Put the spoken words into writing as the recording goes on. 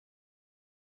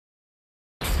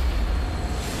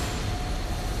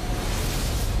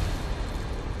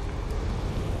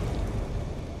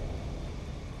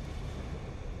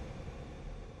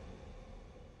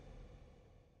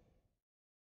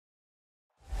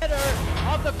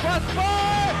Cross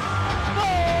bar!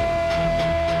 Goal!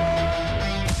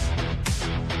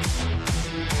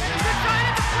 And they're trying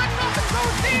to deflect off the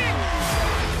goal team!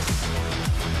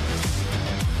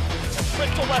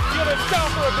 Sprint to left field and down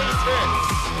for a base hit.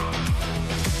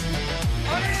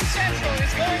 Hunterdon Central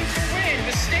is going to win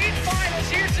the state finals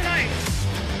here tonight.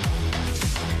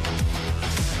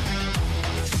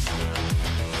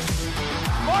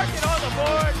 Mark it on the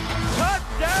board.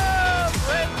 Touchdown,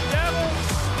 Red Devils.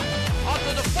 Off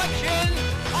the deflection.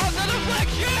 Off the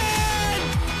deflection.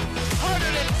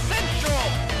 Hunterdon Central.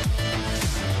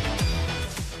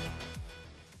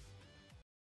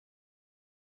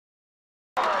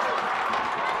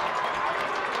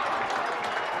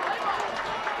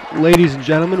 Ladies and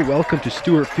gentlemen, welcome to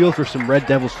Stewart Field for some Red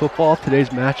Devils football. Today's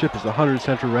matchup is the Hunterdon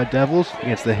Central Red Devils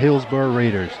against the Hillsboro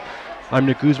Raiders. I'm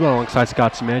Nick Guzman alongside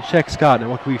Scott Semanchek. Scott, now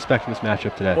what can we expect from this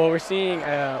matchup today? Well, we're seeing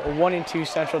a 1-2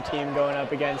 Central team going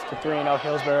up against a 3-0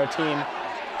 Hillsboro team.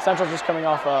 Central just coming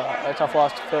off a tough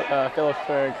loss to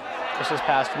Phillipsburg this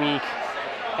past week,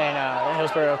 and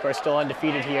Hillsboro, of course, still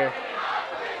undefeated here.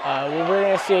 We're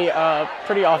going to see a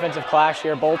pretty offensive clash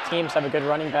here. Both teams have a good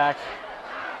running back.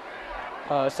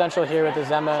 Central here with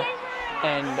Azema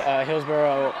and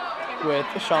Hillsboro with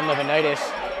Sean Levinitis.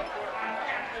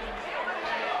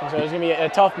 And so it's going to be a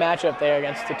tough matchup there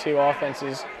against the two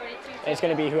offenses. And it's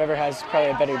going to be whoever has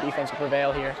probably a better defense will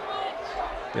prevail here.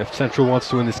 If Central wants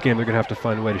to win this game, they're going to have to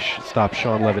find a way to stop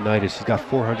Sean Levinitis. He's got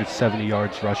 470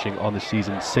 yards rushing on the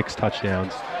season, 6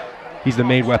 touchdowns. He's the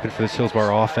main weapon for this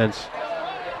Hillsboro offense.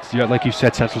 So, like you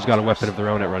said, Central's got a weapon of their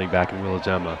own at running back in Will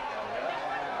Azema.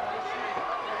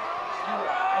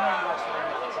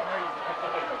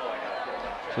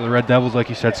 So the Red Devils, like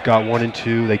you said, Scott,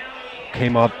 1-2. They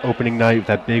came up opening night with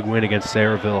that big win against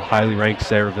Sayreville, highly ranked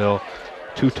Sayreville.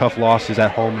 2 tough losses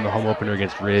at home in the home opener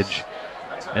against Ridge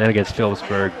and then against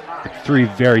Phillipsburg. 3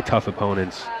 very tough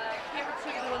opponents.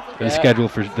 And the schedule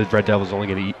for the Red Devils is only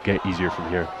going to get easier from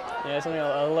here. Yeah, something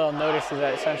a little notice is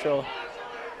that Central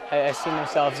has seen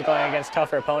themselves going against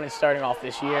tougher opponents starting off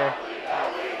this year.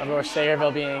 Of course,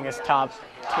 Sayreville being his top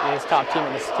team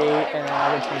in the state, and then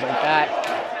other teams like that.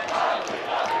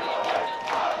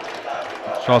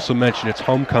 Should also mention it's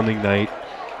homecoming night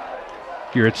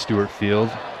here at Stewart Field.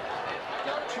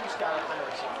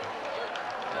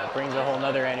 That brings a whole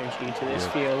nother energy to this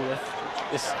field with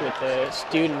the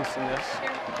students and this.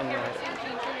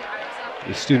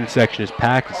 The student section is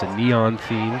packed. It's a neon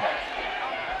theme.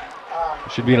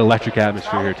 It should be an electric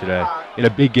atmosphere here today. In a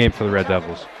big game for the Red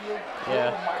Devils.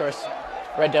 Yeah, of course,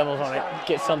 Red Devils want to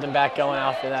get something back going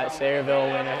after that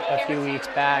Sayreville win a few weeks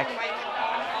back.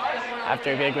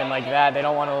 After a big win like that, they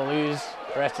don't want to lose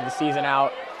the rest of the season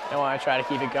out. They want to try to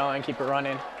keep it going, keep it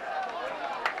running.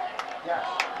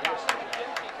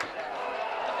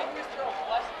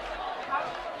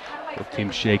 Both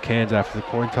teams shake hands after the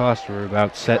coin toss. We're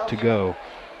about set to go.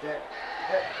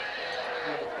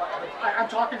 I'm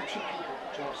talking to 2 people,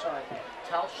 Joe. Sorry.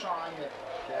 Tell Sean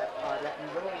that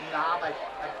little knob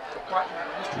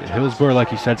Hillsboro,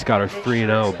 like you said, Scott, are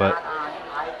 3-0, but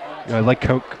you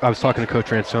know, I was talking to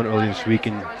Coach Ransone earlier this week,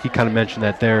 and he kind of mentioned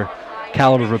that their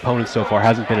caliber of opponents so far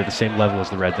hasn't been at the same level as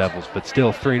the Red Devils, but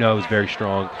still 3-0 is very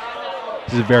strong.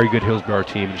 This is a very good Hillsboro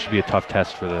team, and it should be a tough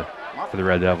test for the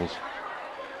Red Devils.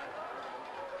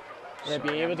 Yeah,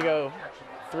 being able to go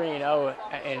 3-0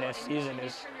 in a season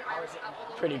is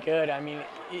pretty good. I mean,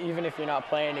 even if you're not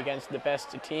playing against the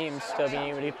best of teams, still being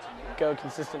able to go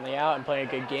consistently out and play a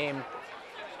good game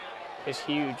is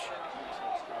huge.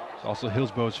 It's also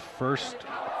Hillsboro's first,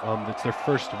 it's their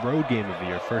first road game of the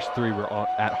year. First 3 were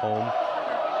at home.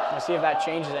 We'll see if that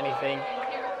changes anything.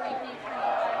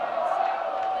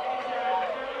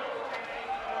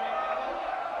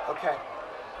 Okay.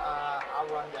 I'll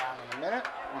run down in a minute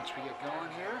once we get going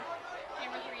here.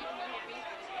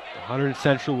 Hunterdon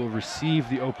Central will receive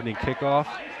the opening kickoff.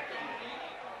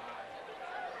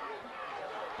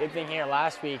 Big thing here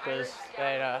last week was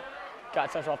that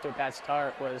got Central off to a bad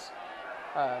start was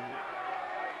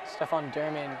Stefan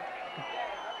Derman.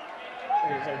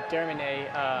 Dermine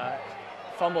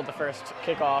fumbled the first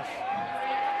kickoff,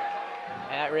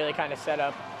 and that really kind of set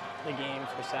up the game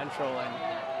for Central, and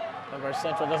of course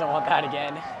Central doesn't want that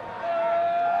again.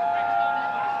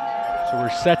 So we're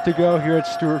set to go here at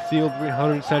Stewart Field between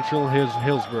Hunterdon Central and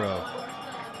Hillsboro.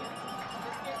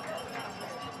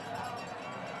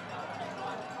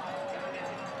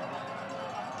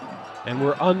 And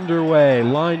we're underway.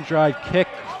 Line drive kick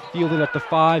fielded at the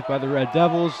 5 by the Red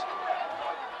Devils.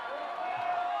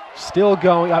 Still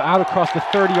going out across the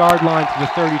 30-yard line to the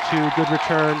 32. Good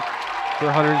return for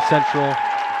Hunterdon Central.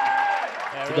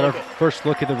 Yeah, we got our first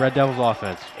look at the Red Devils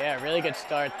offense. Yeah, really good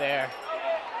start there.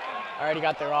 already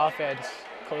got their offense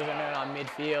closing in on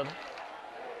midfield,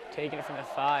 taking it from the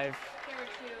 5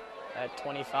 at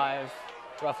 25,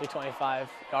 roughly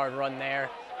 25-yard run there.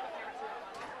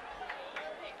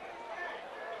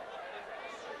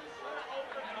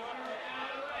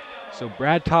 So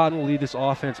Brad Totten will lead this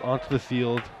offense onto the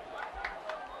field.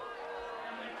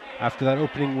 After that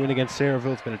opening win against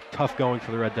Sayreville, it's been a tough going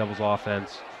for the Red Devils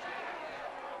offense.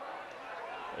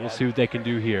 We'll see what they can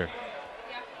do here.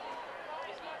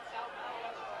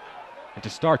 And to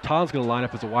start, Totten's going to line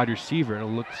up as a wide receiver,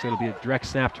 and it'll be a direct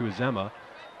snap to Azema.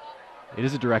 It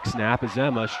is a direct snap.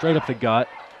 Azema straight up the gut.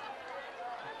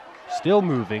 Still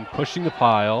moving, pushing the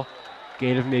pile.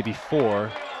 Gain of maybe 4.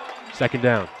 Second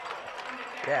down.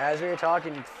 Yeah, as we were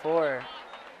talking before,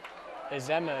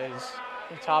 Azema is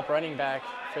the top running back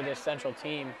for this Central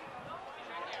team.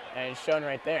 And it's shown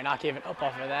right there, not giving up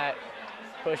off of that,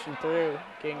 pushing through,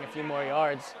 getting a few more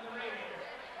yards.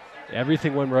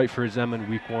 Everything went right for Azema in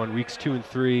week 1. Weeks 2 and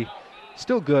 3,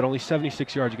 still good, only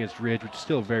 76 yards against Ridge, which is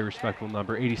still a very respectable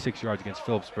number, 86 yards against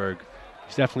Phillipsburg.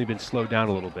 He's definitely been slowed down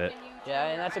a little bit. Yeah,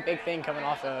 and that's a big thing coming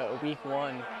off a week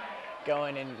 1,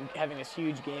 going and having this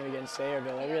huge game against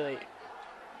Sayreville. It really,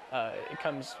 it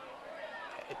comes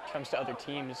to other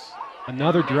teams.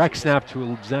 Another direct snap to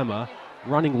Azema,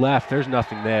 running left, there's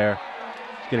nothing there.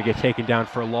 He's going to get taken down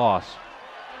for a loss.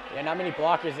 Yeah, not many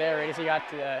blockers there. Right as he got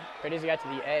to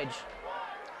the edge,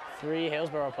 3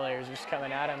 Hillsboro players just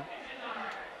coming at him.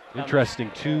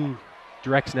 Interesting, 2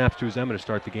 direct snaps to Azema to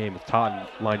start the game with Totten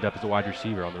lined up as a wide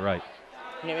receiver on the right.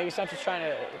 Yeah, maybe Central's trying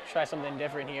to try something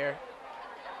different here.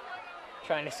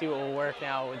 Trying to see what will work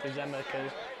now with Azema, because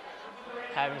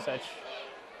having such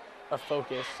a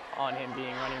focus on him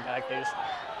being running back, they just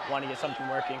want to get something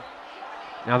working.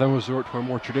 Now they'll resort to a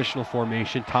more traditional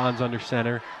formation. Totten's under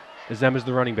center. Azema's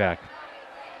the running back.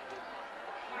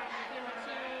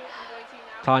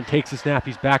 Totten takes the snap.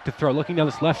 He's back to throw. Looking down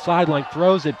this left sideline,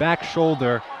 throws it back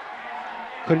shoulder.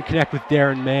 Couldn't connect with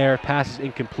Darren Mayer. Pass is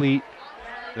incomplete.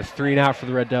 The 3 and out for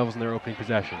the Red Devils in their opening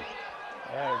possession.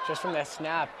 Yeah, just from that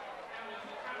snap,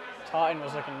 Totten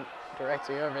was looking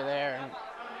directly over there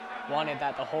and wanted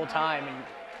that the whole time and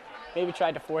maybe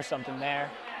tried to force something there.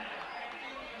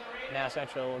 Now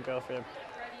Central will go for the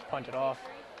punt it off.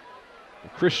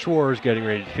 Chris Schwartz is getting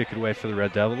ready to kick it away for the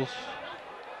Red Devils.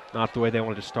 Not the way they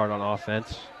wanted to start on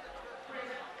offense.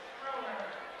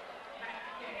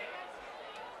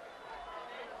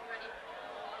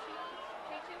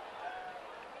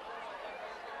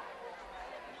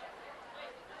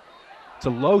 It's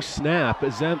a low snap.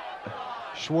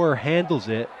 Schwartz handles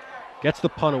it, gets the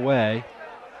punt away.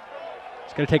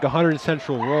 It's going to take a Hunterdon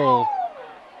Central roll.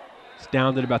 It's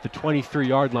down at about the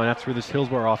 23-yard line. That's where this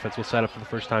Hillsboro offense will set up for the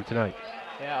first time tonight.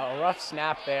 Yeah, a rough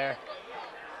snap there,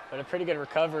 but a pretty good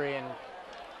recovery and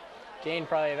gained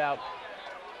probably about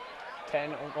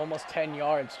 10, almost 10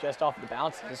 yards just off the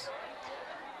bounces.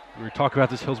 When we talk about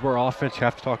this Hillsboro offense, you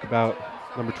have to talk about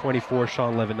number 24,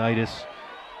 Sean Levinitis.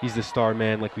 He's the star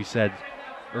man, like we said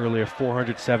earlier,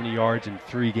 470 yards in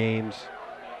 3 games,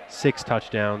 6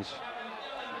 touchdowns.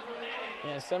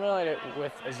 Yeah, similar to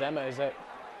with Azema is that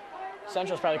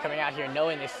Central's probably coming out here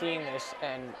knowing they're seeing this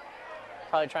and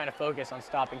probably trying to focus on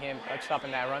stopping him, like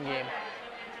stopping that run game.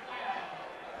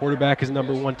 Quarterback is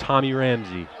number 1, Tommy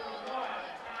Ramsey.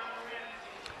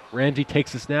 Ramsey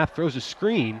takes the snap, throws a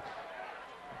screen.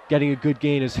 Getting a good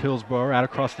gain is Hillsboro out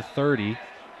across the 30.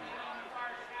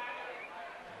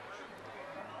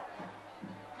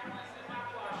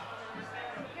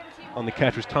 On the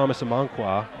catch was Thomas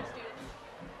Amonkwa.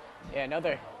 Yeah,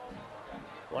 another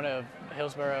one of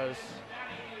Hillsboro's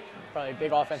probably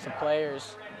big offensive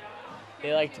players.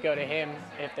 They like to go to him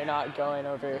if they're not going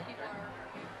over.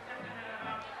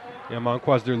 Yeah,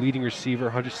 Amonkwa's their leading receiver,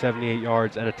 178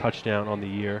 yards and a touchdown on the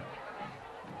year.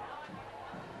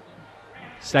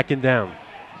 Second down.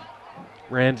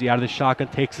 Ramsey out of the shotgun,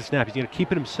 takes the snap. He's going to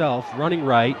keep it himself, running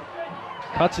right,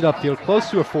 cuts it upfield, close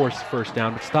to a first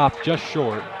down, but stopped just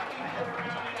short.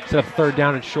 Set up 3rd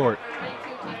down and short.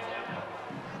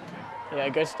 Yeah,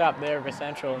 good stop there for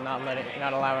Central, not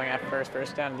allowing that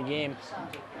first down of the game.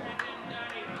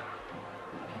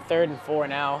 3rd and 4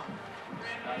 now.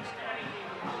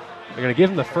 They're going to give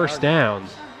him the first down.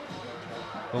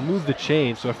 They'll move the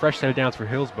chain, so a fresh set of downs for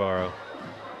Hillsboro.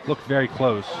 Looked very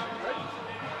close.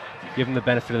 Give him the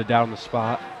benefit of the doubt on the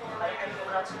spot.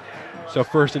 So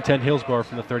 1st and 10 Hillsboro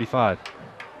from the 35.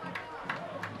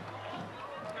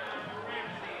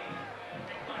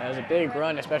 That was a big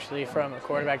run, especially from a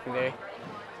quarterback today.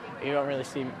 You don't really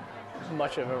see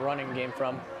much of a running game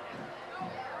from.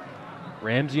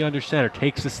 Ramsey under center,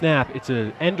 takes the snap. It's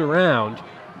an end around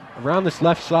this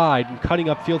left side and cutting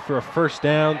upfield for a first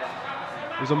down.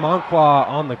 It was a Monqua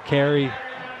on the carry.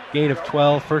 Gain of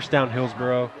 12, first down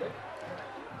Hillsboro.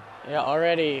 Yeah,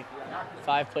 already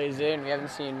 5 plays in, we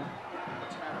haven't seen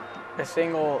a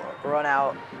single run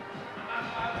out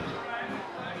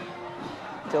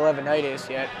to Levinitis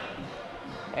yet.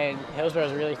 And Hillsboro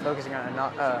is really focusing on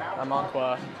a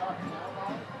Monqua.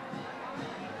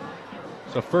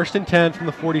 So first and 10 from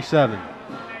the 47.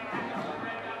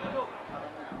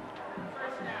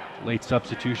 Late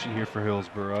substitution here for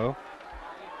Hillsboro.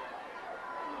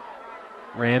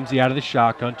 Ramsey out of the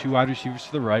shotgun, 2 wide receivers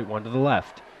to the right, 1 to the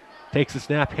left. Takes the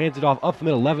snap, hands it off up the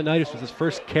middle. Levinitis with his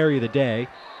first carry of the day.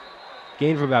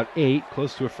 Gain of about 8,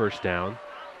 close to a first down.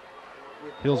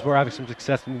 Hillsboro having some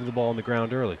success moving the ball on the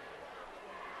ground early.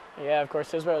 Yeah, of course,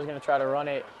 Hillsboro is going to try to run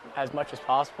it as much as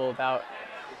possible without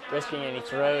risking any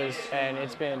throws, and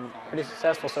it's been pretty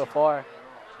successful so far.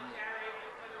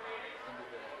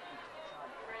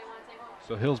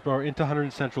 So Hillsboro into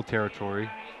Hunterdon Central territory.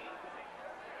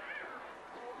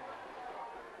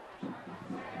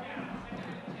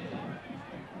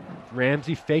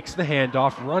 Ramsey fakes the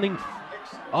handoff, running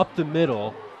up the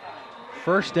middle.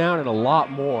 First down and a lot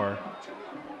more.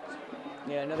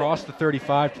 Yeah, Across the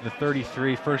 35 to the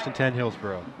 33, first and 10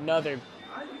 Hillsboro. Another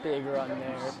big run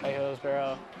there by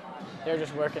Hillsboro. They're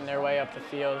just working their way up the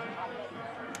field.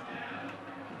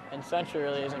 And Central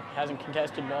really hasn't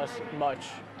contested much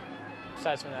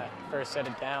besides from that first set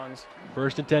of downs.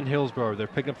 First and 10 Hillsboro. They're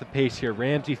picking up the pace here.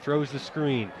 Ramsey throws the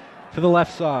screen to the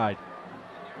left side.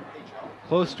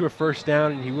 Close to a first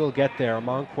down, and he will get there.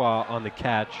 Amanqua on the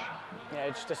catch. Yeah,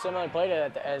 it's just a similar play to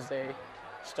that as they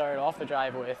started off the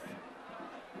drive with.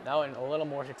 That one a little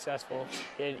more successful,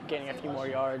 getting a few more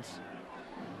yards.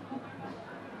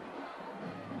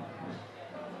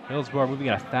 Hillsboro moving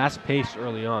at a fast pace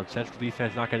early on. Central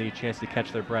defense not getting a chance to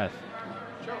catch their breath.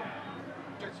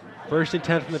 First and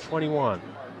 10 from the 21.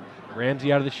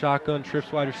 Ramsey out of the shotgun, trips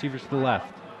wide receivers to the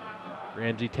left.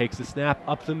 Ramsey takes the snap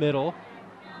up the middle.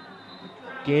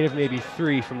 Gain of maybe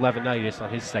 3 from Levinitis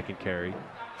on his second carry.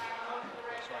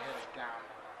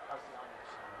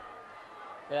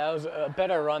 Yeah, that was a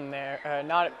better run there.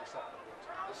 Not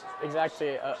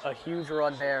exactly a huge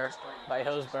run there by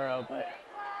Hillsboro, but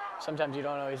sometimes you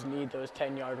don't always need those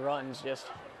 10-yard runs. Just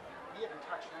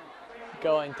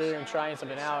going through and trying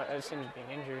something out. It seems to be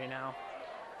an injury now.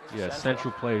 Yeah,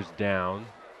 Central players down.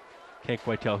 Can't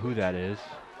quite tell who that is.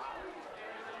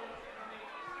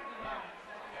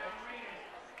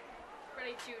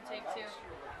 Ready to take 2.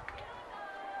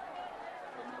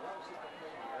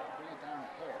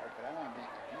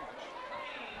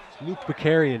 It's Luke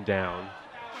Bakarian down,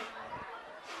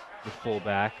 the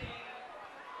fullback.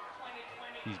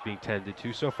 He's being tended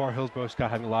to. So far, Hillsboro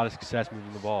Scott having a lot of success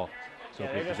moving the ball. So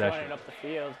Yeah, they're just running up the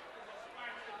field.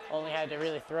 Only had to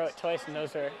really throw it twice, and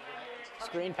those are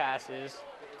screen passes.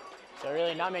 So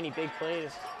really not many big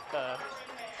plays.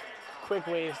 Quick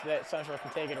ways that Central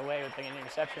can take it away with like an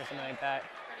interception or something like that.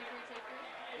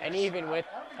 And even with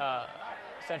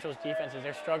Central's defenses,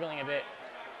 they're struggling a bit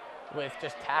with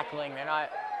just tackling. They're not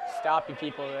stopping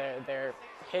people. They're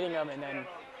hitting them, and then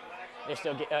they're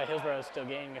still Hillsboro is still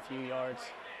gaining a few yards.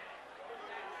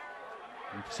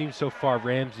 We've seen so far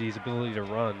Ramsey's ability to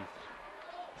run.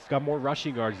 He's got more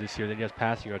rushing yards this year than he has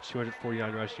passing yards.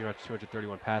 249 rushing yards,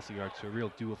 231 passing yards. So a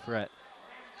real dual threat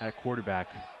at quarterback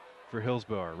for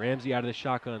Hillsboro. Ramsey out of the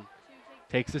shotgun,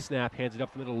 takes the snap, hands it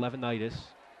up the middle, Levinitis.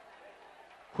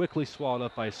 Quickly swallowed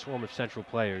up by a swarm of Central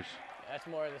players. That's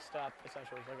more of the stop that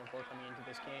Central was looking for coming into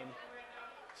this game.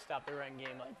 Stop the run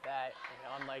game like that,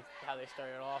 unlike how they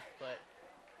started off, but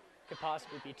could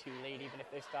possibly be too late even if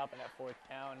they stop in that 4th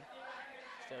down.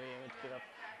 Still be able to get up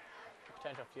a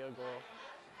potential field goal.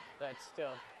 That's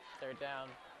still 3rd down.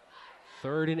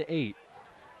 3rd and 8.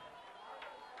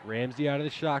 Ramsey out of the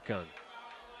shotgun.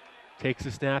 Takes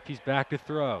the snap, he's back to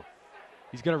throw.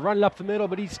 He's going to run it up the middle,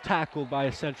 but he's tackled by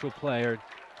a Central player.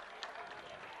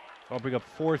 I'll bring up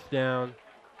 4th down.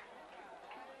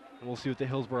 And we'll see what the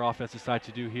Hillsboro offense decides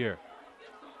to do here.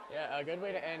 Yeah, a good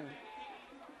way to end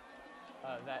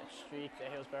that streak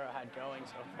that Hillsboro had going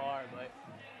so far, but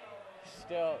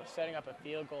still setting up a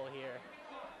field goal here.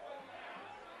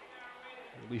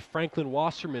 It'll be Franklin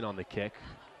Wasserman on the kick.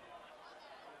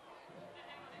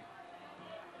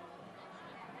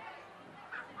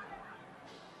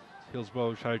 Hillsboro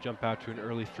will try to jump out to an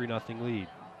early 3-0 lead.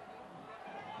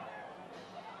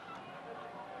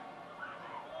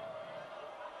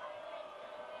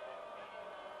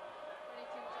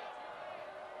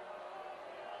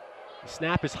 The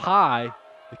snap is high.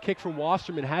 The kick from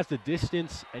Wasserman has the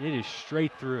distance, and it is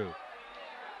straight through.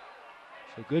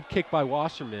 So good kick by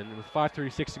Wasserman. With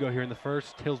 5:36 to go here in the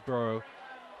first, Hillsboro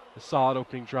A solid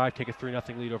opening drive, take a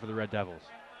 3-0 lead over the Red Devils.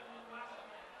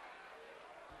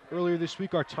 Earlier this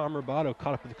week, our Tom Roboto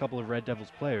caught up with a couple of Red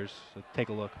Devils players, so take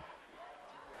a look.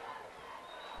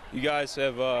 You guys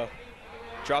have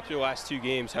dropped your last 2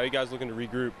 games. How are you guys looking to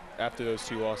regroup after those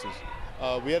 2 losses?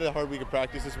 We had a hard week of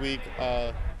practice this week.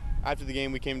 After the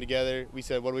game, we came together. We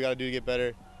said, what do we got to do to get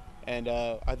better? And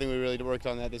I think we really worked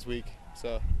on that this week,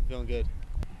 so feeling good.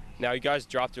 Now, you guys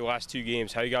dropped your last 2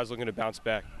 games. How are you guys looking to bounce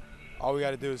back? All we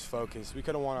got to do is focus. We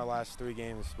could have won our last 3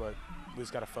 games, but we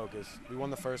just got to focus. We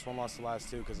won the first one, lost the last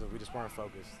 2 because we just weren't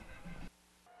focused.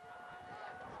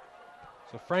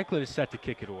 So Franklin is set to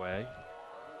kick it away.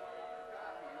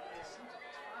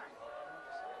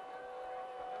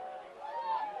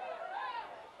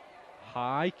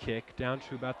 High kick down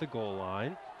to about the goal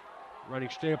line. Running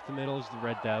straight up the middle is the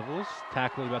Red Devils.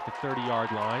 Tackling about the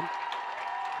 30-yard line.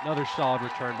 Another solid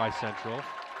return by Central.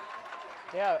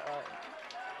 Yeah,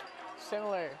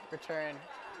 similar return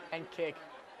and kick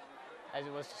as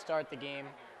it was to start the game.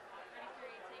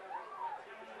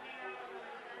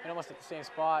 And almost at the same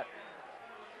spot,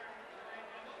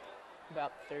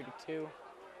 about 32.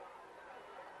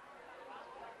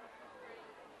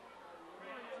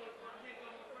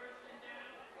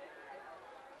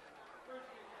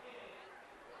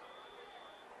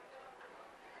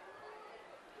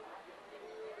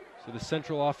 So the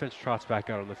Central offense trots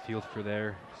back out on the field for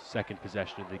their second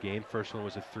possession of the game. First one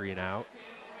was a 3-and-out.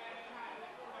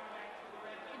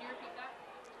 Can you repeat that?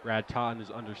 Brad Totten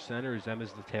is under center.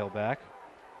 Emma's the tailback.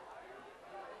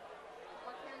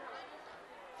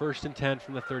 First and 10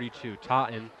 from the 32.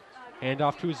 Totten,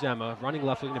 handoff to Azema, running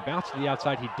left, looking to bounce to the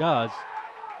outside. He does.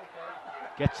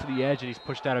 Gets to the edge, and he's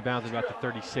pushed out of bounds at about the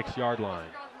 36-yard line.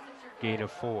 Gain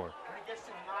of 4. When it gets to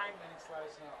 9 minutes, let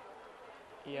us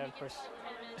know. Yeah, of course,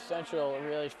 Central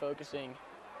really focusing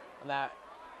on that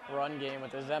run game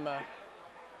with Azema.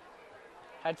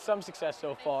 Had some success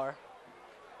so far.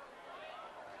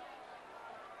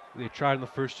 They tried in the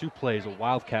first 2 plays a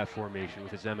wildcat formation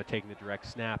with Azema taking the direct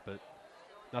snap, but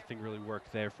nothing really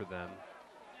worked there for them.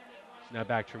 So now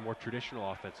back to a more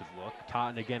traditional offensive look.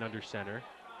 Totten again under center.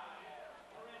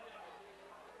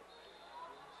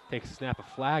 Takes a snap, a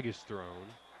flag is thrown.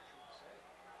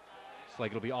 It's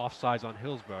like it'll be offsides on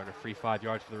Hillsboro and a free 5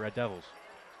 yards for the Red Devils.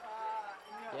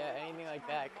 Yeah, anything like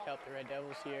that could help the Red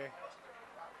Devils here.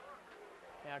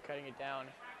 Now cutting it down.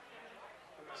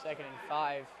 2nd and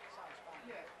 5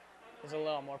 is a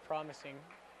little more promising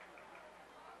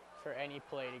for any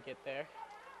play to get there.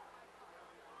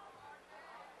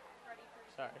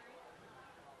 Sorry.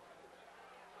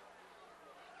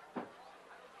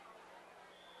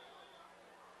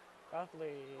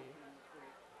 Roughly.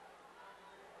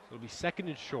 So it'll be 2nd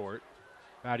and short,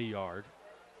 about a yard.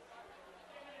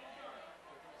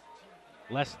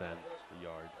 Less than a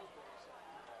yard.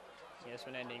 This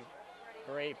one ending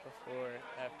right before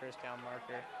that first down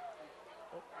marker.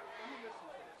 Oh.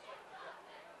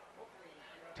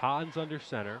 Totten's under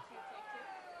center.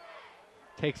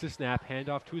 Takes the snap,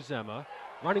 handoff to Azema.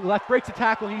 Running left, breaks a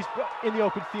tackle, he's in the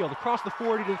open field. Across the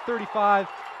 40 to the 35.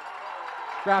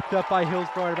 Wrapped up by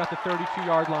Hillsboro at about the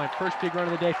 32-yard line. First big run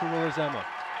of the day for Will Azema.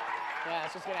 Yeah,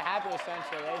 it's just going to happen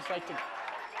essentially.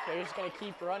 They're just going to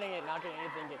keep running it, not getting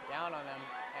anything get down on them,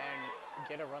 and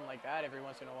get a run like that every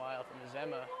once in a while from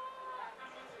Azema.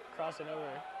 Crossing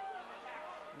over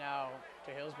now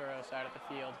to Hillsboro side of the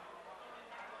field.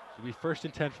 It'll be 1st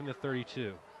and 10 from the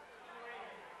 32.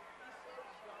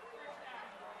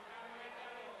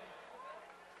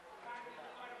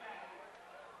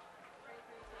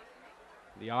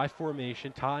 The I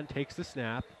formation, Totten takes the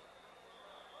snap.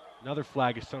 Another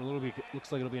flag is thrown.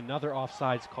 Looks like it'll be another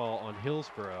offsides call on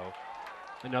Hillsboro.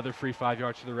 Another free 5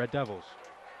 yards for the Red Devils.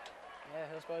 Yeah,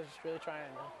 Hillsboro's just really trying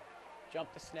to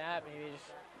jump the snap, maybe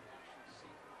just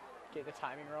get the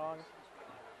timing wrong.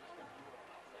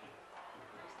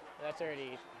 That's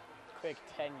already a quick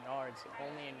 10 yards,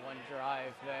 only in one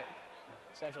drive that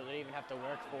Central didn't even have to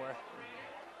work for.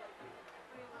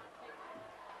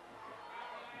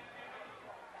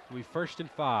 It'll be 1st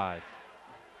and 5.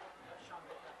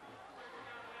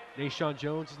 Nashawn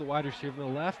Jones is the wide receiver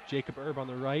on the left. Jacob Erb on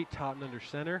the right. Totten under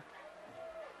center.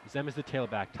 Zem is the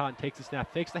tailback. Totten takes the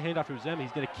snap, fakes the handoff to Zem.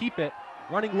 He's going to keep it.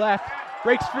 Running left,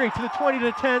 breaks free to the 20 to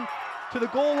the 10 to the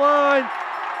goal line.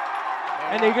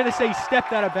 And they're going to say he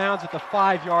stepped out of bounds at the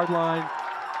 5-yard line.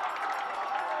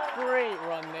 Great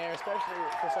run there, especially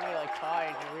for somebody like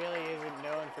Totten, who really isn't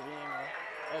known for being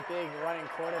a big running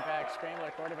quarterback,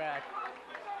 scrambler quarterback.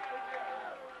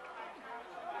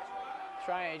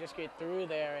 Trying to just get through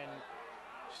there, and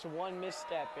just one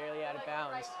misstep, barely out of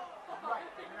bounds.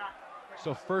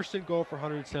 So 1st and goal for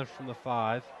Hunterdon Central from the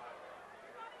 5.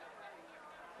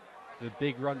 The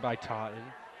big run by Totten.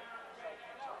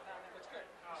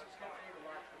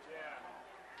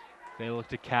 They look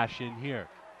to cash in here.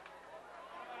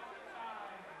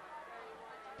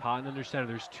 Totten under center.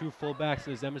 There's two fullbacks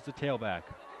and Azema's the tailback.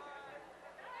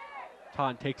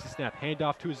 Totten takes the snap.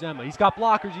 Handoff to Azema. He's got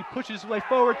blockers. He pushes his way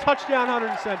forward. Touchdown,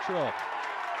 Hunterdon Central.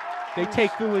 They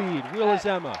take the lead. Will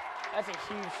Azema. That's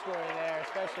a huge story there,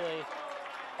 especially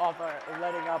off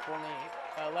letting up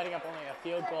only a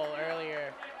field goal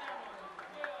earlier,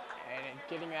 and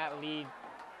getting that lead.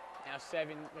 Now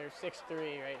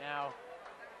 6-3 right now.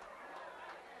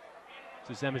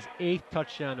 It's Azema's 8th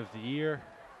touchdown of the year.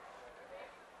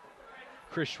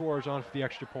 Chris Schwartz on for the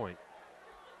extra point.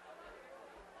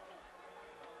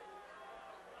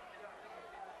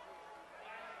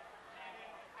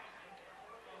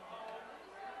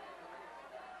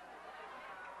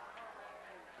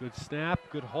 Good snap,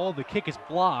 good hold. The kick is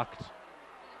blocked.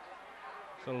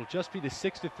 So it'll just be the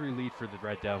 6-3 lead for the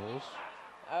Red Devils.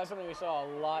 That's something we saw a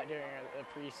lot during the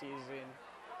preseason,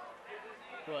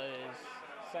 was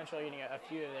Central getting a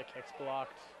few of their kicks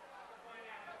blocked.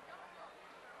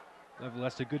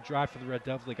 Nevertheless, a good drive for the Red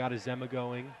Devils. They got Azema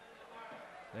going.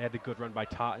 They had the good run by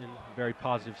Totten. Very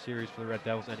positive series for the Red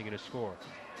Devils, ending in a score.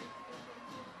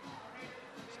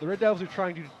 So the Red Devils are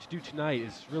trying to do tonight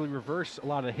is really reverse a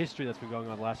lot of the history that's been going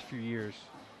on the last few years.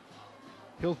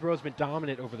 Hillsboro's been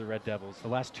dominant over the Red Devils. The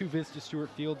last two visits to Stewart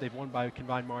Field, they've won by a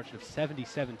combined margin of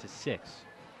 77-6.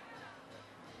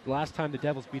 The last time the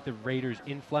Devils beat the Raiders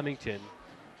in Flemington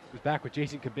was back when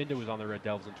Jason Cabinda was on the Red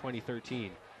Devils in 2013.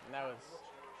 And that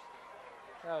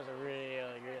was a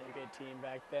really good team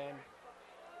back then.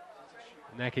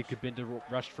 In that kid, Cabinda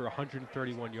rushed for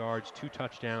 131 yards, 2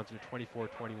 touchdowns, and a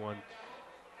 24-21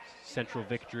 Central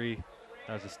victory.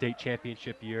 That was a state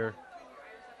championship year.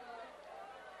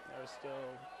 That was still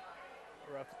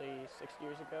roughly 6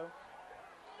 years ago.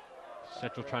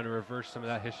 Central trying to reverse some of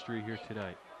that history here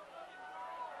tonight.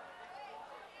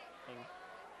 And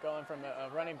going from a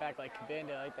running back like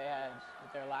Cabinda, like they had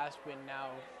with their last win, now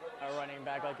a running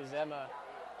back like Azema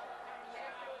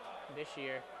this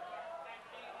year.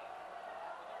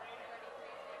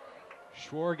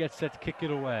 Schwartz gets set to kick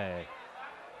it away.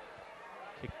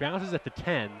 Kick bounces at the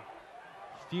 10,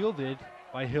 fielded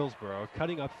by Hillsboro,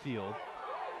 cutting upfield.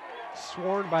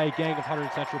 Swarmed by a gang of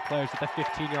Hunterdon Central players at the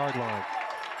 15-yard line.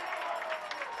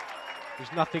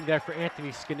 There's nothing there for Anthony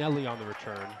Scanelli on the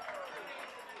return.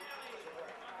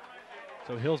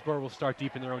 So Hillsboro will start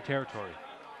deep in their own territory.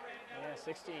 Yeah,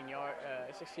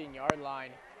 16-yard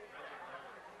line.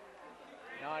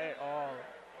 Not at all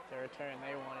the return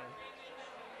they wanted.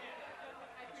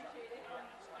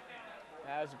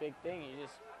 That was a big thing. You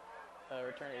just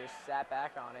returner just sat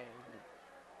back on it. And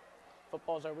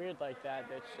footballs are weird like that.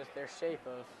 It's just their shape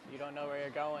of you don't know where you're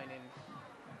going, and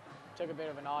took a bit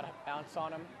of an odd bounce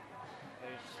on them. They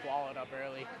swallowed up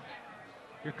early.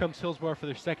 Here comes Hillsboro for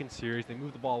their second series. They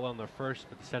move the ball well in their first,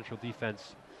 but the Central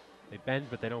defense, they bend,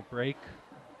 but they don't break.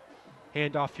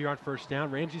 Handoff here on first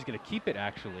down. Ramsey's going to keep it,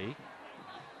 actually.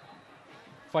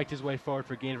 Fight his way forward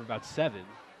for a gain of about 7.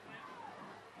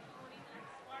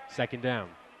 Second down.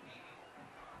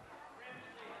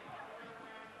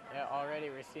 Yeah, already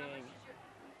we're seeing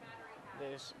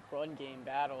this run game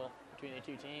battle between the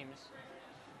two teams.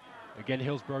 Again,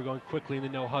 Hillsboro going quickly in the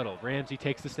no huddle. Ramsey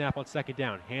takes the snap on second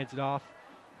down, hands it off.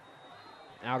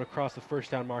 Out across the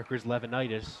first down marker is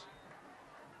Levinitis.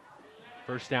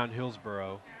 First down,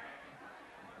 Hillsboro.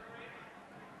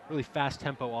 Really fast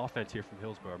tempo offense here from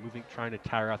Hillsboro, trying to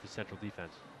tire out the Central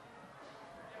defense.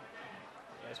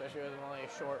 Yeah, especially with only a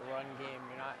short run game,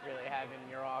 you're not really having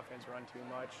your offense run too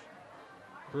much.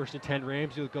 First and 10,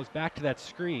 Ramsey goes back to that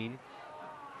screen.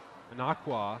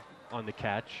 Anakwa on the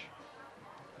catch.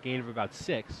 Gain of about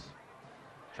 6.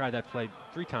 Tried that play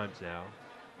 3 times now.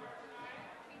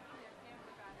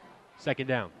 Second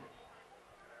down.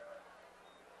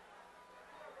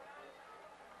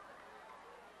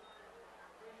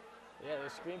 Yeah, the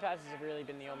screen passes have really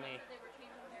been the only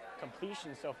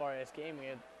completion so far this game. We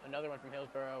had another one from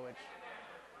Hillsboro, which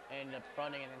ended up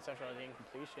running, and then Central had the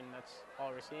incompletion. That's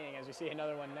all we're seeing, as we see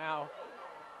another one now.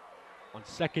 On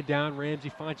second down, Ramsey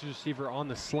finds his receiver on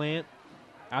the slant,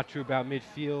 out to about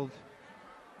midfield.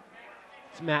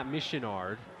 It's Matt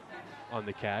Missionard on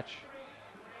the catch.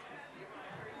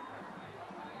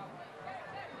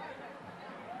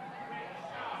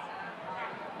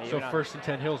 So first and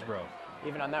 10, Hillsboro.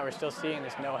 Even on that, we're still seeing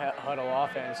this no huddle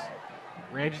offense.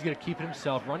 Ramsey's going to keep it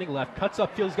himself, running left, cuts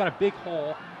upfield. He's got a big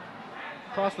hole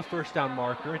across the first down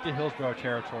marker into Hillsboro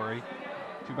territory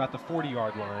to about the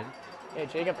 40-yard line. Yeah,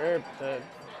 Jacob Erb, the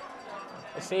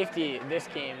safety this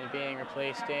game, is being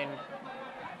replaced in.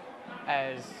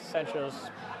 as Central's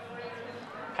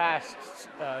past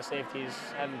safeties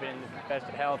haven't been the best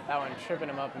at health. That one tripping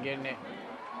him up and getting it.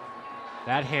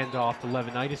 That handoff to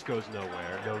Levinitis goes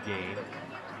nowhere, no gain.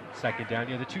 Second down.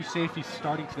 Yeah, the two safeties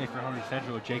starting today for Hunterdon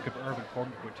Central are Jacob Irv and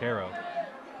Corbin Quintero.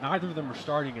 Neither of them were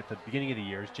starting at the beginning of the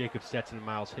year. Jacob Stetson and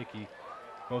Miles Hickey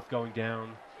both going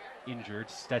down injured.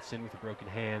 Stetson with a broken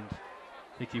hand,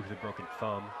 Hickey with a broken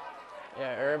thumb.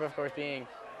 Yeah, Irv, of course, being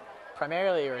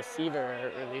primarily a receiver,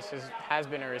 or at least has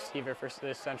been a receiver for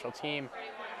this Central team.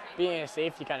 Being a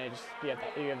safety, kind of just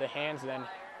you have the hands then.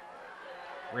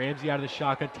 Ramsey out of the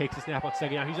shotgun, takes a snap on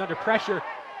second down. He's under pressure.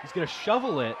 He's going to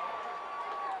shovel it.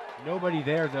 Nobody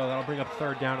there, though. That'll bring up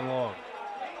third down and long.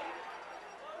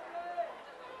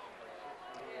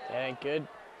 Yeah, good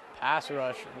pass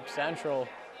rush from Central.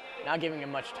 Not giving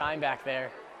him much time back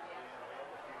there.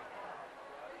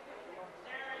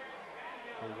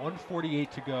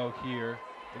 1:48 to go here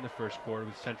in the first quarter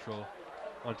with Central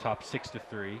on top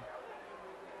 6-3.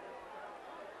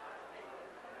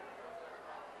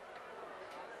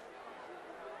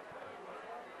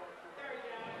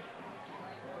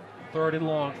 Third and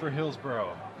long for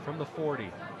Hillsboro from the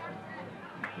 40.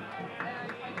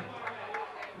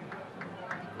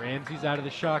 Ramsey's out of the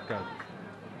shotgun.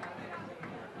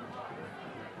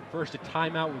 First, a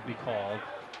timeout would be called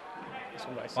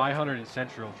by Hunterdon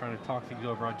Central, trying to talk things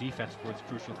over on defense for this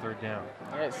crucial third down.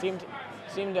 Yeah, it seemed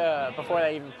before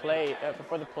they even played,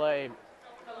 before the play,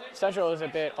 Central was a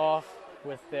bit off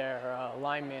with their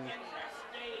linemen.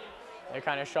 They're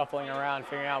kind of shuffling around,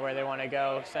 figuring out where they want to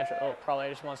go. Central probably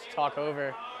just wants to talk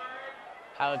over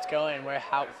how it's going,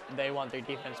 how they want their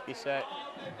defense to be set.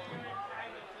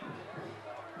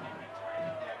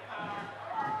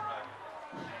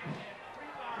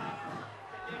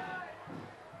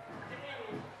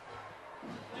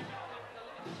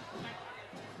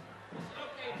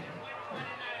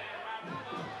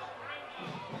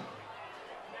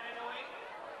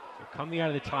 So coming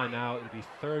out of the timeout, it'll be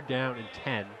third down and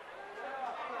 10.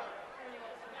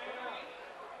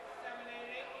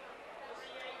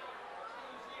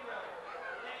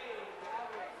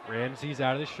 Ramsey's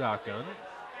out of the shotgun.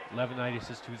 Levinitis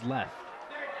is to his left.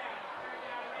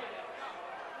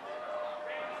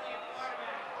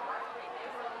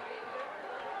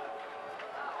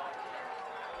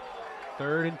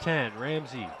 Third and 10.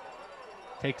 Ramsey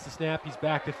takes the snap. He's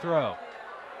back to throw.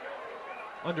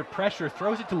 Under pressure,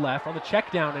 throws it to left on the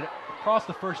check down and across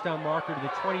the first down marker to the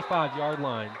 25-yard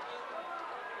line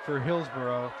for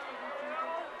Hillsboro.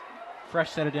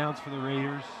 Fresh set of downs for the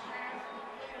Raiders.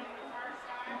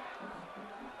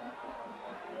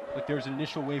 Like there was an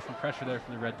initial wave from pressure there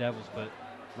from the Red Devils, but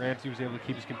Ramsey was able to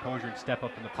keep his composure and step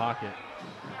up in the pocket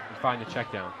and find the check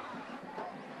down.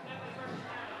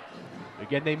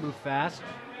 Again, they move fast.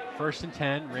 First and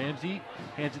 10. Ramsey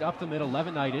hands it up the middle.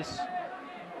 Levinitis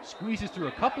squeezes through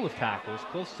a couple of tackles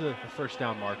close to the first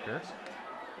down marker.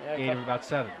 Yeah, gain of about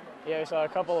 7. Yeah, we saw a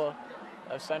couple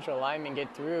of Central linemen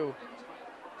get through.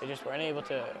 They just weren't able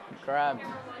to grab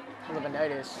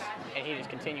Levinitis, and he just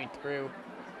continued through.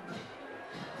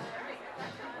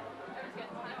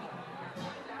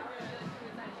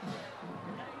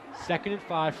 Second and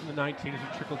 5 from the 19 as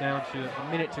we trickle down to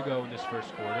a minute to go in this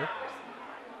first quarter.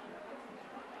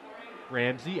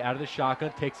 Ramsey out of the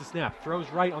shotgun, takes the snap, throws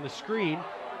right on the screen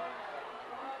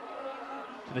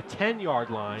to the 10-yard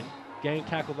line. Gang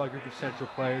tackled by a group of Central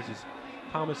players is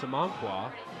Thomas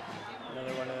Amankwa.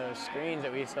 Another one of those screens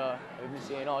that we've been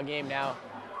seeing all game now.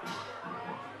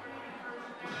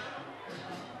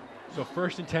 So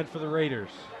first and 10 for the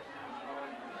Raiders.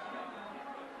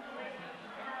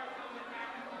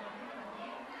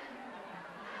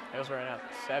 Those were out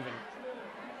 7.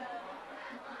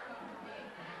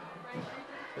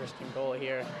 First and goal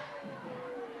here.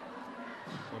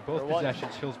 On both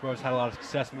possessions, Hillsboro's had a lot of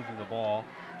success moving the ball.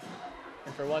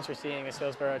 And for once, we're seeing this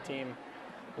Hillsboro team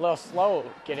a little slow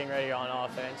getting ready on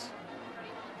offense.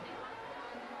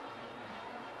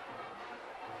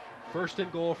 First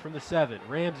and goal from the 7.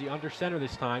 Ramsey under center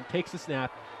this time, takes the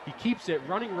snap. He keeps it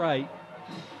running right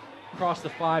across the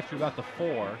 5 to about the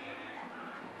 4.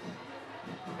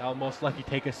 That'll most likely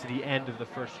take us to the end of the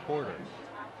first quarter.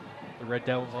 The Red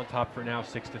Devils on top for now,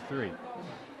 6-3.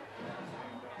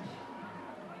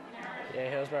 Yeah,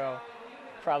 Hillsboro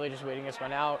probably just waiting this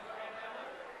one out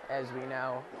as we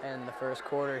now end the first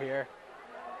quarter here.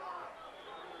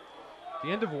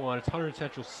 The end of one, it's Hunterdon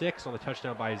Central 6 on the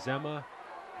touchdown by Azema.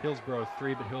 Hillsboro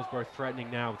 3, but Hillsboro threatening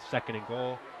now with second and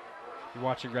goal. You're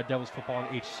watching Red Devils football on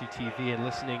HCTV and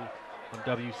listening on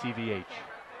WCVH.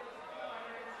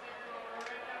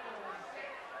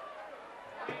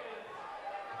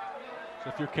 So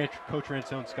if you're Coach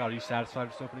Ransone, Scott, are you satisfied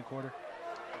with this opening quarter?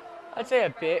 I'd say a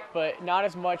bit, but not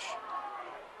as much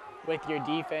with your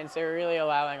defense. They're really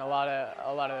allowing a lot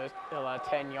of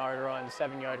 10-yard runs,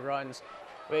 7-yard runs,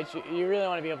 which you really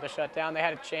want to be able to shut down. They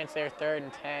had a chance there, 3rd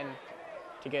and 10,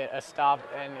 to get a stop,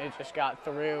 and it just got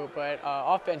through. But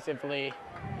offensively,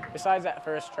 besides that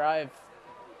first drive,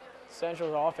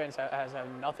 Central's offense has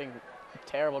nothing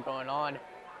terrible going on.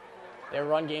 Their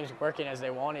run game's working as they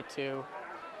want it to.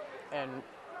 And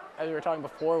as we were talking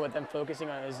before, with them focusing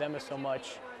on Azema so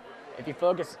much, if you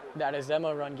focus that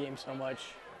Azema run game so much,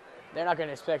 they're not going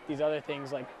to expect these other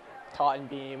things like Totten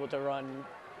being able to run.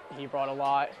 He brought a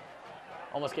lot,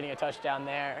 almost getting a touchdown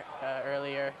there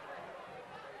earlier.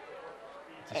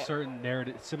 It's a certain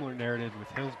narrative, similar narrative with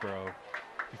Hillsboro.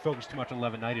 If you focus too much on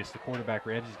Levinitis, the quarterback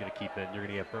Ramsey's going to keep it, and you're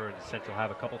going to get burned. Central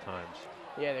have a couple times.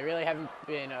 Yeah, they really haven't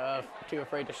been too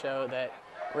afraid to show that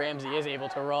Ramsey is able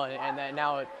to run, and that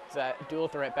now it's that dual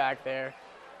threat back there,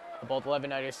 both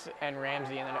Levinitis and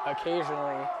Ramsey, and then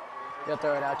occasionally they'll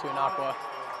throw it out to Inakwa.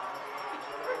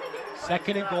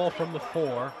 2nd and goal from the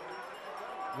 4.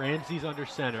 Ramsey's under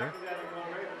center.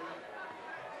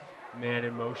 Man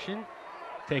in motion.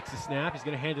 Takes the snap. He's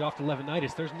going to hand it off to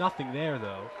Levinitis. There's nothing there,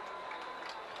 though.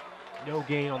 No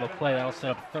gain on the play. That'll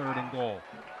set up 3rd and goal.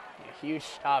 A huge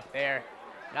stop there.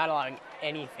 Not allowing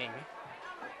anything.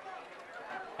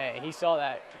 Hey, he saw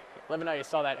that. Levinitis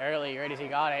saw that early, right as he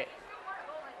got it.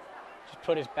 Just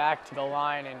put his back to the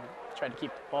line and tried to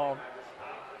keep the ball.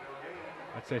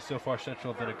 I'd say so far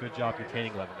Central have done a good job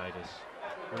containing Levinitis,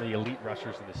 one of the elite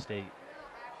rushers in the state.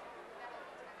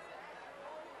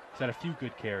 He's had a few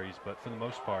good carries, but for the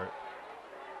most part,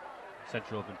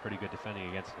 Central have been pretty good defending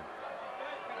against him.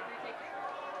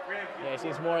 Yeah, he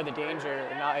sees more of the danger.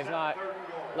 It's not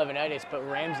Levinitis, but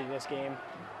Ramsey this game.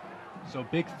 So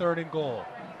big 3rd and goal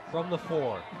from the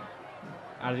 4.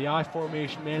 Out of the I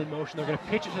formation, man in motion. They're going to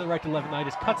pitch it to the right to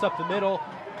Levinitis. Cuts up the middle,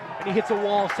 and he hits a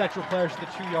wall of Central players at the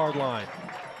 2-yard line.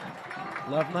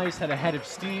 Levinitis had a head of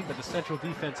steam, but the Central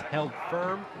defense held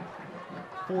firm.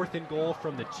 4th and goal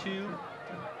from the 2.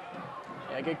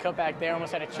 Yeah, good cutback there.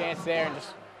 Almost had a chance there and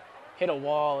just hit a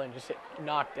wall and just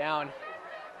knocked down.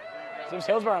 Seems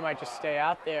Hillsboro might just stay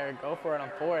out there and go for it on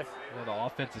 4th. Yeah, the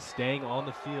offense is staying on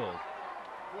the field.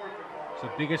 So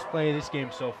biggest play of this game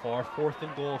so far, 4th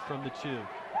and goal from the 2.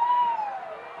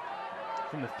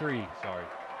 From the 3, sorry.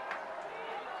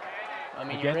 I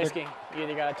mean, you're risking. You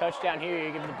either got a touchdown here or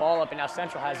you give the ball up, and now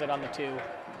Central has it on the 2.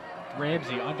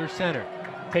 Ramsey under center.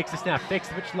 Takes the snap, fakes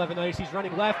the pitch to Levinitis. He's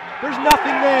running left. There's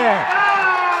nothing there.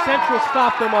 Central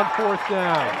stopped them on 4th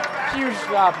down. Huge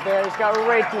stop there. He's got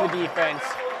right through the defense.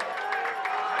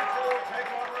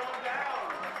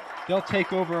 They'll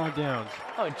take over on downs.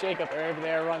 Oh, Jacob Erb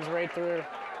there runs right through.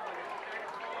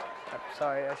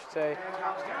 Sorry, I should say.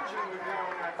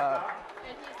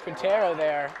 Quintero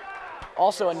there.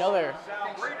 Also another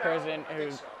person who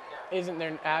isn't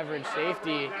their average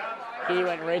safety. He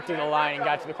went right through the line and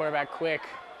got to the quarterback quick.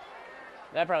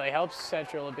 That probably helps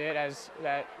Central a bit as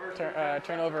that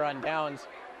turnover on downs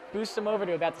boosts them over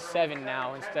to about the 7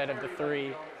 now instead of the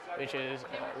 3, which is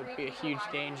would be a huge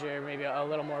danger. Maybe a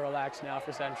little more relaxed now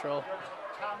for Central.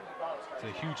 It's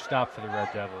a huge stop for the Red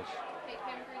Devils.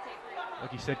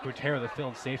 Like you said, Quintero, the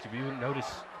fill-in safety, but you wouldn't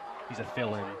notice he's a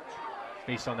fill-in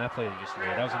based on that play that you just made.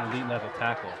 That was an elite level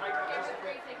tackle.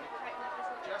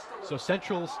 So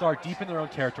Central will start deep in their own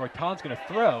territory. Ton's going to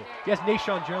throw. He has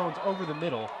Nashawn Jones over the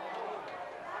middle.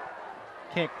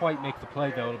 Can't quite make the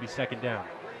play, though. It'll be 2nd down.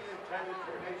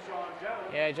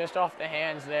 Yeah, just off the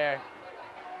hands there.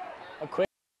 A quick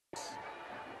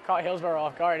caught Hillsboro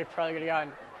off guard. He probably could have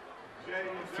gotten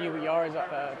a few yards,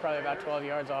 probably about 12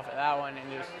 yards off of that one,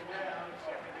 and just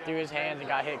threw his hands and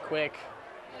got hit quick.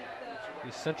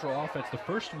 The Central offense, the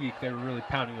first week they were really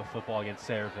pounding the football against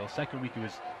Sayreville. Second week it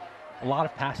was a lot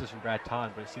of passes from Brad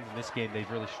Todd, but it seems in this game they've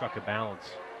really struck a balance.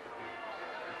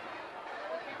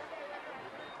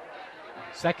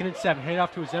 2nd and 7, hand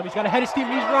off to Azema. He's got a head of steam,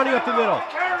 he's running up the middle.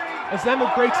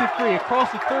 Azema breaks it free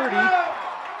across the 30.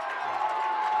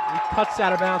 He cuts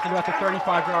out of bounds into about the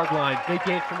 35-yard line. Big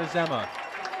gain from Azema,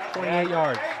 28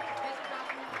 yards.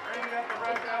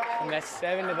 From that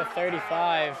 7 to the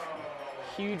 35,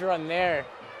 huge run there.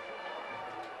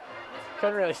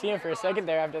 Couldn't really see him for a second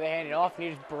there after they handed it off, and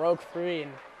he just broke free,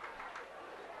 and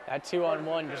that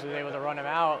 2-on-1 just was able to run him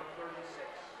out.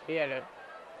 He had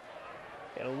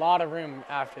a lot of room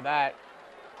after that.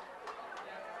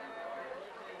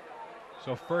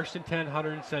 So 1st and 10,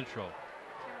 Hunterdon Central.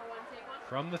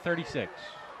 From the 36.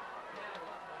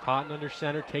 Totten under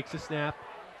center, takes the snap,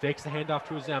 fakes the handoff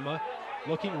to Azema,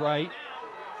 looking right.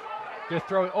 Gonna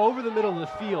throw it over the middle of the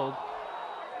field.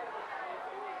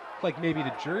 Looked like maybe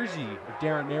the jersey of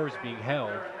Darren Mayer was being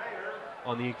held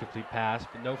on the incomplete pass,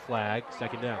 but no flag,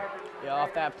 second down. Yeah,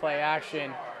 off that play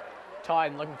action,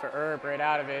 Todd looking for Herb right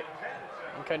out of it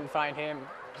and couldn't find him,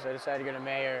 so I decided to go to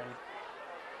Mayer and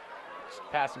just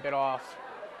pass a bit off.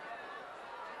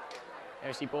 And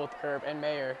we see both Herb and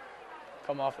Mayer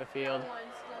come off the field.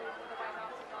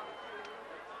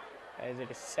 As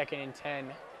it is 2nd and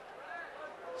 10.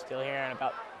 Still here on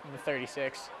about the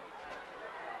 36.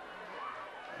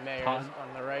 Mayer on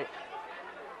the right.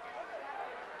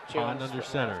 Jones under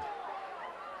center.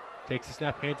 Takes the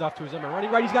snap, hands off to Azema.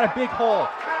 Running right, he's got a big hole.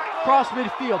 Cross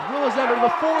midfield. Will Azema to the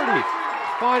 40.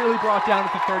 Finally brought down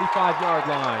at the 35-yard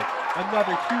line.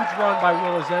 Another huge run by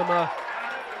Will Azema.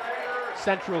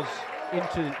 Central's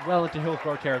well into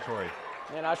Hillsboro territory.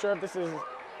 Yeah, not sure if this is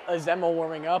Azema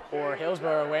warming up or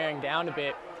Hillsboro wearing down a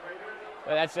bit.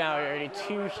 But that's now already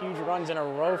 2 huge runs in a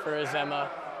row for Azema.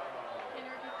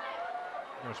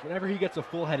 Whenever he gets a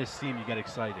full head of steam, you get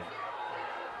excited.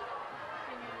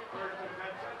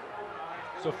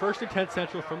 So 1st and 10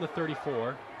 Central from the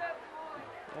 34.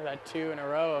 We got 2 in a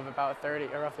row of about 30,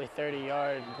 or roughly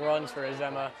 30-yard runs for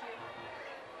Azema.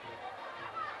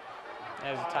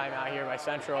 There's a timeout here by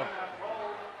Central.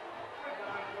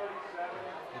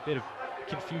 A bit of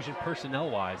confusion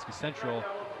personnel-wise, because Central,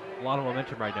 a lot of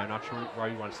momentum right now. Not sure why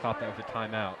you want to stop that with a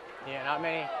timeout. Yeah, not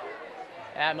many at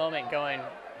that moment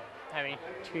having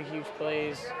 2 huge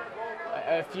plays,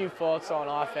 a few faults on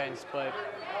offense, but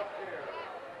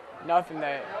nothing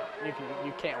that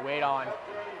you can't wait on.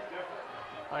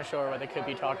 Unsure what they could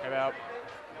be talking about.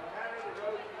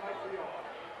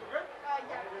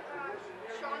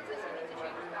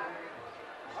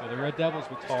 So the Red Devils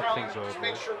will talk things over. Just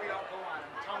make sure we don't go on him.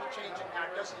 Tell him to change it now.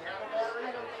 Doesn't he have a battery?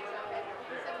 I don't think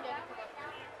so.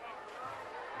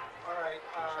 All right.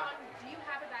 Sean, do you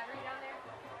have a battery down there?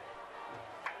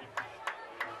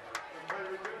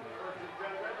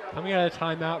 Coming out of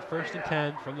timeout, 1st and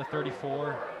 10 from the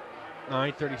 34.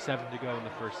 9:37 to go in the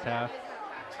first half.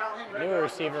 Newer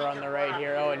receiver on the right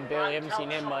here, Owen Billy. Haven't seen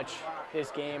him much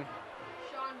this game.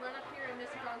 Sean, run up here and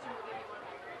Mr. Johnson will give you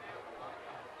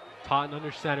one. Totten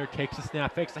under center, takes the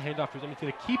snap, fakes the handoff to him. He's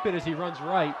going to keep it as he runs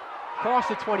right. Across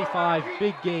the 25,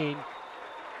 big gain.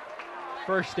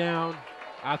 First down,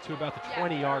 out to about the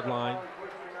 20-yard line.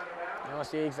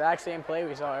 Almost the exact same play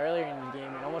we saw earlier in the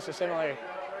game, and almost a similar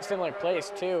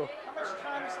place too. How much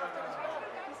time is left in his ball?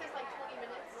 He says like 20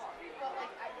 minutes, but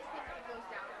like I just think it goes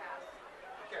down fast.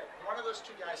 Okay, one of those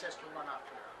 2 guys has to run up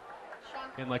here.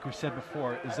 Sean, And like we said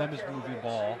before, Azema's moving the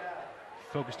ball.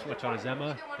 Focus too much on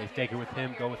Azema. They fake it with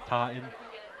him, go with Totten,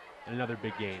 and another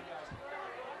big gain.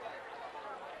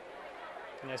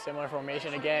 In a similar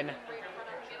formation again.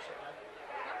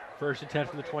 1st and 10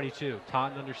 from the 22.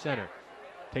 Totten under center.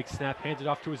 Takes snap, hands it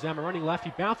off to Azema. Running left,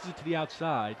 he bounces it to the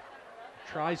outside.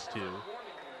 Tries to.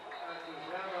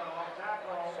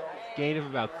 Gain of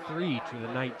about 3 to the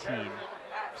 19.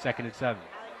 2nd and 7.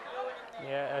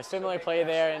 Yeah, a similar play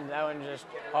there, and that one just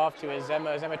off to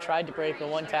Azema. Azema tried to break the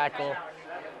 1 tackle,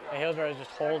 and Hillsboro was just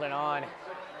holding on.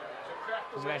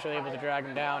 Was eventually able to drag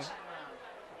him down.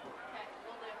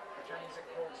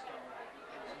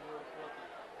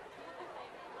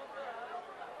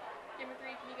 Camera 3,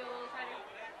 can you go a little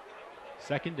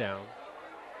tighter? 2nd down.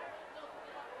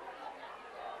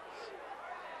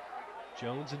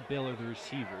 Jones and Bill are the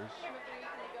receivers. Camera 3, can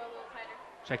you go a little tighter?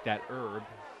 Check that Herb.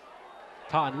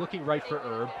 Totten looking right for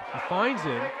Herb. He finds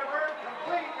him.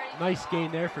 Nice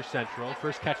gain there for Central.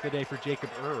 First catch of the day for Jacob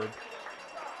Herb.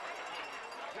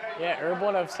 Yeah, Herb,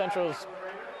 one of Central's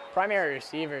primary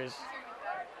receivers.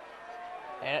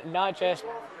 And not just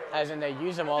as in they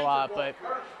use him a lot, but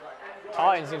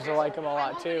Totten seems to like him a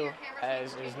lot too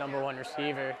as his #1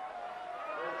 receiver.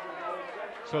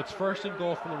 So it's 1st and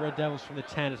goal from the Red Devils from the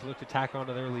 10 as they look to tack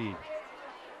onto their lead.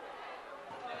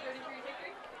 33,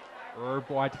 take 3. Herb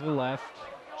wide to the left,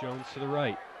 Jones to the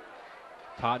right.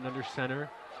 Totten under center,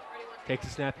 takes a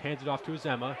snap, hands it off to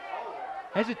Azema,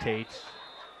 hesitates,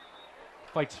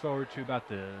 fights forward to about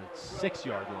the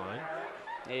 6-yard line.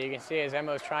 Yeah, you can see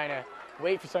Azema was trying to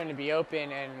wait for something to be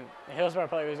open, and the Hillsboro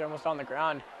player was almost on the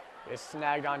ground. Just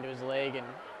snagged onto his leg and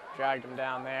dragged him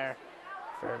down there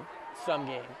for some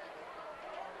gain.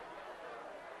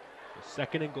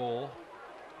 2nd and goal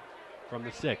from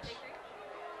the 6.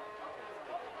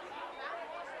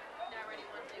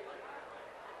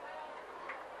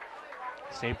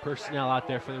 Same personnel out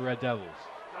there for the Red Devils.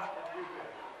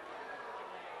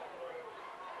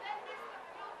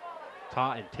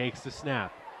 Totten takes the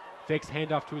snap. Fakes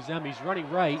handoff to Azema. He's running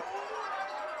right.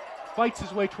 Fights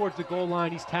his way towards the goal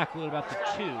line. He's tackled at about the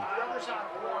 2.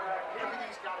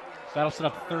 So that'll set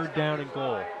up 3rd down and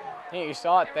goal. Yeah, you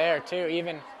saw it there too.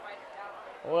 Even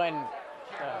when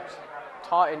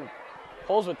Taunton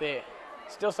pulls with it,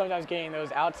 still sometimes getting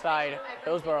those outside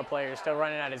Hillsboro players still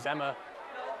running out of Zema.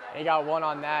 And he got one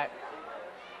on that.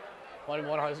 One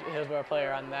Hillsboro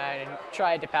player on that and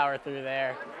tried to power through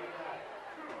there.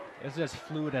 It's as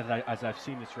fluid as I've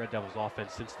seen this Red Devils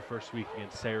offense since the first week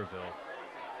against Sayreville.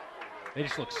 They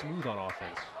just look smooth on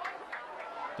offense.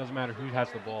 Doesn't matter who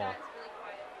has the ball.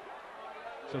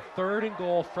 So 3rd and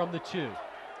goal from the 2.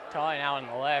 Taunton out on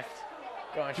the left.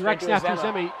 Going straight Direct to snap to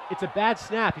Zema. Zemi. It's a bad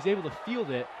snap. He's able to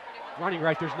field it. Running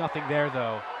right, there's nothing there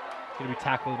though. Going to be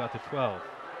tackled about the 12.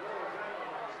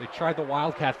 So they tried the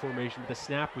Wildcat formation, but the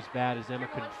snap was bad as Emma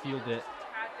couldn't field it.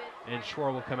 And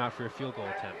Shore will come out for a field goal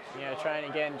attempt. Yeah, trying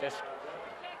again, just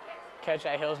catch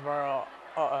that Hillsboro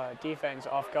defense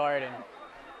off guard, and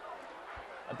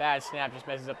a bad snap just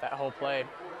messes up that whole play.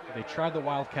 They tried the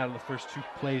Wildcat on the first 2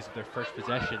 plays of their first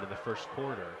possession in the first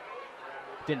quarter.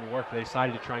 It didn't work. They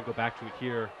decided to try and go back to it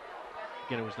here.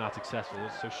 Again, it was not successful.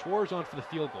 So Schwar's on for the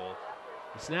field goal.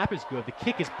 The snap is good. The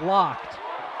kick is blocked.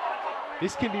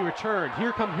 This can be returned.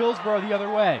 Here come Hillsboro the other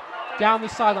way. Down the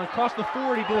sideline, across the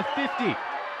 40 to the 50.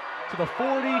 To the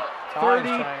 40,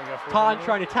 30. Todd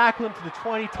trying to tackle him to the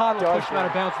 20. Todd will push him out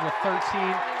of bounds to the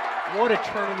 13. What a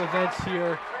turn of events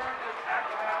here.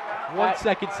 1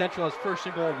 second, Central has 1st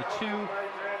and goal of the 2.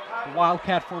 The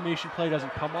Wildcat formation play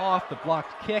doesn't come off. The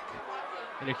blocked kick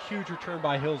and a huge return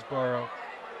by Hillsboro.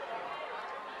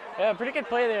 Yeah, pretty good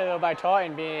play there though by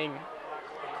Taunton, being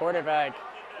quarterback,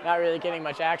 not really getting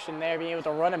much action there, being able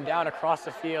to run him down across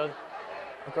the field.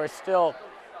 Of course, still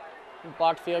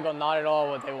blocked field goal, not at all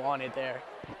what they wanted there.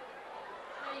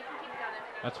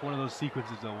 That's one of those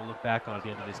sequences though we'll look back on at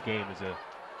the end of this game as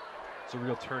it's a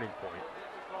real turning point.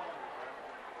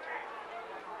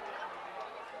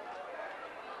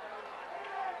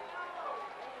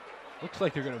 Looks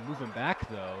like they're going to move him back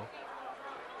though.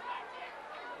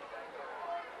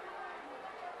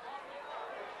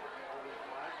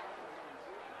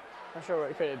 Not sure what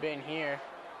it could have been here.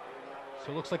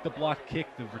 So it looks like the blocked kick,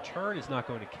 the return is not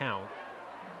going to count.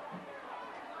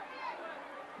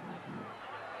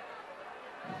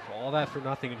 So all that for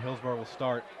nothing, and Hillsboro will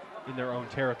start in their own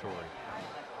territory.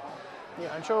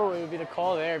 Yeah, I'm sure what would be the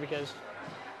call there because,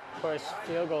 of course,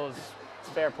 field goal is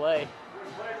fair play.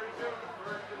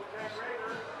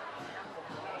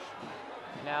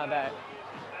 Now that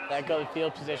good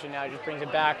field position now just brings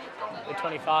it back to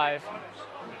 25.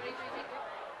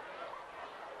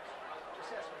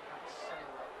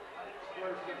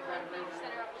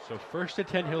 So 1st and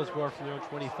 10 Hillsboro from their own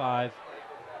 25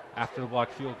 after the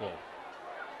blocked field goal.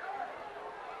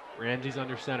 Ramsey's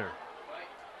under center.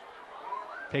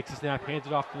 Takes the snap, hands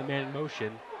it off to the man in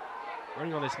motion.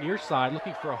 Running on this near side,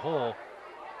 looking for a hole.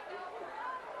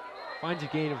 Finds a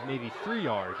gain of maybe 3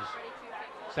 yards.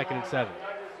 2nd and 7.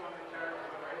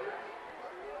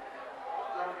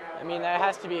 I mean, that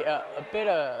has to be a bit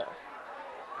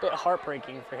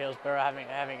heartbreaking for Hillsboro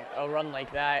having a run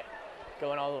like that,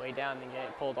 going all the way down and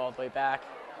getting pulled all the way back.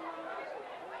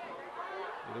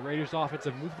 The Raiders' offense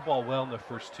have moved the ball well in the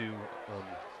first 2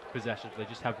 possessions. They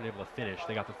just haven't been able to finish.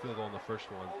 They got the field goal in the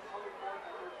first one.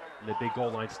 And the big goal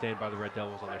line stand by the Red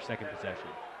Devils on their 2nd possession.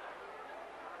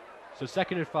 So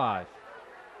 2nd and 5.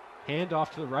 Hand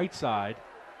off to the right side.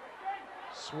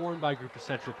 Swarmed by a group of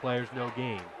Central players, no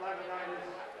gain.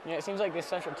 Yeah, it seems like this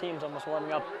Central team's almost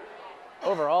warming up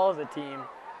overall as a team.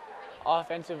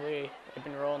 Offensively, they've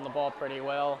been rolling the ball pretty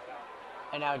well.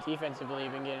 And now defensively,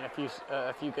 been getting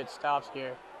a few good stops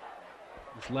here.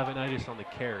 It's Levinitis on the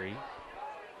carry.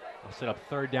 I'll set up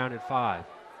 3rd down and 5.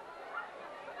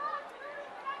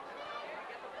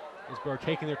 Hillsboro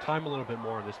taking their time a little bit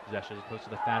more in this possession as opposed to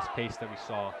the fast pace that we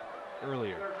saw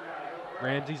earlier.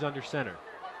 Ramsey's under center.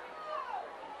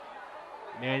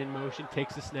 Man in motion,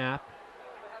 takes the snap.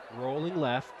 Rolling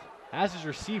left. Has his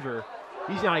receiver.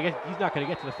 He's not going to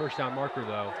get to the 1st down marker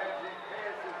though.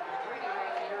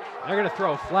 They're going to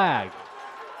throw a flag.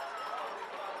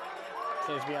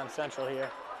 Seems to be on Central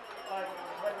here.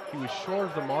 He was short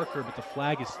of the marker, but the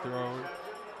flag is thrown.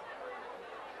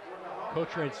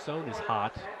 Coach Ransone is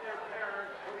hot.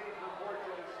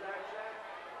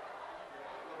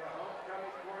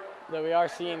 Though we are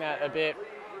seeing that a bit,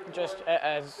 just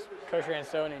as Coach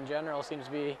Ransone in general seems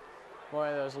to be one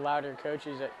of those louder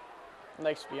coaches that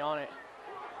likes to be on it.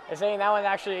 They're saying that one's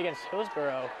actually against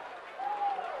Hillsboro.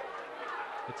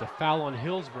 It's a foul on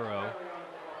Hillsboro.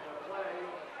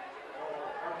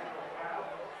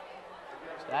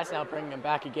 So that's now bringing them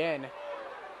back again.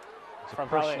 It's a from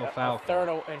personal foul. Third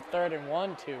and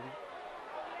 1 to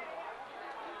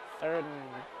 3rd and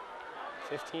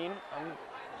 15.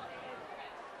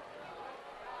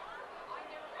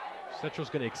 Central's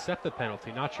going to accept the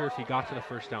penalty. Not sure if he got to the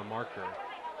first down marker.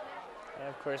 And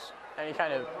of course, any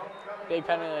kind of big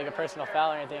penalty like a personal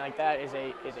foul or anything like that is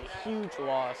a huge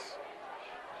loss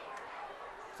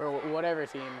for whatever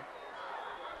team.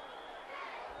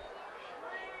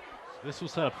 This will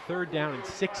set up 3rd down and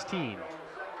 16.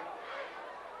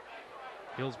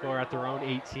 Hillsboro at their own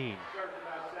 18.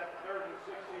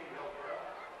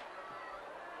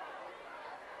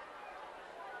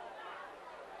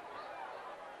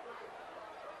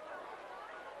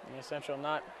 Yeah, Central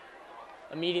not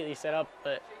immediately set up,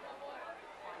 but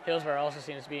Hillsboro also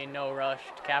seems to be in no rush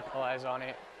to capitalize on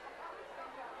it.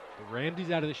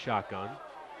 Ramsey's out of the shotgun.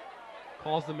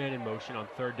 Calls the man in motion on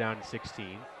 3rd down and 16.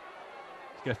 He's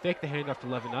going to fake the handoff to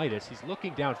Levinitis. He's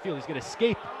looking downfield. He's going to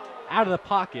escape out of the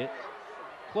pocket.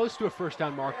 Close to a first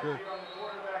down marker.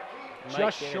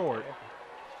 Just short.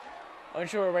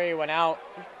 Unsure where he went out.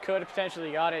 Could have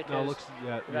potentially got it. No, looks,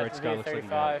 yeah, you're right, Scott. Looks like he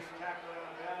got it.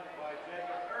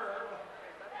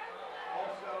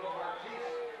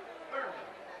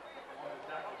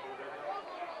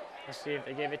 Let's see if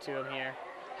they give it to him here.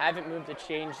 Haven't moved the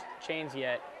chains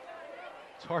yet.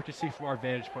 It's hard to see from our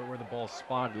vantage point where the ball's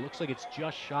spotted. It looks like it's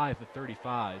just shy of the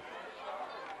 35.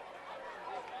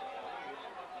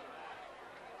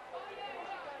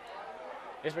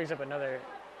 This brings up another.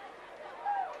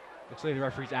 Looks like the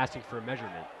referee's asking for a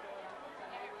measurement.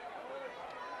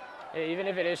 Even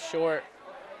if it is short,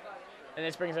 and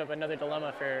this brings up another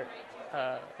dilemma for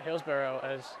Hillsboro,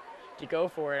 as to go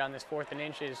for it on this 4th and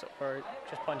inches or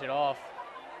just punt it off.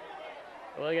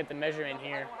 We'll get the measurement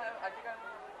here.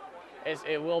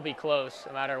 It will be close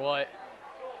no matter what.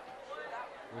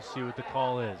 We'll see what the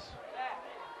call is.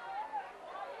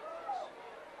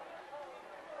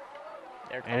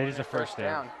 And it is a first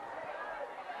down.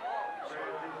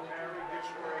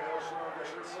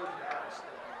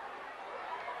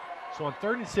 So on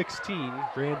 3rd and 16,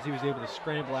 Ramsey was able to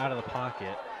scramble out of the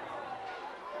pocket.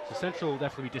 So Central will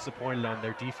definitely be disappointed on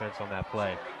their defense on that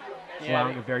play. Yeah,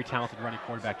 allowing a very talented running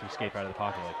quarterback to escape out of the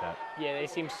pocket like that. Yeah, they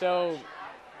seem so.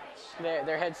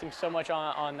 Their head seems so much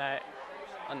on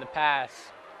the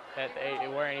pass that they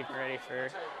weren't even ready for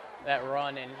that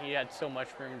run, and he had so much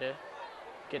room to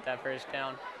get that first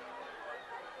down.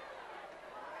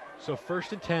 So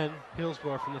 1st and 10,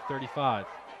 Hillsboro from the 35.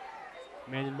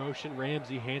 Man in motion,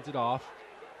 Ramsey hands it off.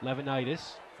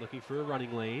 Levinitis looking for a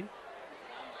running lane.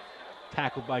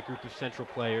 Tackled by a group of Central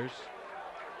players.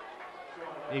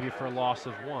 Maybe for a loss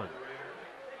of 1.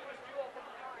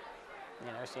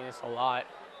 You know, I've seen this a lot.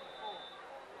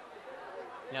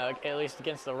 You know, at least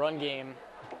against the run game,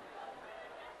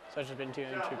 Such has been doing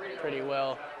pretty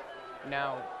well.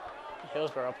 Now,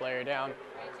 Hillsboro player down.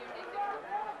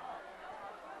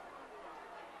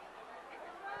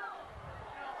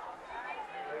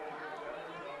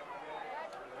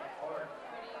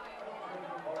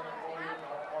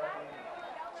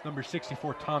 It's number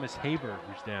 64, Thomas Haber,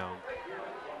 who's down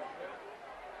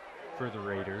for the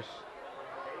Raiders.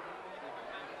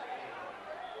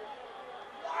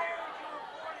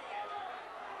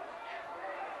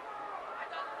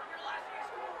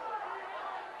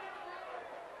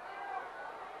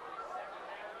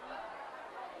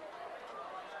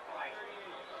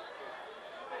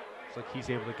 Looks like he's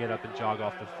able to get up and jog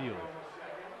off the field.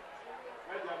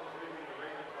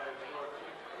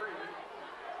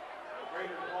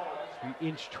 So we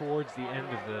inch towards the end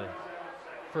of the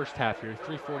first half here,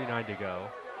 3:49 to go.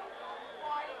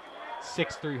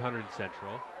 6-3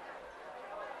 Central.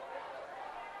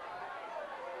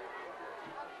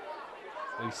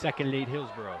 Maybe 2nd and 8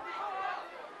 Hillsboro.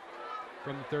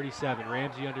 From the 37,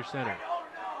 Ramsey under center.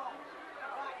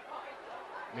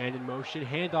 Man in motion,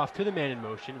 handoff to the man in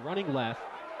motion, running left.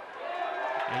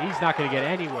 And he's not going to get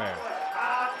anywhere.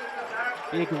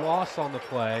 Big loss on the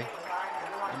play.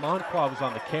 Amonqua was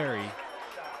on the carry.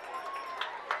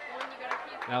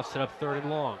 Now set up 3rd and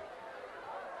long.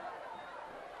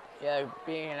 Yeah,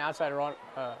 being an outside run,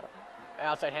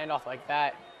 outside handoff like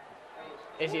that,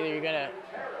 is either you're gonna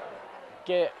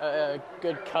get a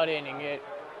good cut in and get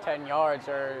 10 yards,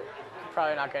 or you're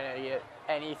probably not gonna get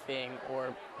anything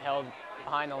or held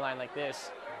behind the line like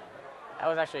this. That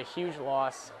was actually a huge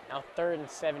loss. Now 3rd and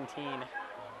 17.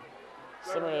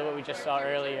 Similar to what we just saw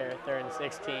earlier, 3rd and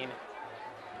 16.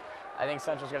 I think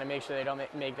Central's going to make sure they don't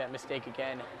make that mistake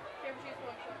again.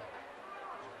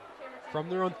 From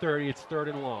their own 30, it's 3rd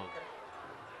and long.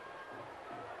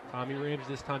 Tommy Ramsey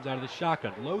this time's out of the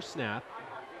shotgun. Low snap,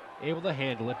 able to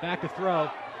handle it. Back to throw.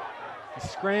 He's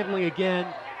scrambling again.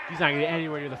 He's not going to get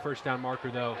anywhere near the first down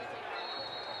marker, though.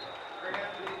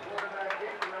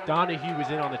 Donahue was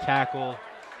in on the tackle.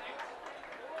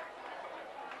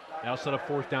 That'll set up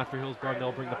 4th down for Hillsboro, and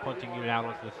they'll bring the punting unit out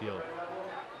onto the field.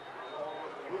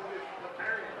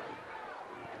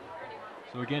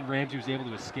 So again, Ramsey was able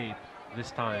to escape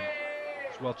this time. He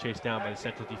was well chased down by the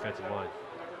Central defensive line.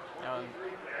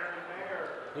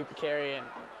 Lupicarian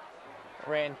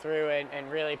ran through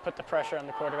and really put the pressure on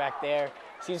the quarterback there.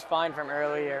 Seems fine from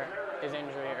earlier, his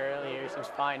injury earlier. He seems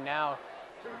fine now.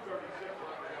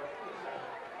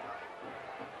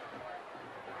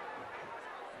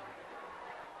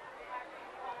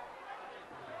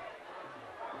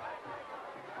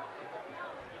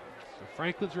 So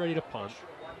Franklin's ready to punt.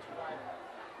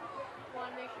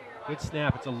 Good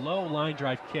snap. It's a low line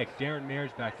drive kick. Darren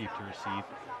Mayer's back deep to receive.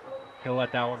 He'll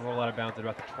let that one roll out of bounds at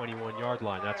about the 21-yard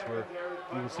line. That's where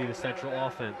we will see the Central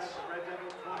offense.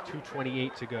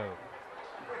 2:28 to go.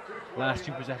 Last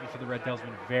 2 possessions for the Red Devils have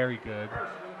been very good.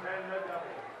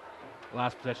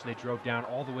 Last possession, they drove down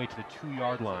all the way to the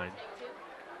 2-yard line.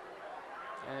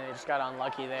 And they just got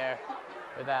unlucky there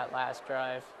with that last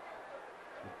drive.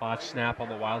 The botched snap on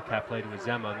the Wildcat play to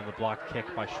Azema, and then the block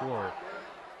kick by Shore.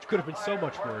 Which could have been so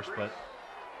much worse, but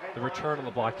the return on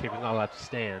the block kick was not allowed to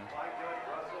stand.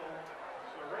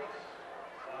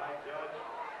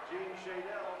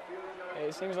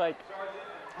 It seems like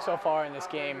so far in this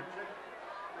game,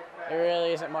 there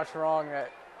really isn't much wrong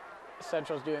that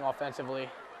Central's doing offensively.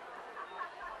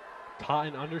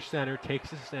 Totten under center, takes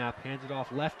the snap, hands it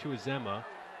off left to Azema,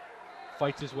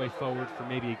 fights his way forward for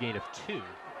maybe a gain of 2.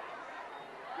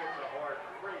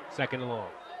 2nd and long.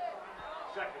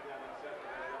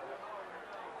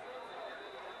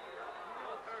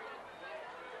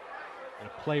 And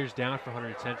a player's down for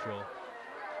Hunterdon Central.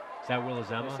 Is that Will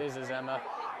Azema? This is Azema.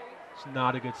 It's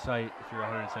not a good sight if you're a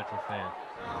Hunterdon Central fan.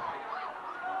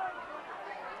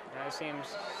 Yeah, it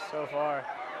seems so far.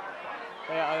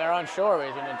 They're unsure what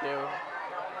he's going to do.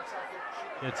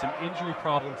 He had some injury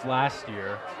problems last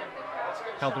year.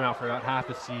 Held him out for about half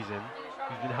the season.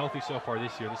 He's been healthy so far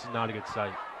this year. This is not a good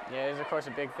sight. Yeah, this is, of course,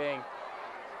 a big thing.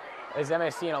 Azema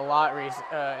has seen a lot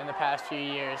in the past few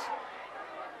years.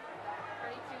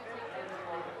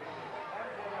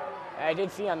 I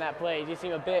did see on that play, he did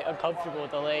seem a bit uncomfortable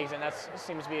with the legs, and that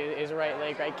seems to be his right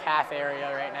leg, right calf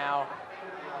area right now.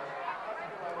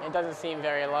 It doesn't seem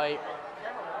very light.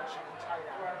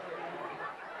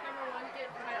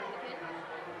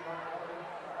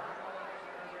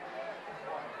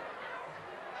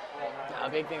 A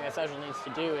big thing that Central needs to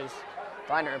do is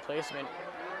find a replacement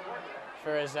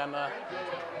for Azema.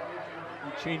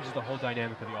 It changes the whole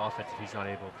dynamic of the offense if he's not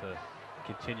able to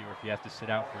continue or if he has to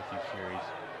sit out for a few series.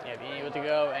 Yeah, being able to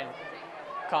go and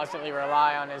constantly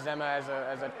rely on Azema as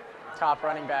a top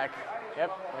running back.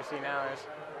 Yep, we see now is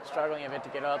struggling a bit to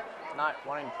get up, not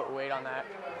wanting to put weight on that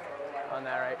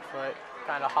right foot,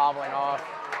 kind of hobbling off.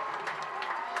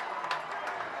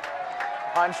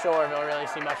 Unsure if we'll really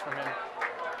see much from him.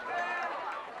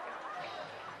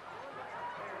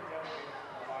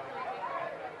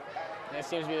 And it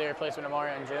seems to be the replacement of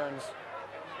Marion Jones.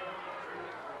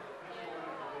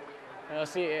 And we'll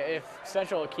see if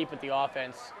Central will keep with the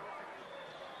offense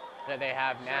that they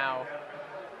have now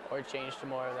or change to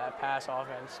more of that pass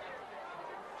offense.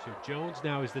 So Jones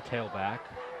now is the tailback.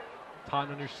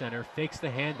 Totten under center, fakes the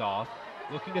handoff,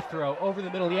 looking to throw over the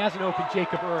middle. He has an open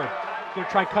Jacob Erb. Going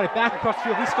to try and cut it back across the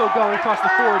field. He's still going across the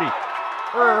 40.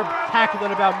 Erb tackled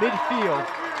at about midfield.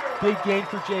 Big gain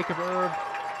for Jacob Erb.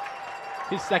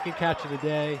 His 2nd catch of the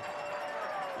day.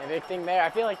 The big thing there, I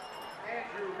feel like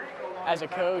as a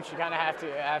coach, you kind of have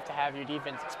to have your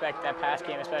defense expect that pass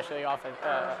game, especially off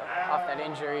that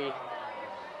injury.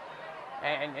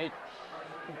 And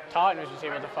Totten was just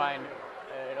able to find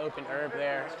an open Erb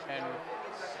there, and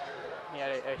he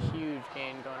had a huge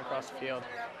gain going across the field.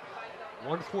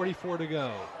 1:44 to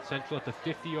go. Central at the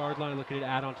 50-yard line looking to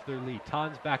add on to their lead.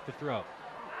 Totten's back to throw.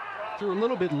 Threw a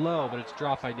little bit low, but it's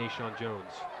dropped by Nashawn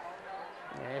Jones.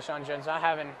 Yeah, Nashawn Jones not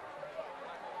having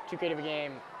too great of a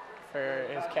game for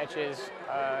his catches.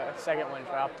 2nd one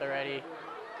dropped already.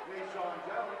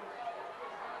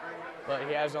 But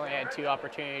he has only had 2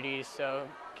 opportunities, so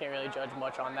can't really judge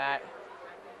much on that.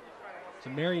 So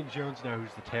Marion Jones now,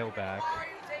 who's the tailback.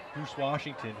 Bruce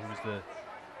Washington, who was the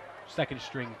 2nd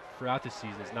string throughout the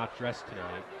season, is not dressed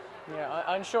tonight. Yeah,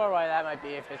 unsure why that might be,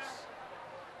 if it's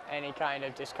any kind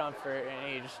of discomfort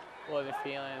and he just wasn't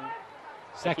feeling.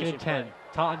 2nd and 10.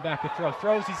 Totten back to throw.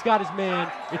 Throws, he's got his man.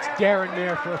 It's Darren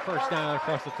Mayer for a 1st down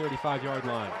across the 35-yard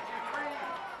line.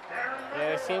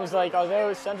 Yeah, it seems like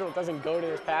although Central doesn't go to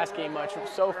this pass game much,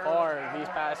 so far these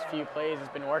past few plays has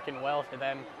been working well for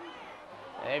them.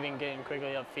 They've been getting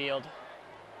quickly upfield.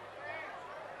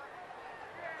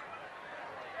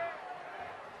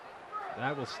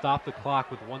 That will stop the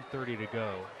clock with 1:30 to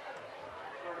go.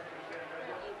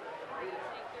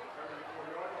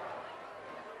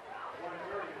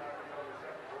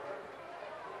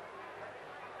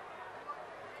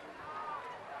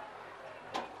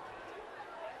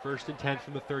 1st and 10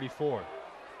 from the 34.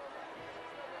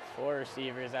 4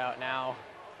 receivers out now.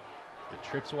 The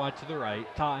trips wide to the right.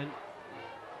 Totten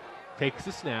takes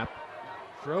the snap,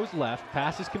 throws left,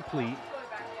 pass is complete.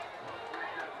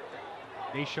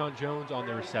 Nashawn Jones on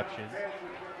the reception.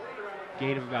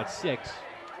 Gain of about 6.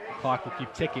 The clock will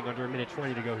keep ticking, under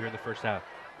 1:20 to go here in the first half.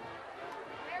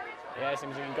 Yeah, it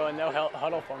seems we can go in no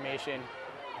huddle formation.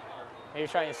 Maybe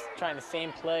trying the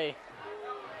same play.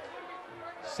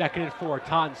 2nd and 4,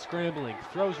 Totten scrambling,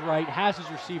 throws right, has his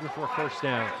receiver for a 1st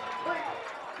down.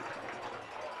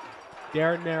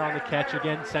 Darren Mayer on the catch,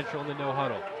 again Central in the no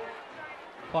huddle.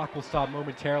 Clock will stop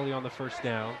momentarily on the 1st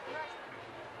down.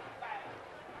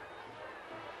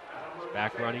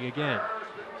 Back running again.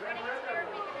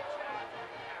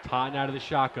 Totten out of the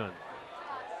shotgun.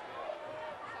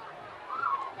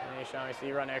 Nashawn, we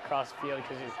see running across the field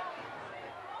because he's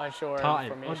unsure of Totten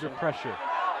formation. under pressure.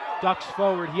 Ducks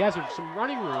forward. He has some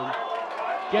running room.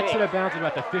 Gets it out of bounds at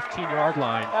about the 15-yard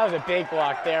line. That was a big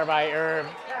block there by Herb.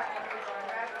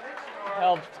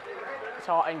 Helped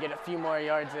Totten get a few more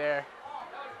yards there.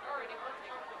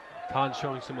 Totten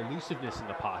showing some elusiveness in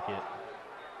the pocket.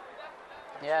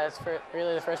 Yeah, it's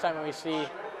really the first time we've seen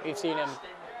him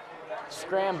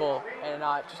scramble and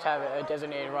not just have a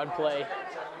designated run play.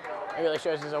 It really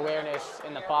shows his awareness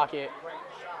in the pocket.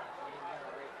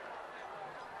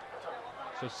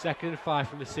 So 2nd and 5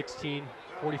 from the 16,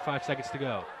 45 seconds to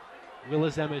go. Will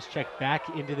Azema is checked back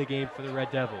into the game for the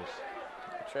Red Devils.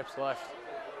 Trips left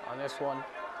on this one.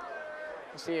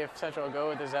 We'll see if Central will go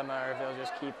with Azema or if they'll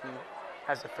just keep him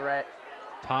as a threat.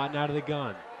 Totten out of the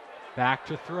gun. Back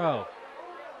to throw.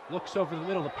 Looks over the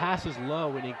middle. The pass is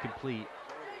low and incomplete.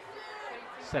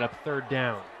 Set up 3rd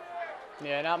down.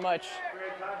 Yeah, not much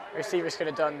receivers could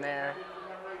have done there,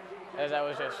 as that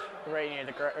was just right near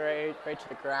the right to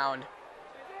the ground.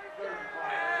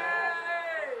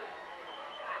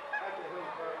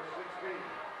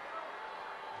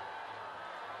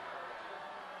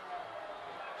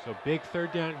 So big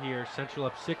 3rd down here. Central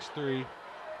up 6-3.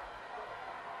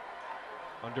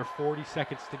 Under 40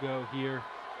 seconds to go here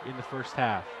in the first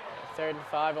half. 3rd and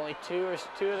 5, only two of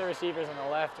the receivers on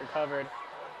the left are covered.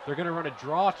 They're going to run a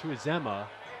draw to Azema.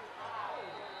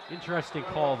 Interesting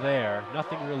call there.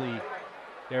 Nothing really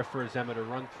there for Azema to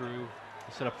run through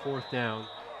to set up 4th down.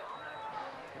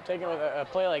 Taking with a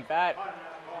play like that,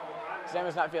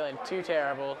 Azema's not feeling too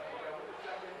terrible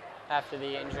after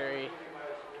the injury.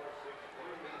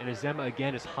 And Azema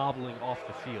again is hobbling off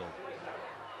the field.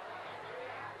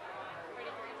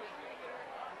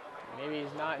 Maybe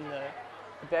he's not in the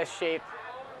best shape.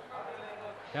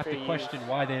 You have to question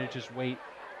why they didn't just wait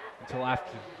until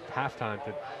after halftime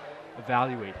to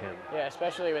evaluate him. Yeah,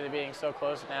 especially with it being so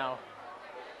close now.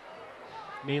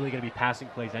 Mainly going to be passing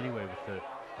plays anyway with the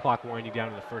clock winding down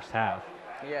in the first half.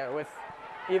 Yeah,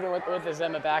 even with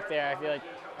Azema back there, I feel like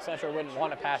Central wouldn't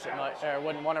want to pass it much, or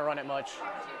wouldn't want to run it much,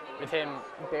 with him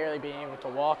barely being able to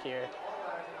walk here.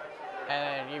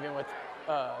 And even with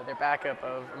their backup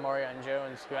of Marion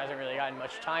Jones, who hasn't really gotten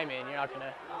much time in, you're not going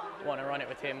to want to run it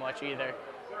with him much either.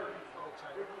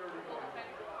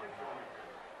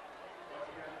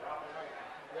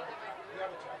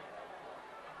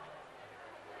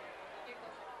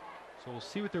 So we'll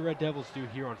see what the Red Devils do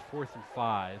here on 4th and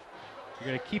 5. They're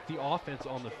going to keep the offense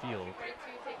on the field.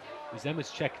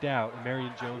 Azema's checked out, and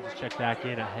Marion Jones is checked back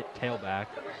in at tailback.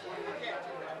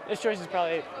 This choice is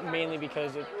probably mainly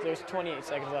because there's 28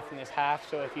 seconds left in this half,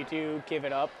 so if you do give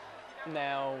it up,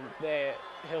 now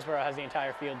Hillsboro has the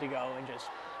entire field to go in just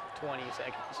 20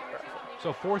 seconds.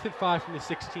 So 4th and 5 from the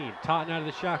 16. Totten out of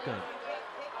the shotgun.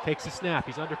 Takes a snap.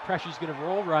 He's under pressure. He's going to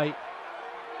roll right.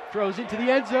 Throws into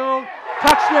the end zone.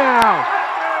 Touchdown!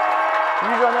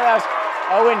 Huge run there. That was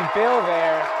Owen Bill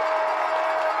there.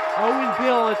 Owen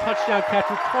Bill on a touchdown catch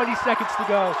with 20 seconds to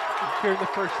go here in the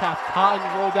first half. Totten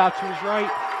rolled out to his right,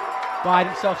 buyed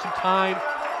himself some time,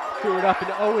 threw it up,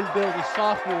 and Owen Bill, the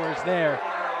sophomore, is there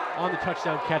on the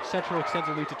touchdown catch. Central extends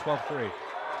the lead to 12-3.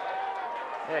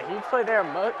 Yeah, huge play there,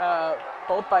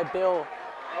 both by Bill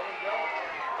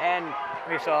and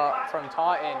we saw from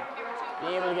Totten,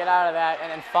 being able to get out of that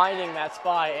and then finding that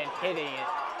spot and hitting it.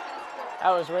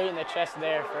 That was right in the chest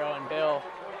there for Owen Bill.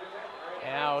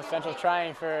 And now Central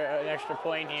trying for an extra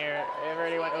point here. They've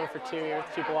already went 0 for 2 here with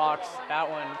 2 blocks. That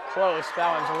one close. That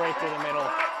one's right through the middle.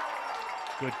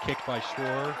 Good kick by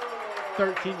Schwarr.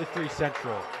 13-3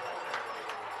 Central.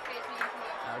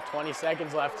 Now 20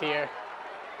 seconds left here.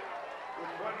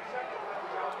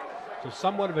 So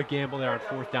somewhat of a gamble there on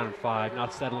 4th down and 5,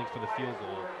 not settling for the field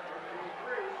goal.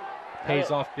 Pays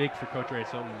off big for Coach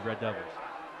Ransome and the Red Devils.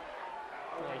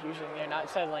 Yeah, usually they're not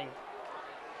settling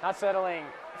not settling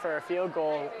for a field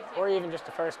goal or even just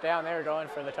a first down. They were going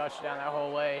for the touchdown that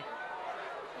whole way.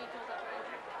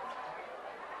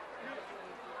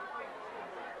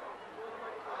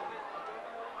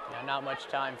 Yeah, not much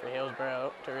time for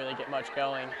Hillsboro to really get much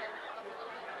going.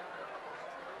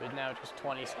 With now just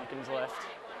 20 seconds left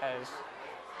as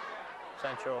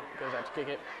Central goes out to kick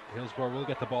it. Hillsboro will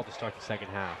get the ball to start the second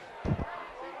half.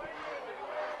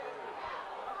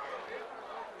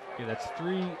 Okay, that's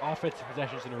 3 offensive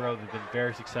possessions in a row that have been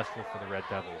very successful for the Red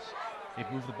Devils. They've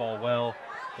moved the ball well.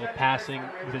 They're passing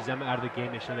with Azema out of the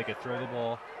game. They show they could throw the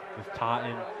ball with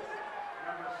Totten.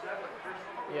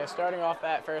 Yeah, starting off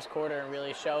that first quarter and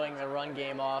really showing the run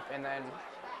game off, and then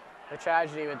the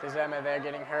tragedy with Azema, they're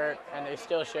getting hurt, and they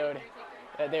still showed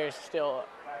that there's still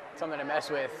something to mess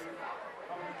with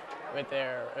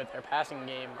their passing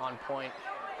game on point.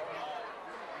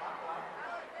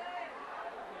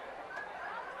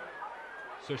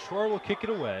 So Schroer will kick it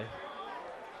away.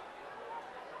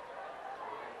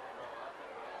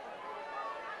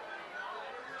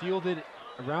 Fielded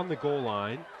around the goal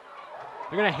line.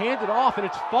 They're going to hand it off, and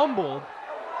it's fumbled.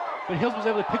 But Hills was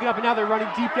able to pick it up, and now they're running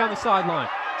deep down the sideline.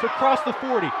 So across the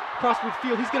 40, across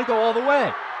midfield, he's going to go all the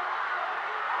way.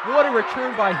 What a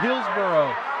return by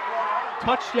Hillsboro.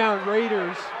 Touchdown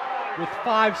Raiders with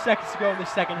 5 seconds to go in the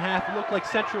second half. It looked like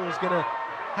Central was going to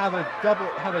have a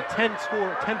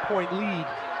 10-point lead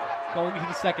going into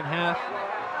the second half.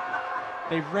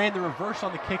 They ran the reverse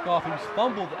on the kickoff. He was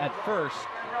fumbled at first.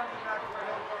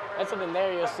 That's something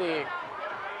there you'll see.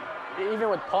 Even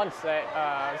with punts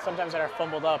that sometimes that are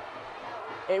fumbled up,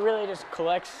 it really just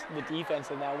collects the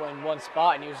defense in that one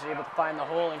spot, and he was able to find the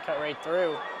hole and cut right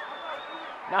through.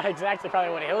 Not exactly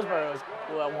probably what Hillsboro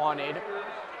wanted,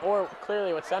 or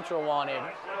clearly what Central wanted,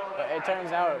 but it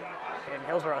turns out in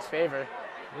Hillsboro's favor.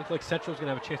 It looked like Central was going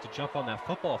to have a chance to jump on that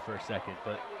football for a second,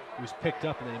 but it was picked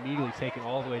up and then immediately taken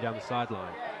all the way down the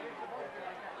sideline.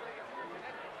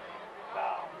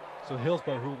 So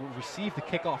Hillsboro, who will receive the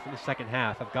kickoff in the second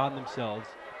half, have gotten themselves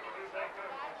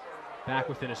back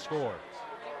within a score.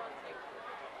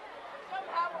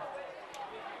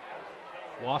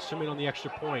 Wasserman on the extra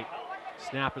point.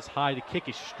 Snap is high, the kick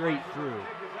is straight through.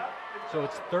 So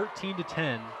it's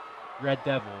 13-10, Red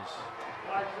Devils.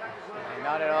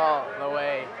 Not at all the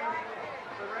way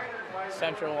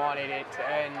Central wanted it to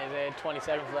end. They had 20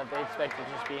 seconds left. They expected it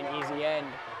to just be an easy end.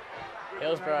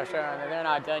 Hillsboro showing that they're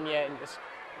not done yet and just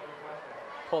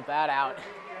pulled that out.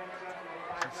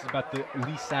 This is about the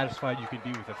least satisfied you can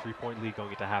be with a 3-point lead going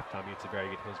into halftime against a very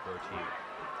good Hillsboro team.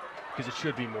 Because it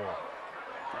should be more.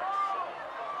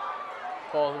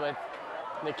 Well, with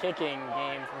the kicking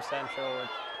game from Central, with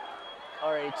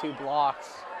already 2 blocked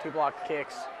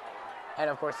kicks, and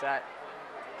of course that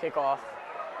kickoff,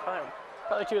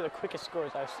 probably 2 of the quickest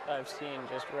scores I've seen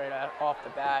just right off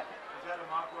the bat.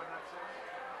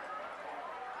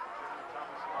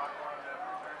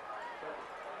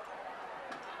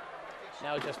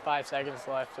 Now just 5 seconds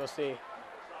left. We'll see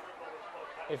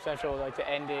if Central would like to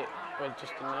end it with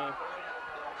just a knee.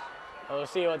 But we'll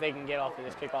see what they can get off of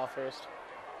this kickoff first.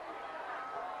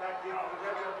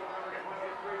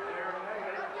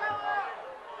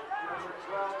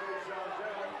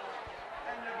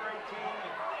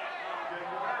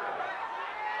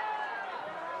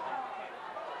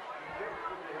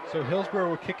 So Hillsboro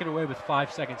will kick it away with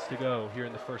 5 seconds to go here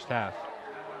in the first half.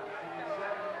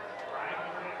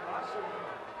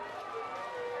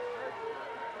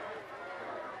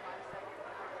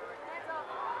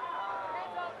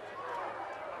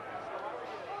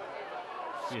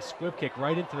 See a squib kick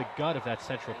right into the gut of that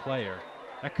Central player.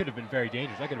 That could have been very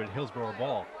dangerous. That could have been Hillsboro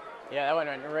ball. Yeah, that went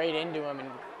right into him and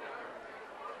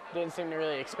didn't seem to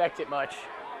really expect it much.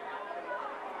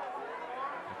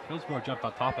 If Hillsboro jumped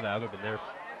on top of that, it would have been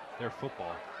their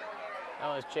football.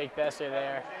 That was Jake Besser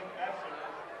there.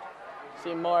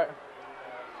 Seemed more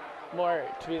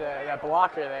to be that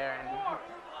blocker there, and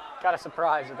got a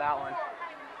surprise with that one.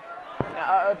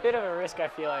 Now, a bit of a risk, I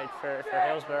feel like, for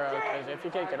Hillsboro, because if you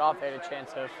kicked it off, they had a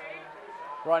chance of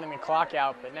running the clock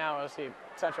out, but now we'll see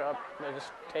Central up. They'll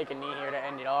just take a knee here to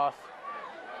end it off.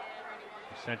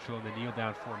 Central in the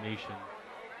kneel-down formation.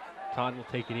 Todd will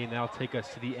take it in. That'll take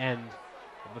us to the end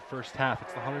of the first half.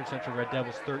 It's the Hunterdon Central Red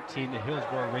Devils 13, the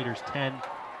Hillsboro Raiders 10.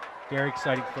 Very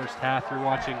exciting first half. You're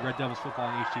watching Red Devils football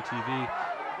on HGTV.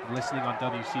 Listening on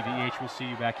WCVH. We'll see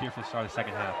you back here for the start of the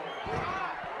second half.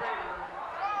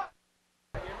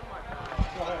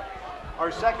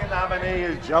 Our second nominee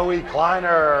is Joey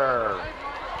Kleiner.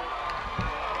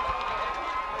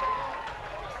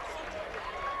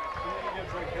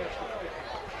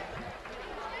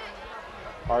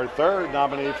 Our third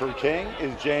nominee for King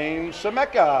is James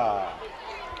Semeka.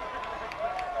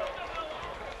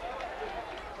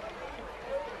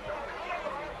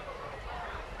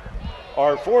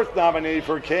 Our fourth nominee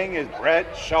for King is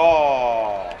Brett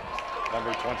Shaw,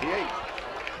 number 28.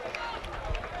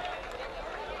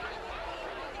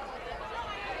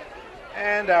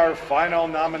 And our final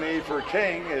nominee for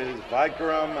King is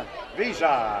Vikram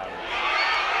Vijan.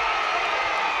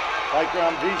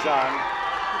 Vikram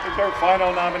Vijan is our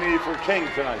final nominee for King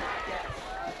tonight.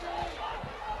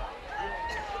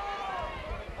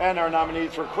 And our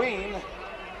nominees for Queen,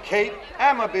 Kate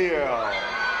Amabile.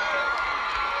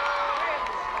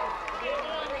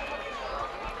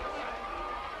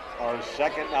 Our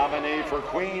second nominee for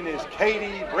Queen is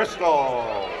Katie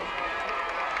Bristol.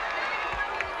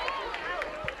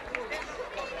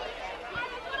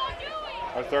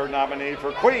 Our third nominee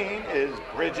for Queen is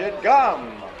Bridget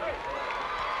Gum.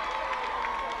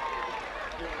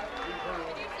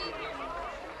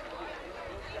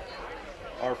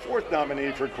 Our fourth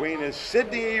nominee for Queen is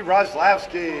Sydney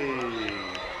Roslowski.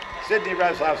 Sydney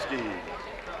Roslowski.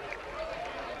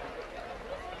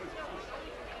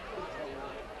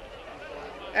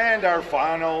 And our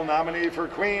final nominee for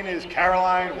Queen is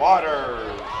Caroline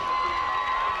Waters.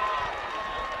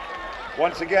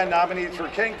 Once again, nominees for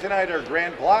King tonight are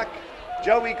Grant Block,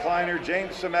 Joey Kleiner,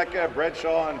 James Semeka, Brett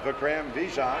Shaw, and Vikram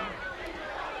Vijan.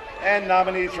 And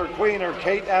nominees for Queen are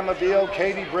Kate Amabile,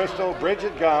 Katie Bristol,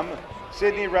 Bridget Gum,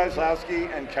 Sydney Roslowski,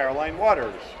 and Caroline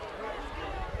Waters.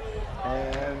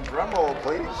 And drum roll,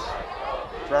 please.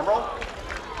 Drum roll.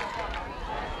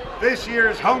 This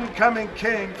year's Homecoming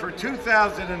King for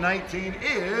 2019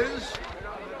 is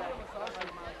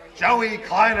Joey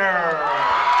Kleiner.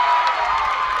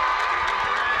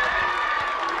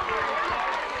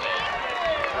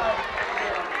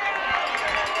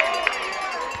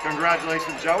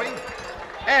 Congratulations, Joey.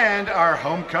 And our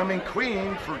Homecoming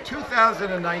Queen for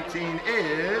 2019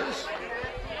 is,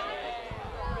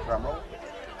 drumroll,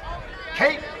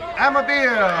 Kate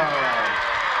Amabile.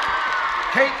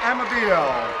 Kate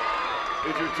Amabile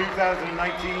is your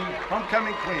 2019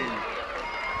 Homecoming Queen.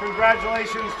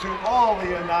 Congratulations to all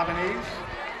the nominees.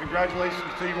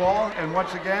 Congratulations to you all. And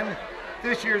once again,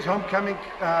 this year's Homecoming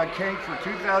King for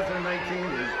 2019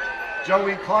 is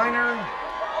Joey Kleiner.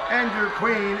 And your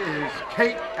Queen is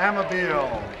Kate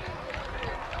Amabile.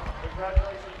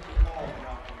 Congratulations to all.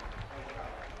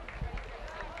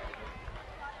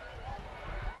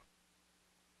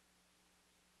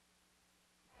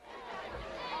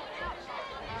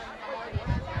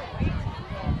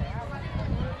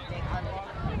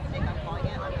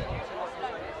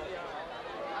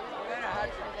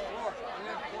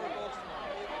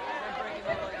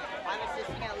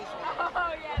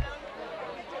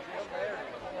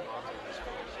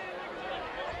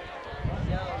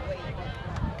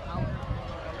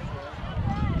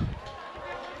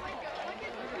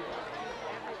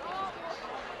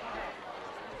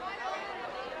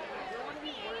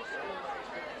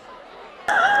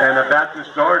 And about to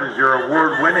start is your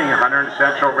award-winning Hunterdon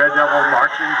Central Red Devil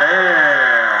Marching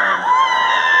Band.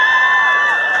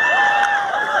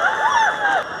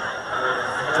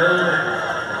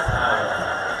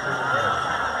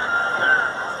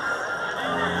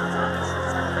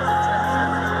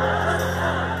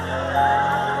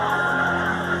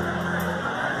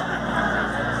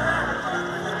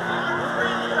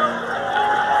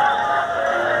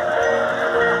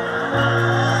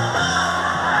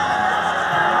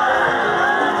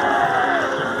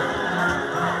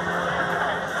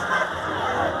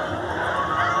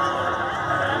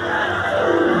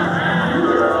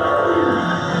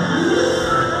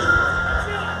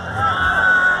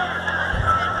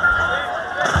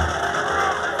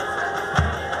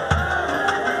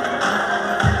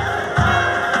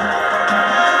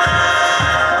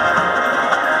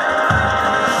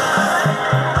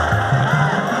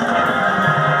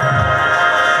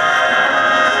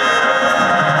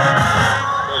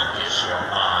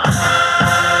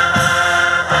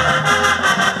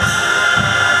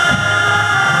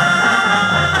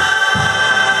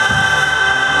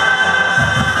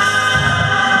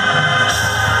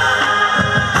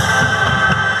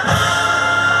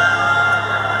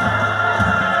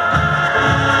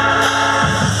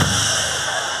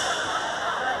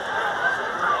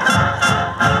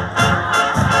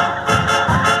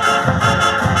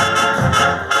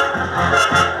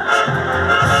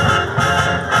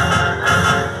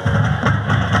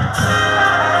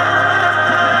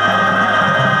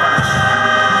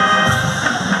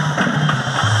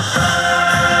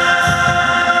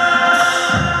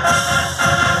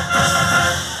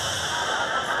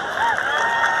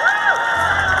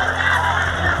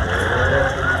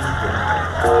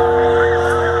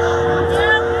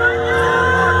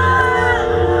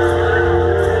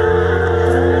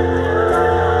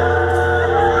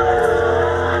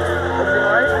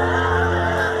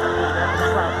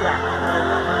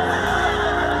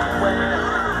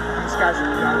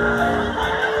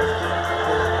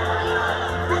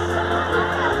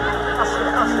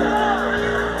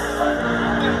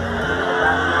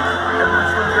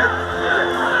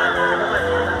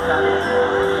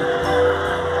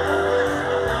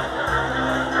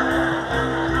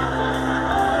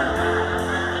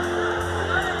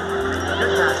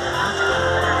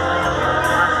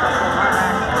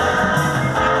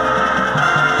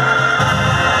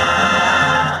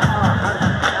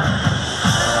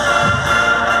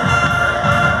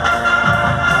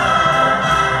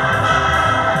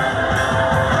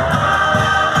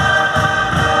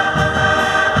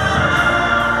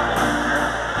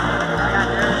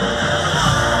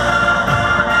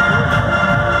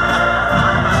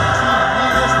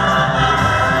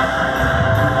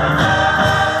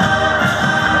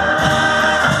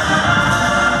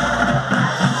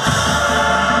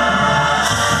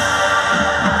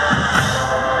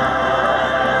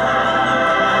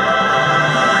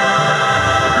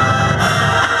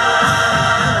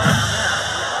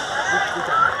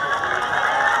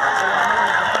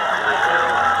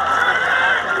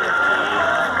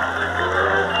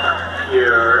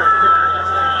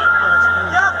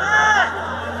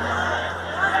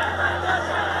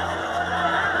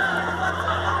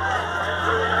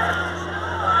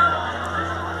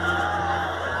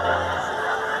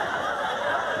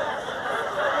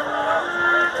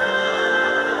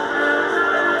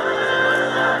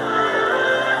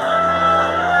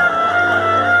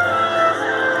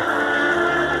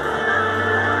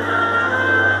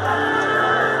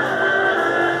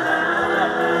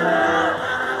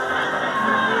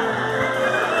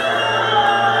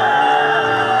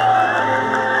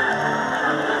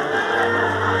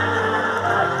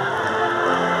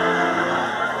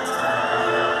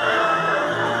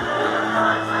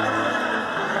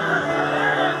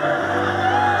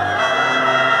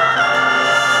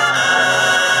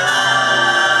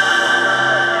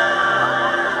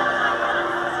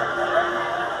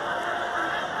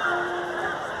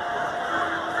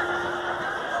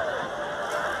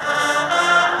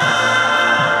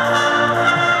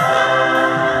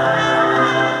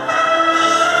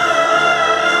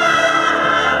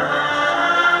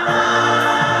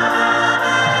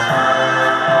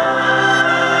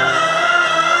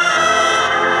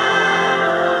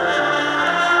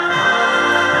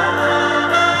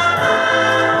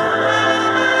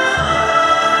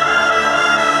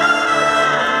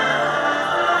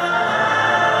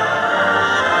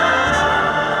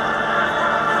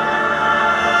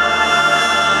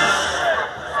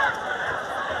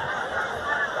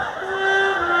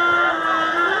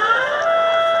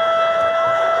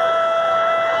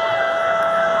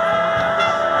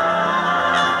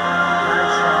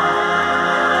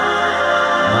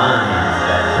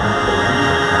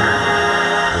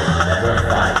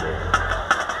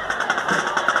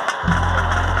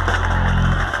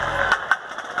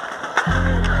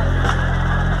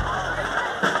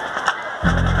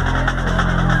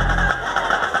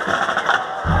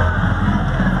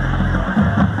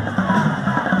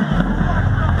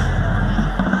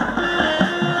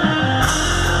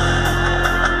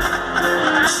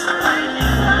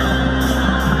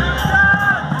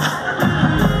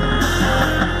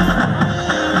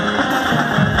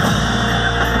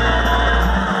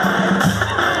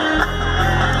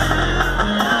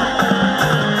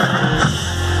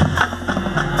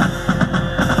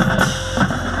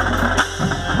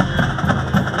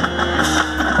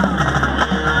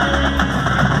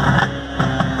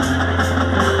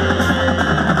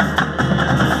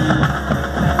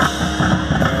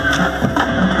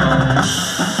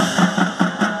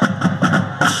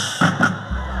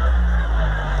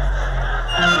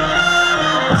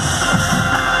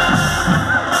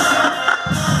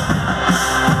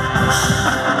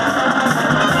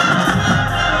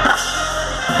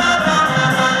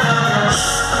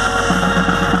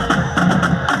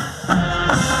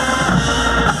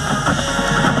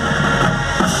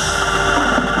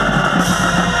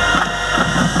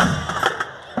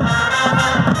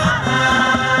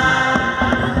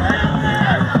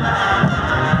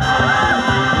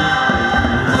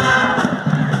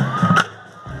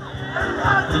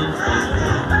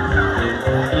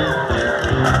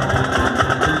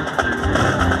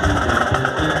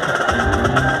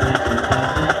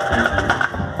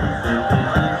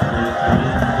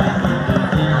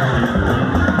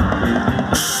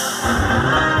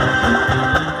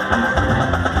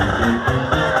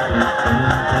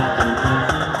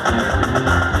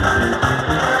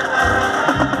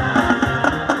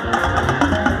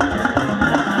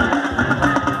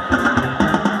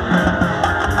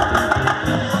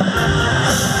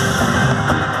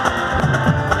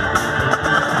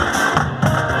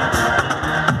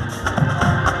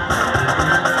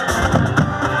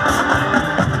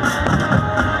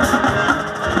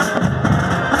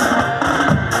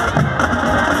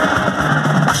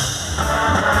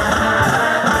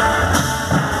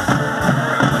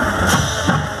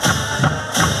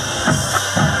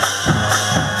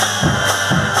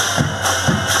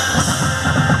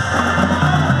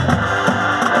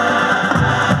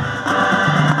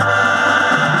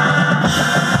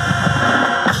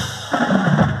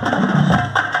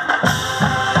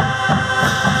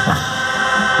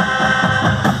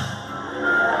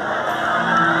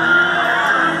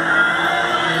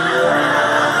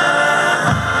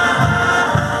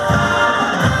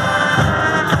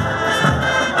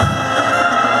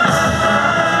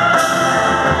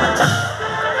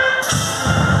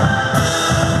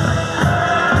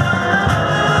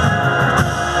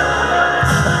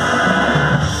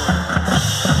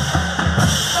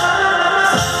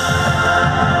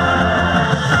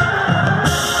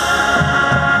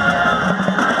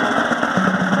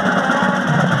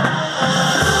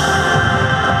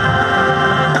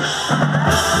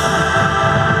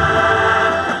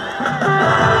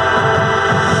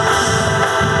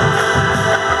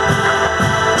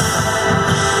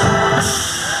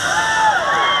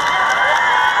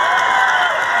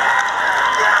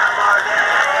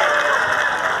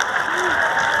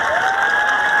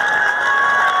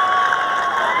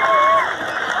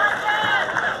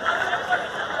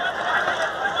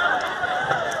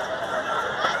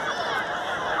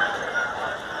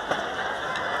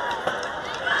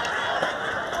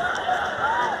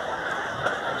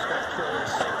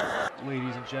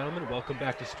 gentlemen, welcome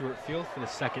back to Stewart Field for the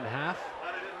second half.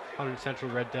 Hunterdon Central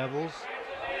Red Devils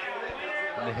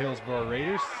and the Hillsboro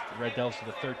Raiders. The Red Devils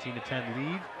with a 13-10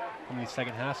 lead in the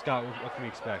second half. Scott, what can we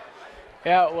expect?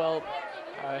 Yeah, well,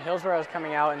 Hillsboro is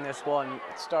coming out in this one,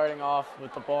 starting off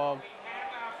with the ball.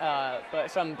 But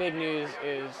some big news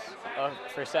is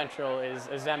for Central is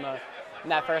Azema in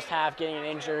that first half getting an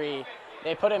injury.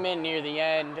 They put him in near the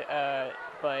end,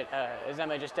 but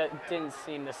Azema just didn't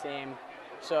seem the same.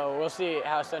 So we'll see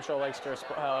how Central likes to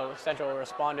Central will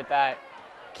respond to that,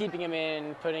 keeping him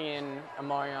in, putting in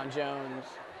Amarion Jones.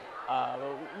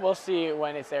 We'll see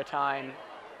when it's their time.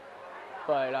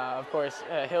 But of course,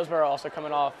 Hillsboro also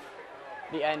coming off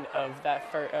the end of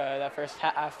that first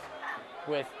half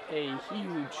with a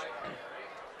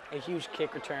huge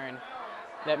kick return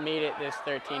that made it this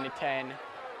 13-10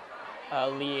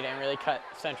 lead and really cut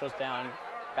Central's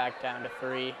back down to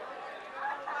 3.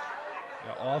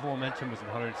 Yeah, all the momentum was in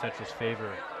Hunterdon Central's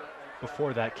favor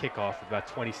before that kickoff with about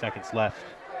 20 seconds left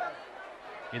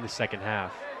in the second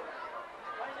half.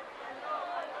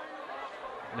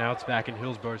 Now it's back in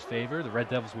Hillsboro's favor. The Red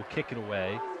Devils will kick it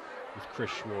away with Chris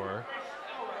Schwarr.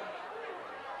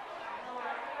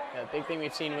 The big thing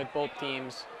we've seen with both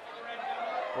teams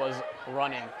was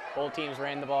running. Both teams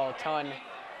ran the ball a ton.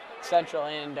 Central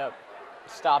ended up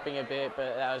stopping a bit,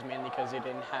 but that was mainly because they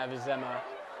didn't have Zema,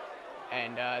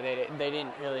 and they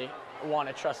didn't really want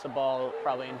to trust the ball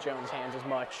probably in Jones' hands as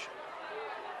much.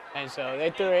 And so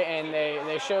they threw it, and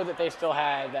they showed that they still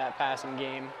had that passing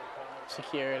game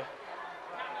secured.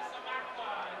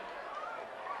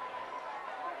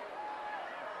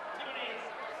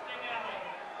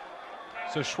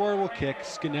 So Schwarr will kick.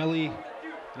 Scanelli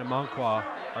and Amanqua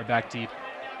are back deep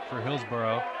for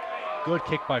Hillsboro. Good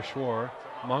kick by Schwarr.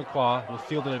 Amanqua will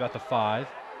field it about the 5.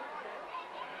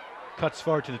 Cuts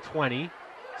forward to the 20.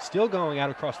 Still going out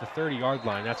across the 30-yard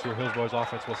line. That's where Hillsboro's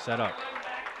offense will set up.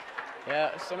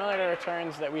 Yeah, similar to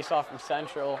returns that we saw from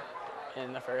Central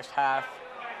in the first half.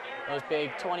 Those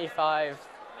big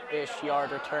 25-ish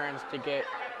yard returns to get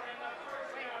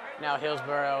now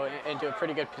Hillsboro into a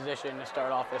pretty good position to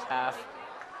start off this half.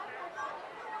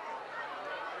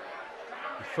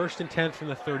 1st and 10 from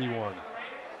the 31.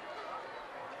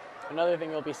 Another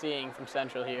thing we'll be seeing from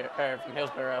Central here, or from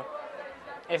Hillsboro,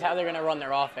 is how they're going to run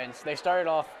their offense. They started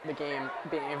off the game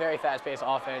being a very fast-paced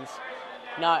offense,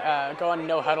 not going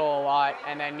no huddle a lot,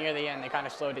 and then near the end they kind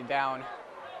of slowed it down.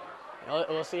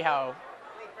 We'll see how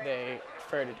they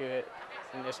prefer to do it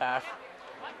in this half.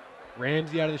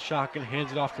 Ramsey out of the shotgun,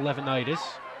 hands it off to Levinitis.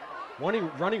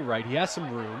 Running right, he has some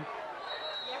room.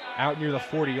 Out near the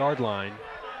 40-yard line.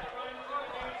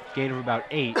 Gain of about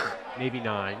 8, maybe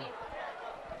 9.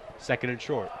 2nd and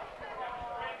short.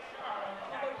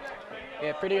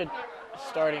 Yeah, pretty good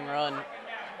starting run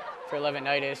for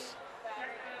Levinitis.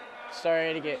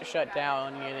 Started to get shut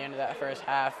down near the end of that first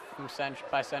half from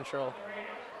by Central.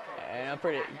 And a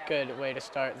pretty good way to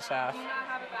start this half.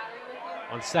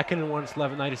 On 2nd and 1, it's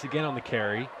Levinitis again on the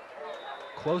carry.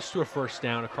 Close to a first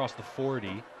down across the 40.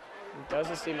 It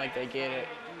doesn't seem like they get it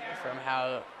from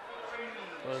how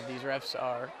these refs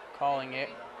are calling it.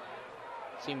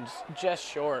 Seems just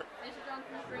short.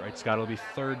 Right, Scott, it'll be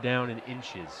 3rd down in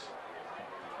inches.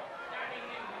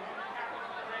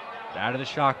 Out of the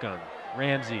shotgun,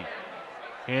 Ramsey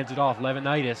hands it off,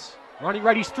 Levinitis. Running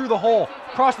right, he's through the hole,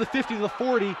 across the 50 to the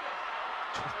 40,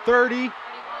 30,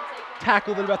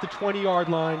 tackled at about the 20-yard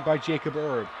line by Jacob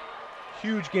Erb.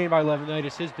 Huge game by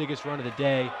Levinitis, his biggest run of the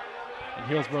day, and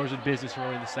Hillsboro's in business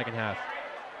early in the second half.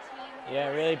 Yeah,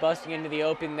 really busting into the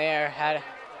open there. Had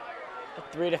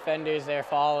 3 defenders there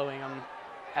following him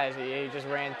as he just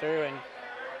ran through and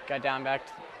got down back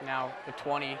to now the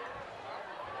 20.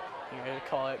 You know, they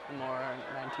call it more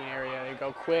 19 area. They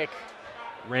go quick.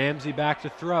 Ramsey back to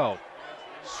throw.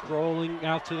 Scrolling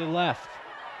out to the left.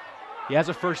 He has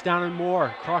a first down and more.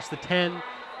 Across the 10.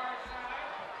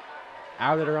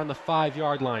 Out at around the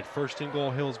 5-yard line. 1st and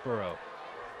goal, Hillsboro.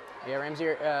 Yeah, Ramsey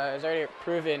has already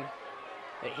proven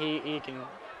that he can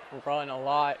run a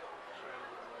lot.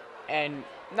 And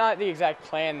not the exact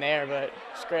plan there, but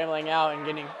scrambling out and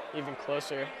getting even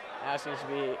closer. Now seems to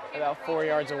be about 4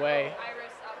 yards away.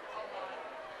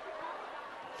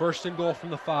 1st and goal from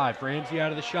the 5. Ramsey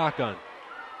out of the shotgun.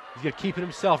 He's going to keep it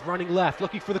himself, running left,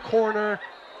 looking for the corner.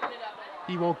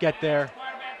 He won't get there.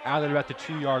 Out at about the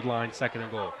 2-yard line, 2nd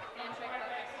and goal.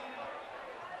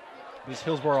 This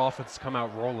Hillsboro offense has come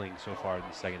out rolling so far in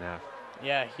the second half.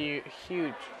 Yeah,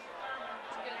 huge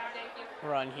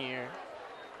run here.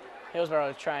 Hillsboro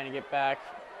is trying to get back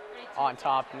on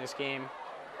top in this game.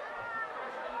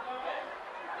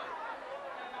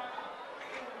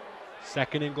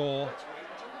 Second and goal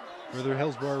for the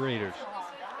Hillsboro Raiders.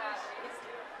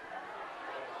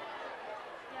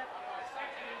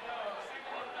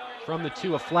 From the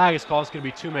 2, a flag is called. It's going to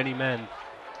be too many men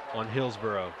on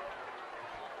Hillsboro.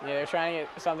 Yeah, they're trying to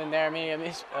get something there.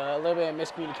 Maybe a little bit of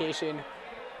miscommunication.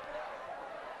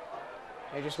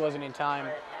 It just wasn't in time.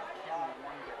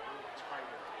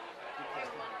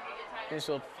 This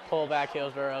will pull back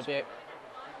Hillsboro a bit.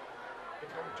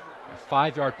 A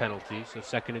 5-yard penalty, so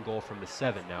 2nd and goal from the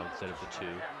 7 now instead of the 2.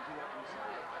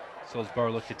 So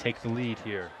Hillsboro look to take the lead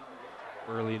here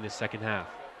early in the second half.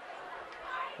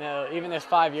 Now, even this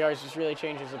 5 yards just really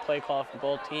changes the play call for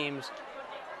both teams.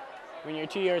 When you're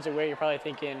 2 yards away, you're probably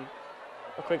thinking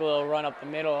a quick little run up the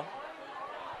middle.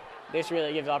 This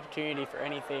really gives opportunity for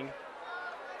anything.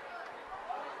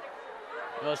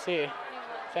 We'll see.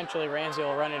 Essentially, Ramsey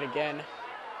will run it again.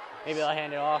 Maybe they'll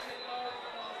hand it off.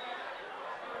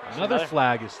 Another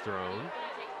flag is thrown.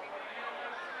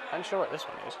 Unsure what this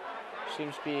one is.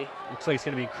 Seems to be. Looks like it's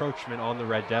going to be encroachment on the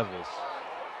Red Devils.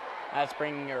 That's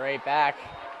bringing it right back.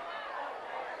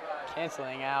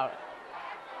 Canceling out.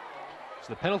 So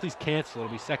the penalty's canceled.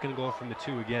 It'll be second and goal from the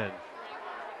 2 again.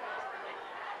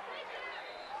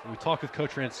 When we talked with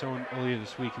Coach Ransone earlier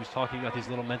this week, he was talking about these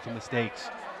little mental mistakes.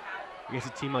 Against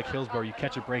a team like Hillsboro, you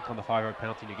catch a break on the 5-yard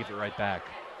penalty and you give it right back.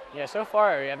 Yeah, so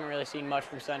far we haven't really seen much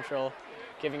from Central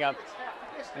giving up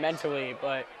mentally,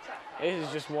 but this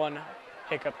is just one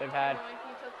hiccup they've had.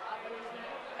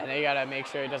 And they got to make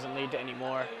sure it doesn't lead to any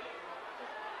more.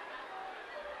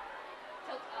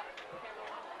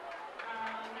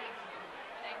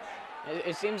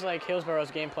 It seems like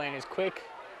Hillsboro's game plan is quick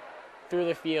through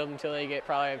the field until they get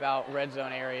probably about red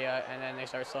zone area, and then they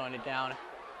start slowing it down.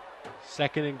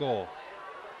 Second and goal.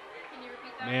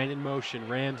 Man in motion,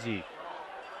 Ramsey.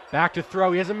 Back to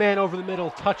throw, he has a man over the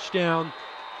middle, touchdown.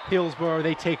 Hillsboro,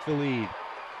 they take the lead.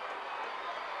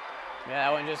 Yeah,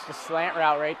 that one just a slant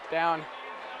route right down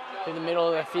through the middle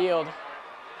of the field.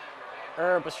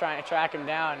 Herb was trying to track him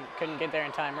down, couldn't get there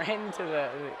in time, ran into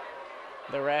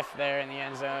the ref there in the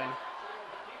end zone.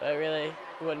 But it really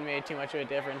wouldn't make too much of a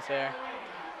difference there.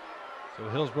 So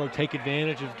Hillsboro take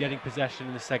advantage of getting possession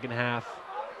in the second half.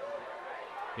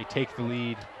 They take the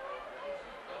lead.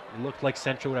 It looked like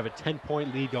Central would have a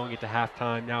 10-point lead going into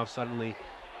halftime. Now suddenly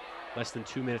less than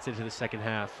 2 minutes into the second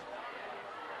half.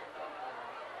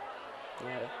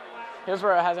 Yeah.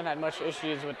 Hillsboro hasn't had much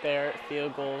issues with their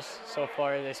field goals so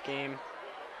far this game.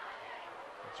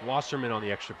 It's Wasserman on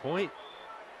the extra point.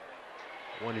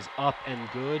 One is up and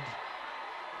good.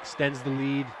 Extends the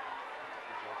lead.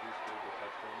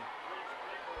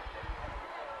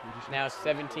 Now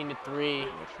 17-3.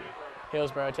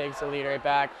 Hillsboro takes the lead right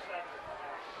back.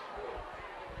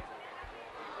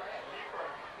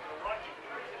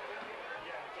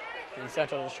 And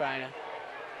Central is trying to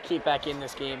keep back in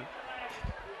this game.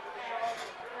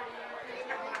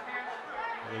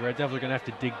 The Red Devils are going to have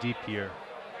to dig deep here.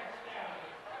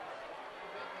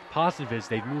 Positive is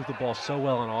they've moved the ball so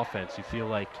well on offense. You feel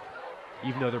like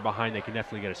even though they're behind, they can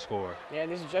definitely get a score. Yeah,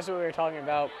 this is just what we were talking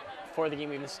about before the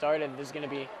game even started. This is going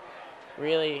to be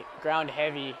really ground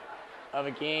heavy of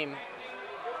a game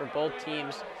for both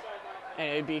teams, and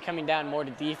it would be coming down more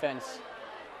to defense.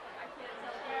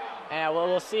 And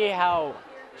we'll see how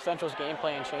Central's game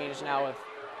plan changed now with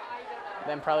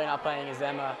them probably not playing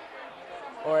Azema,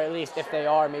 or at least if they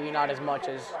are, maybe not as much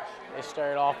as they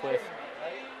started off with.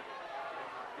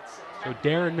 So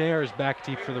Darren Mayer is back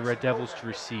deep for the Red Devils to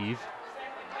receive.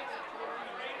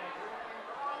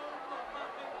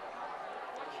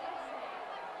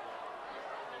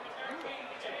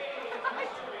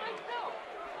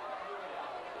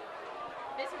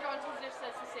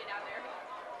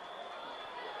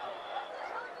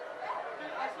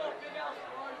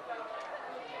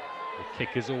 The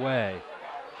kick is away.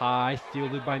 High,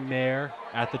 fielded by Mayer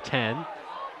at the 10.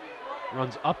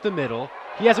 Runs up the middle.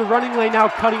 He has a running lane now,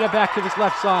 cutting it back to this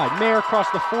left side. Mayer across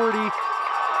the 40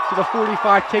 to the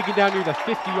 45, taken down near the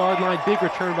 50-yard line. Big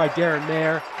return by Darren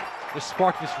Mayer. The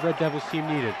spark this Red Devils team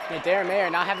needed. Yeah, Darren Mayer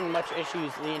not having much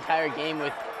issues the entire game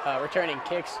with returning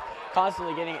kicks,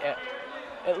 constantly getting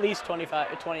at least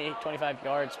 25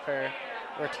 yards per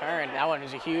return. That one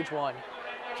was a huge one.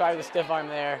 Tried with a stiff arm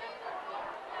there.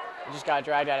 He just got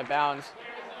dragged out of bounds.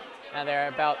 Now they're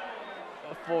about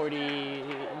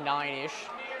 49-ish.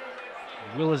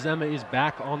 Will Azema is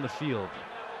back on the field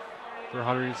for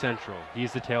Hunterdon Central.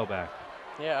 He's the tailback.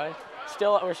 Yeah,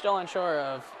 we're still unsure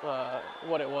of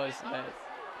what it was that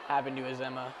happened to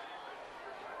Azema,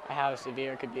 how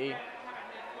severe it could be.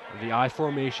 The I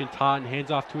formation, Totten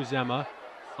hands off to Azema,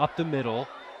 up the middle,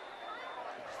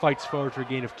 fights forward for a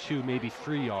gain of 2, maybe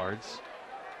 3 yards.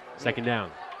 Second down.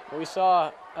 What we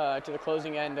saw to the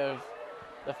closing end of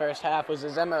the first half was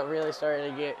Azema really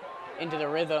started to get into the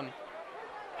rhythm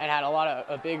and had a lot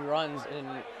of big runs, and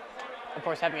of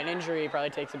course having an injury probably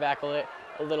takes it back a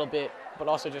little bit, but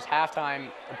also just halftime,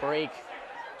 a break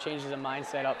changes the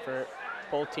mindset up for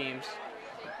both teams.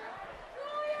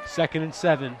 2nd and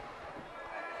 7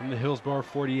 from the Hillsboro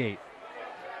 48.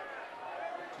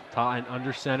 Totten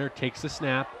under center, takes the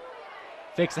snap,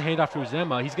 fakes the handoff to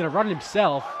Azema. He's going to run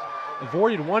himself,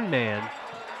 avoided one man,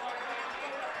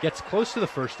 gets close to the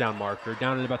first down marker,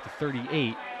 down at about the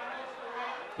 38.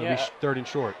 It'll be third and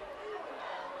short.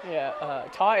 Yeah,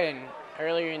 Totten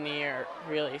earlier in the year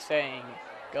really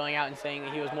going out and saying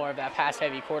that he was more of that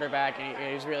pass-heavy quarterback, and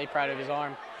he was really proud of his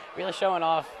arm. Really showing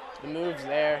off the moves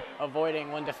there,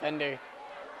 avoiding one defender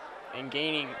and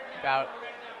gaining about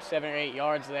 7 or 8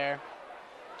 yards there.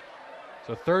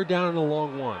 So third down and a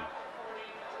long one.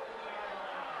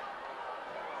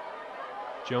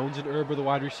 Jones and Erb are the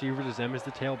wide receivers. Azema is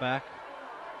the tailback.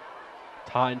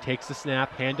 Totten takes the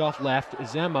snap, handoff left.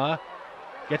 Azema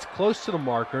gets close to the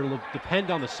marker. It'll depend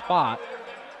on the spot.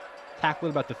 tackle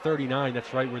at about the 39.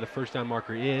 That's right where the first down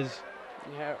marker is.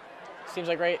 Yeah, seems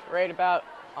like right about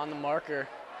on the marker.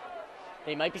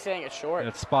 They might be saying it's short.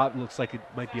 That spot looks like it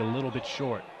might be a little bit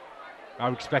short. I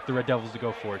would expect the Red Devils to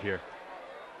go for it here.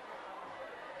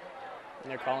 And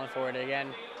they're calling for it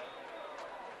again.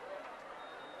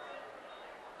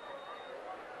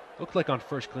 Looked like on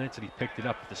first glance that he picked it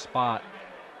up, but the spot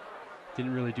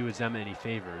didn't really do Azema any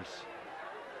favors.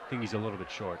 I think he's a little bit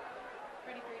short.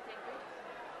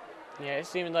 Yeah, it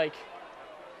seemed like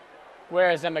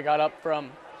where Azema got up from,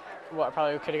 what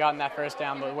probably could have gotten that first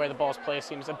down, but where the ball's placed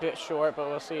seems a bit short, but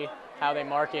we'll see how they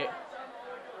mark it.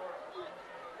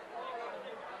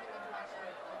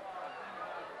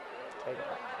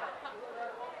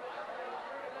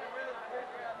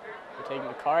 We're taking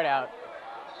the card out.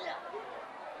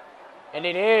 And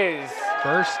it is.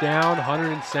 First down,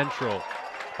 Hunterdon Central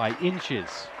by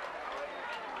inches.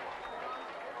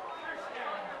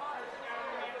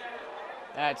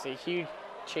 That's a huge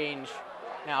change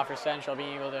now for Central,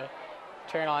 being able to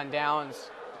turn on downs.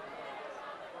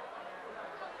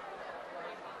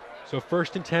 So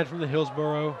 1st and 10 from the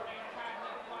Hillsboro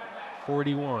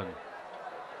 41.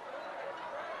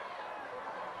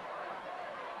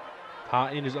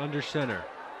 Totten is under center.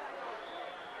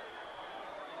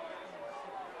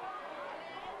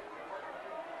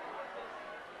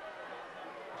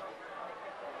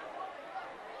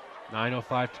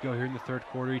 .9:05 to go here in the third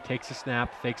quarter. He takes a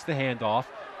snap, fakes the handoff.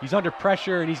 He's under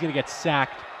pressure, and he's going to get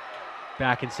sacked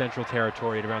back in Central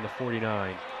territory at around the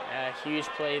 49. Huge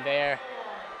play there.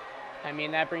 I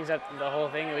mean, that brings up the whole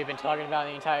thing that we've been talking about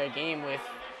the entire game with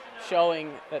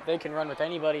showing that they can run with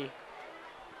anybody.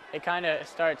 It kind of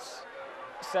starts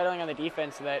settling on the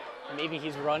defense that maybe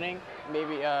he's running,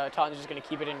 maybe Tottenham's just going to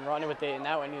keep it and run with it, and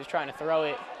that one he was trying to throw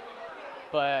it,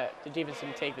 but the defense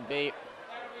didn't take the bait.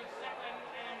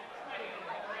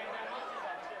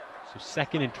 So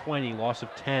 2nd and 20, loss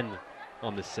of 10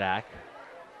 on the sack.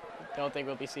 Don't think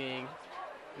we'll be seeing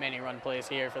many run plays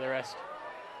here for the rest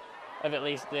of at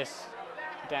least this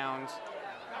downs.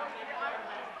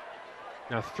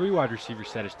 Now 3 wide receiver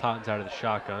set as Totten's out of the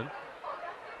shotgun.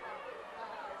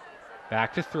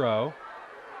 Back to throw.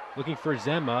 Looking for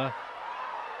Zema. And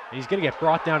he's going to get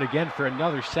brought down again for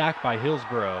another sack by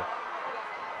Hillsboro.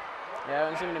 Yeah,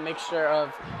 I'm seeing a mixture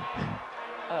of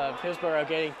Hillsboro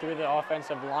getting through the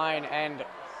offensive line and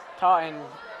Totten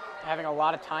having a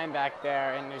lot of time back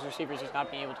there and his receivers just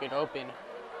not being able to get open.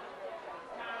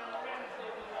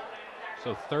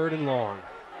 So 3rd and long.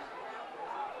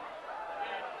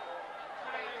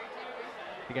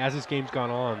 I think as this game's gone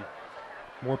on,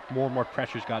 more and more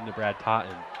pressure's gotten to Brad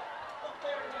Totten.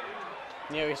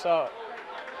 Yeah, we saw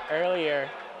earlier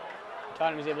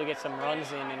Totten was able to get some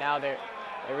runs in, and now they're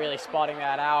really spotting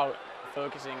that out,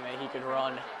 focusing that he could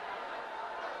run.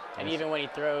 And even when he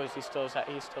throws, he's still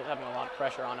having a lot of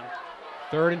pressure on him.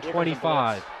 3rd and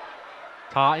 25.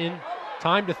 Totten,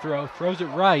 time to throw, throws it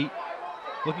right.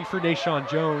 Looking for Nashawn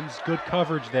Jones. Good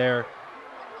coverage there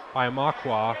by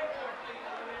Amakwa.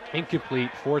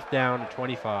 Incomplete. 4th down and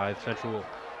 25. Central will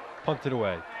punt it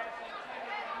away.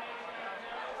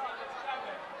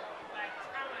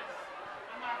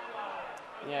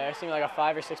 Yeah, it seemed like a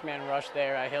 5 or 6 man rush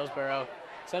there at Hillsboro.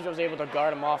 Central was able to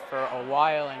guard him off for a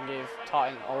while and give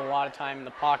Totten a lot of time in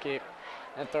the pocket.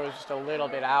 And the throw was just a little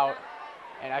bit out.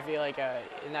 And I feel like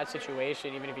in that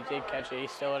situation, even if he did catch it, he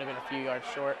still would have been a few yards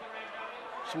short.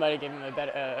 She might have given him a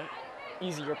better,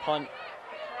 easier punt.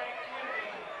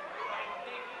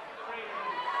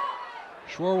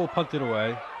 Schroer will punt it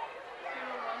away.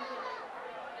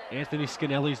 Anthony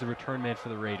Scanelli is the return man for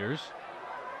the Raiders.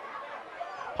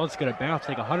 Punt's going to bounce,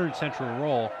 take a Hunterdon Central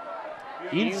roll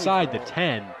inside the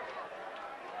 10.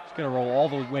 It's going to roll all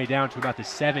the way down to about the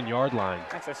 7-yard line.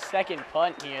 That's a second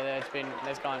punt here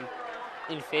that's gone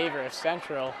in favor of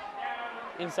Central.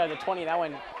 Inside the 20, that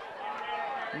one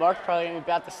marked probably going to be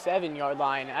about the 7-yard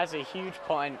line. That's a huge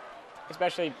punt,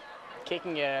 especially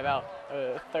kicking it at about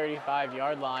a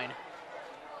 35-yard line.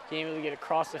 Being able to get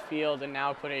across the field and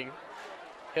now putting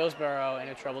Hillsboro in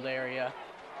a troubled area.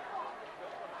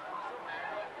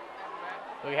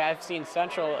 We have seen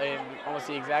Central in almost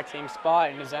the exact same spot,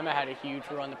 and Azema had a huge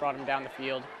run that brought him down the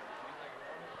field.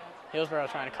 Hillsboro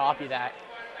trying to copy that.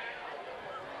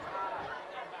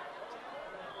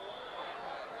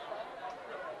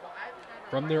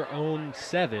 From their own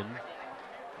 7,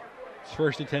 it's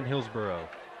 1st and 10 Hillsboro.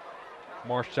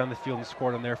 Marched down the field and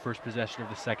scored on their first possession of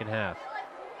the second half.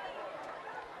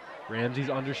 Ramsey's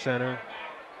under center.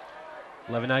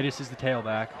 Levinitis is the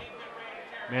tailback.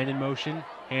 Man in motion.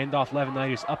 Handoff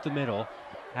Levinitis up the middle.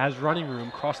 Has running room,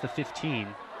 across the 15.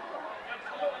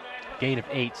 Gain of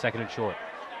 8, 2nd and short.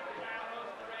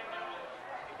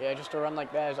 Yeah, just a run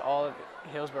like that is all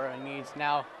Hillsboro needs.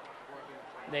 Now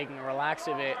they can relax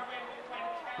a bit.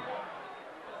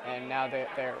 And now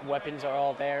their weapons are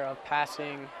all there of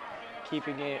passing,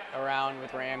 keeping it around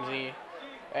with Ramsey,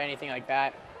 anything like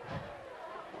that.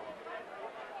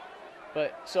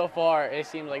 But so far, it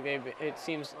seems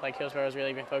like Hillsboro's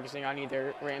really been focusing on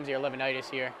either Ramsey or Levinitis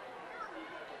here.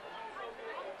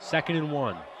 2nd and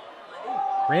 1.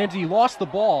 Ramsey lost the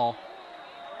ball.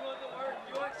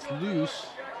 It's loose.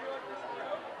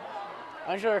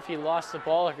 I'm unsure if he lost the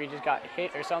ball or if he just got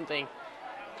hit or something.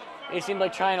 It seemed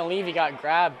like trying to leave, he got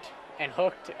grabbed and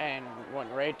hooked and went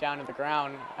right down to the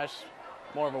ground. That's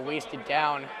more of a wasted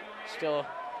down. Still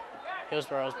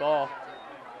Hillsboro's ball.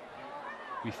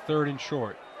 Be 3rd and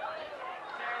short.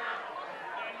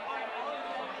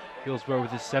 Hillsboro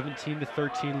with a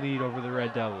 17-13 lead over the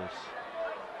Red Devils.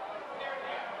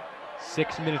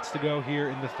 6 minutes to go here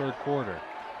in the 3rd quarter.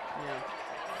 Yeah.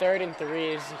 3rd and 3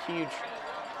 is huge.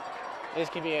 This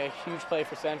could be a huge play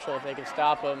for Central if they can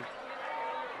stop them.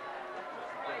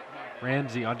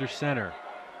 Ramsey under center.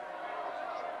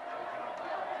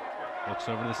 Looks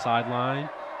over to the sideline.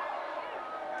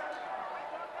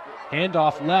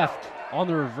 Handoff left on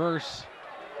the reverse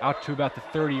out to about the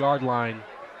 30-yard line.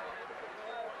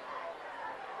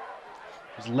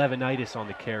 There's Levinitis on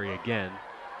the carry again.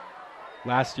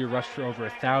 Last year rushed for over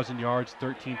 1,000 yards,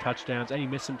 13 touchdowns, and he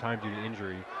missed some time due to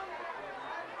injury.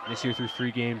 This year through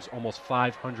 3 games, almost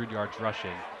 500 yards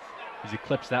rushing. He's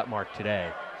eclipsed that mark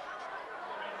today.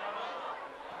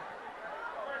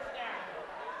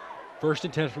 1st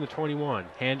and 10 from the 21.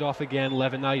 Handoff again,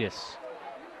 Levinitis.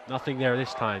 Nothing there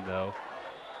this time, though.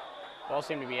 Ball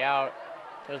seemed to be out.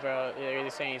 Hillsboro, they're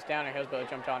either saying he's down or Hillsboro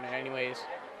jumped on it anyways.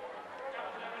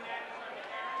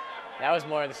 That was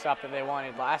more of the stop that they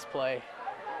wanted last play.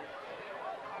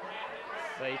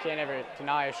 So you can't ever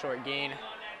deny a short gain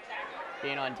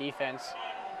being on defense.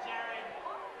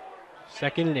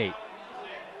 2nd and 8.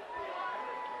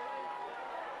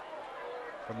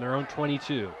 From their own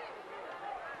 22.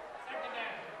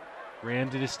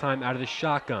 Ramsey this time out of the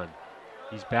shotgun.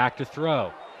 He's back to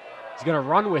throw. He's going to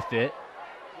run with it.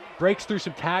 Breaks through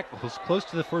some tackles, close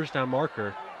to the 1st down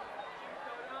marker.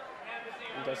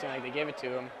 It does seem like they gave it to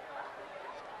him.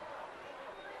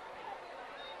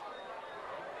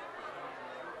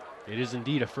 It is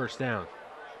indeed a 1st down.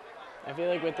 I feel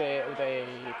like with a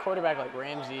quarterback like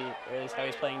Ramsey, or at least how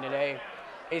he's playing today,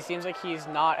 it seems like he's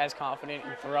not as confident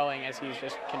in throwing as he's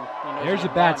just There's a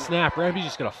bad snap. Ramsey's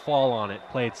just going to fall on it,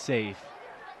 play it safe.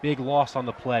 Big loss on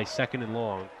the play, 2nd and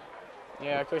long.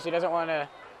 Yeah, of course he doesn't want to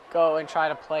go and try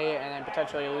to play it and then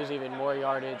potentially lose even more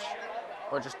yardage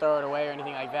or just throw it away or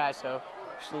anything like that. So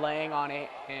just laying on it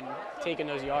and taking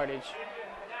those yardage.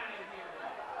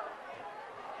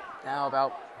 Now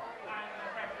about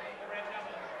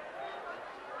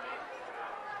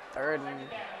 3rd and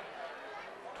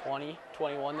 20,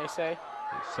 21 they say.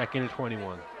 2nd and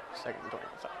 21. 2nd and 21,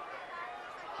 sorry.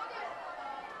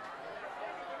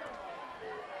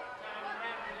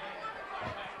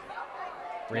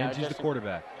 Ramsey's the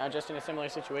quarterback. Now just in a similar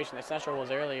situation that Central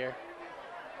was earlier.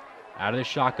 Out of the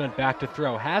shotgun, back to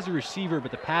throw. Has a receiver,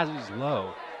 but the pass is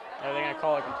low. Are they going to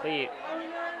call it complete?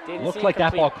 Looked like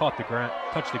that ball caught the ground,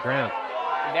 touched the ground.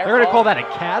 They're going to call that a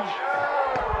catch?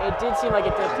 It did seem like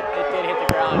it did hit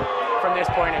the ground from this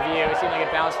point of view. It seemed like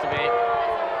it bounced a bit.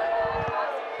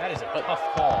 That is a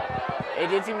tough call. It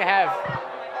did seem to have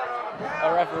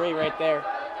a referee right there.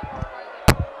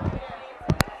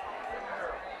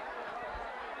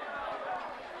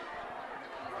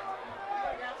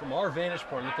 From our vantage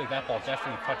point, it looked like that ball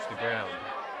definitely touched the ground.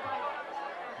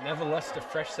 Nevertheless, a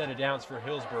fresh set of downs for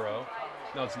Hillsboro.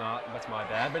 No, it's not. That's my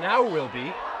bad. But now it will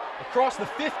be. Across the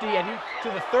 50 and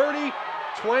to the 30,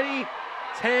 20,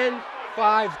 10,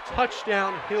 5,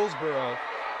 touchdown Hillsboro.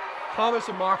 Thomas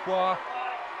and Makwa,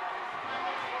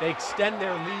 they extend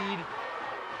their lead.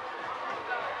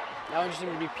 That one just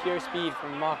seemed to be pure speed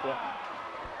from Makwa.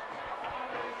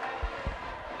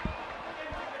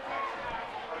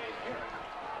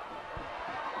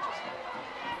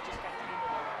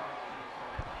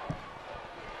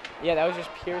 Yeah, that was just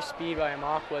pure speed by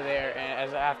Makwa there, and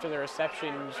as after the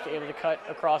reception, just able to cut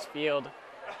across field.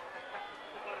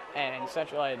 And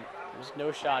Central had was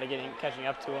no shot at catching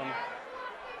up to him.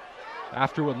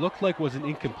 After what looked like was an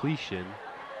incompletion,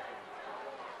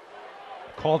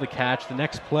 call the catch. The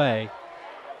next play,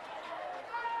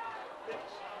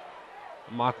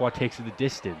 Makwa takes it the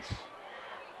distance.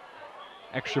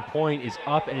 Extra point is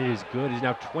up and it is good. It is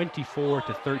now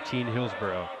 24-13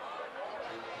 Hillsboro.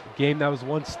 A game that was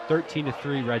once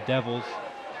 13-3 Red Devils.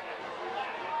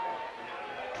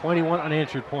 21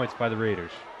 unanswered points by the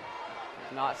Raiders.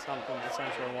 not something that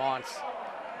Central wants.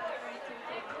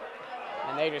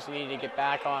 And they just need to get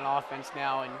back on offense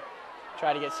now and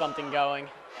try to get something going.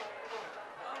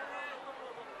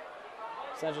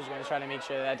 Central's going to try to make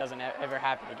sure that doesn't ever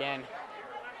happen again.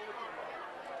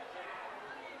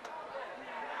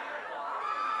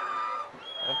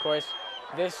 Of course,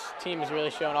 this team has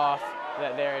really shown off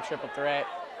that they're a triple threat,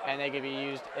 and they could be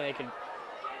used, and they could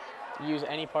use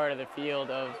any part of the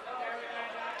field of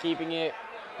keeping it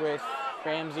with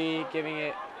Ramsey, giving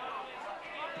it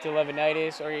to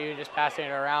Levinitis, or even just passing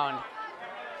it around.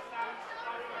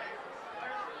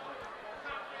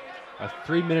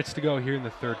 3 minutes to go here in the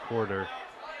third quarter.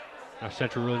 Now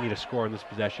Central really need a score in this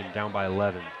possession, down by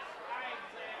 11.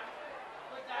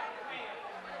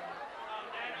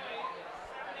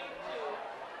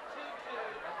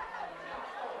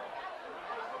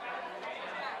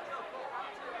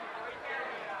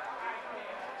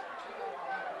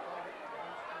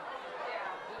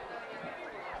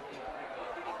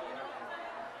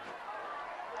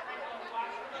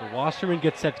 So Wasserman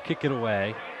gets set to kick it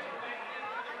away.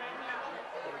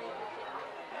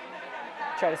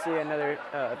 Try to see another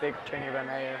big return here by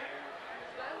Mayo.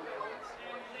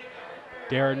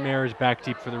 Darren Mayer is back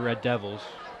deep for the Red Devils.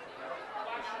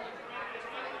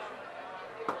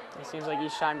 It seems like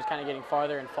each time he's kind of getting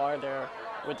farther and farther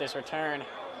with this return.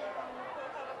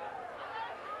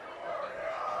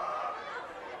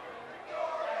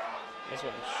 This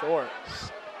one's short.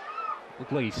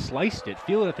 Looked like he sliced it.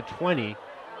 Feel it at the 20.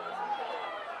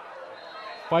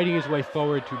 Fighting his way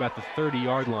forward to about the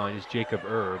 30-yard line is Jacob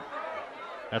Erb.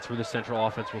 That's where the Central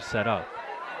offense will set up.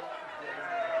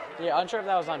 Yeah, unsure if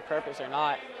that was on purpose or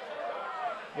not,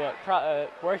 but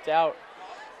worked out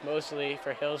mostly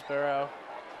for Hillsboro.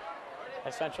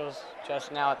 As Central's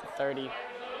just now at the 30.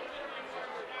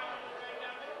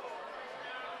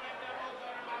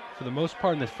 For the most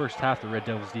part in this first half, the Red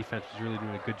Devils defense was really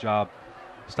doing a good job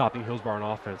stopping Hillsboro on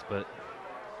offense, but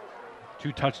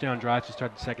 2 touchdown drives to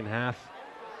start the second half.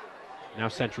 Now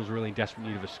Central's really in desperate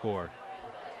need of a score.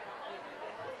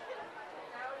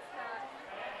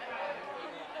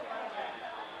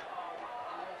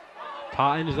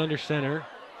 Totten is under center,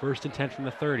 1st and 10 from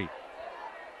the 30.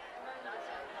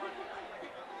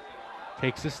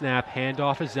 Takes the snap,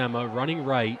 handoff to Zema, running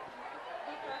right.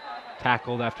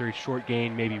 Tackled after a short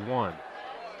gain, maybe 1.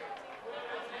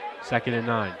 2nd and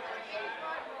 9.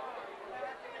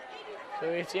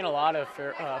 So we've seen a lot of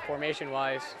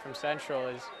formation-wise from Central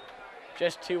is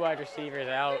just 2 wide receivers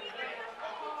out,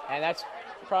 and that's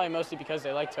probably mostly because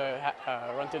they like to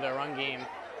run through the run game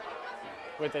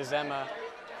with the Zema,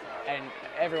 and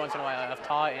every once in a while I have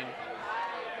Totten.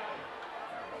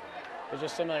 But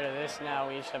just similar to this now,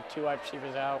 we each have 2 wide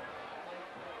receivers out.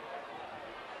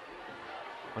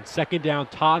 On 2nd down,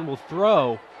 Totten will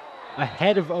throw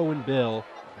ahead of Owen Bill.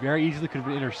 Very easily could have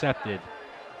been intercepted.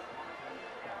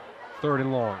 3rd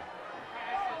and long.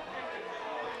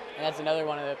 And that's another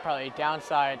one of the probably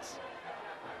downsides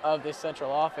of this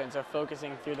Central offense, of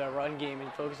focusing through the run game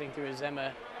and focusing through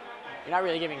Zema. You're not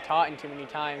really giving Totten too many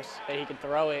times that he can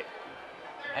throw it,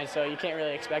 and so you can't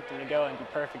really expect him to go and be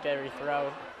perfect every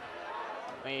throw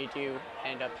when you do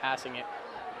end up passing it.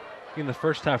 In the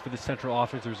first half of the Central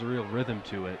offense, there was a real rhythm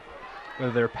to it.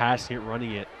 Whether they're passing it,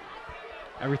 running it,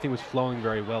 everything was flowing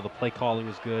very well. The play calling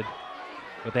was good,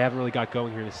 but they haven't really got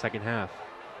going here in the second half.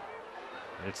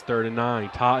 And it's 3rd and 9.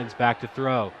 Totten's back to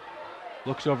throw.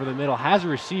 Looks over the middle, has a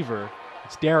receiver.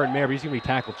 It's Darren Mayer, but he's going to be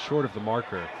tackled short of the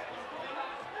marker.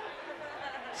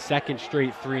 2nd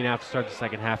straight 3-and-out to start the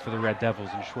second half for the Red Devils,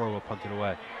 and Shore will punt it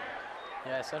away.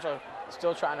 Yeah, Central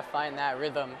still trying to find that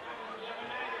rhythm,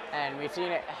 and we've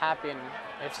seen it happen.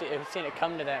 We've seen it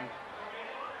come to them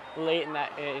late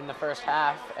in the first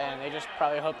half, and they just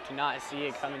probably hope to not see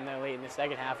it coming late in the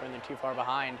second half when they're too far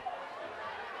behind.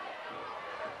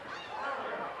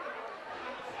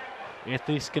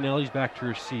 Anthony Scanelli's back to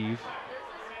receive.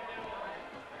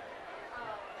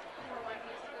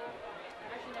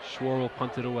 Schwarr will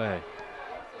punt it away.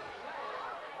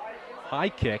 High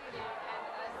kick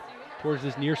towards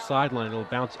this near sideline. It'll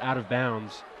bounce out of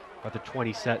bounds at the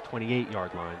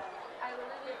 28-yard line.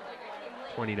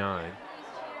 29.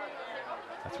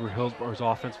 That's where Hillsboro's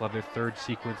offense will have their 3rd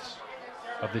sequence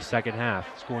of the second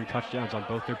half, scoring touchdowns on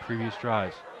both their previous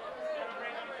drives.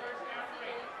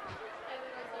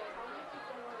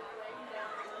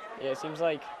 Yeah, it seems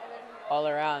like all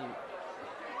around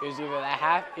it was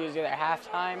either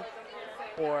halftime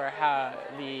or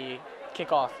the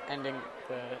kickoff ending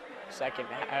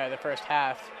the first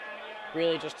half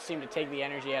really just seemed to take the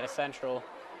energy out of Central,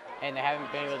 and they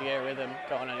haven't been able to get a rhythm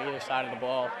going on either side of the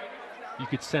ball. You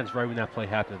could sense right when that play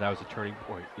happened that was a turning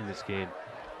point in this game.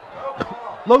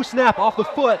 Low snap off the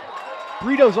foot.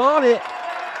 Brito's on it.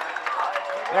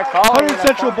 They're calling Hunterdon it.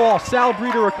 Central ball. Sal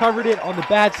Brito recovered it on the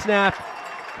bad snap.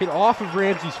 Hit off of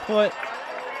Ramsey's foot.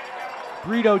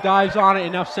 Brito dives on it,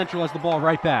 and now Central has the ball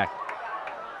right back.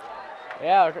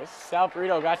 Yeah, Sal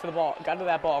Brito got to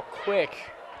that ball quick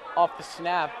off the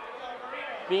snap.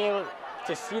 Being able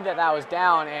to see that was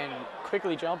down and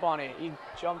quickly jump on it. He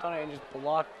jumped on it and just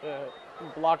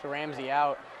blocked Ramsey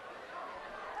out.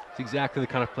 It's exactly the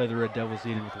kind of play the Red Devils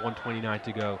needed with 1:29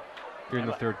 to go here in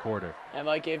the third quarter. And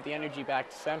might give the energy back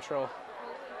to Central.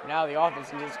 Now the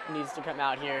offense needs to come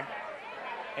out here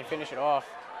and finish it off.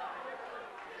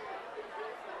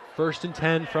 1st and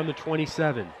 10 from the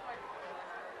 27.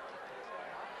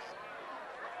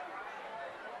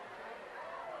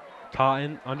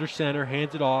 Totten under center,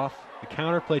 hands it off. The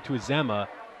counter play to Azema.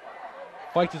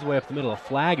 Fights his way up the middle. A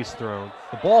flag is thrown.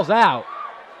 The ball's out.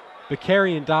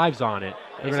 Bakarian dives on it.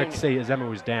 They're going to say Azema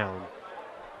was down.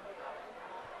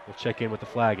 We'll check in what the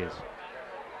flag is.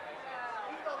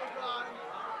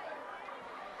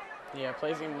 Yeah,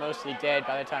 play seemed mostly dead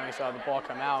by the time we saw the ball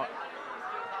come out.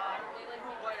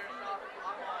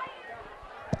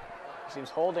 Seems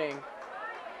holding.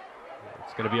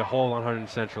 It's going to be a hole on Hunterdon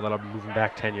Central. That'll be moving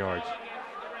back 10 yards.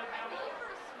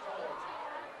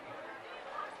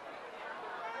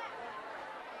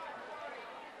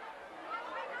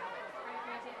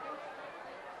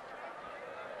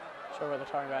 Sure what they're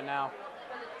talking about now.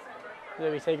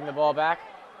 They'll be taking the ball back.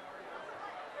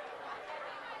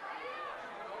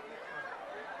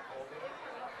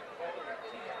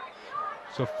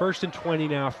 So 1st and 20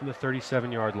 now from the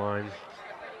 37-yard line.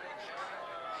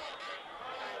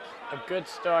 A good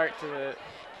start to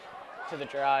the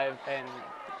drive, and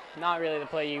not really the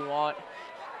play you want.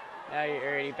 Now you're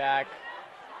already back,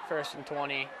 1st and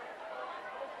 20.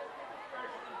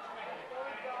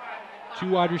 Two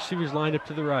wide receivers lined up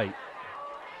to the right.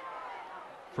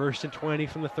 1st and 20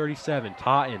 from the 37.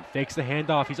 Totten fakes the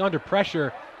handoff. He's under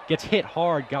pressure, gets hit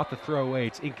hard, got the throw away.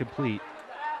 It's incomplete.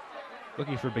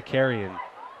 Looking for Bakarian.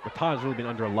 But Totten's really been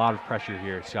under a lot of pressure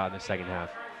here, Scott, in the second half.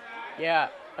 Yeah,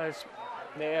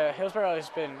 Hillsboro has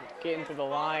been getting to the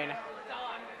line.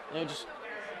 They just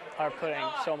are putting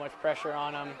so much pressure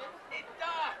on him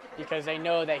because they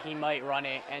know that he might run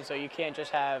it, and so you can't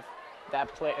just have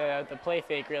that play. The play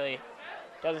fake really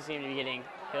doesn't seem to be getting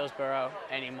Hillsboro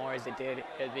anymore as it did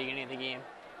at the beginning of the game.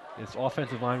 This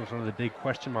offensive line was one of the big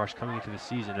question marks coming into the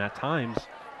season. And at times,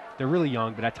 they're really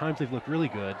young, but at times they've looked really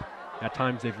good. At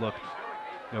times they've looked,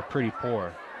 pretty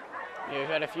poor. Yeah, we've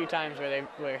had a few times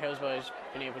where Hillsboro has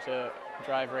been able to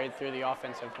drive right through the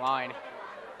offensive line.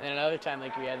 And then another time,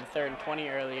 like we had the 3rd and 20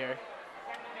 earlier,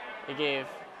 it gave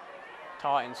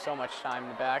Totten so much time in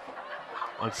the back.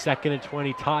 On 2nd and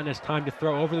 20, Totten has time to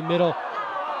throw over the middle,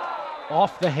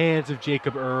 off the hands of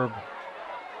Jacob Erb.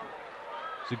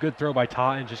 It's a good throw by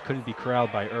Totten, just couldn't be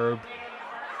corralled by Erb.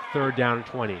 3rd down and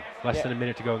 20, less than a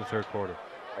minute to go in the third quarter.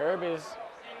 Erb is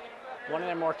one of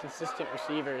their more consistent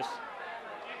receivers.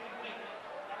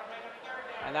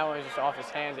 And that one was just off his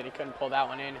hands and he couldn't pull that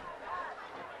one in.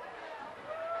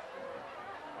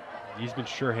 He's been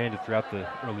sure-handed throughout the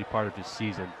early part of this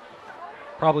season.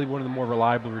 Probably one of the more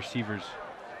reliable receivers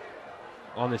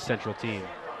on this Central team.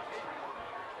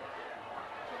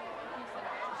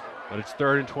 But it's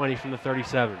 3rd and 20 from the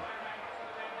 37.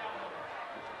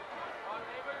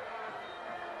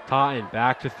 Totten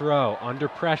back to throw, under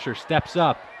pressure, steps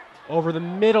up, over the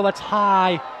middle, that's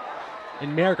high.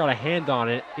 And Merrick got a hand on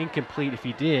it, incomplete if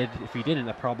he did. If he didn't,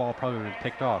 that ball probably would have been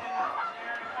picked off.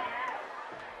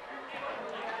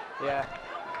 Yeah,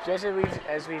 just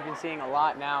as we've been seeing a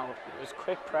lot now, there's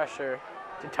quick pressure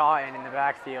to Totten in the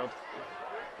backfield.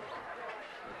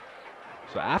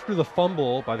 So after the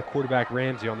fumble by the quarterback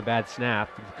Ramsey on the bad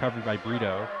snap, the recovery by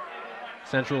Brito,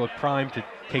 Central looked primed to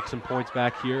take some points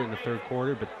back here in the third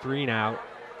quarter, but 3 and out,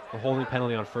 a holding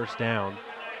penalty on 1st down.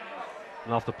 And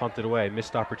they'll have to punt it away.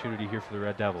 Missed opportunity here for the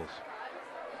Red Devils.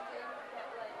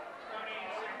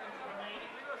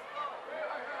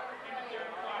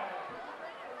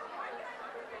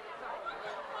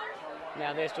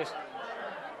 Now there's just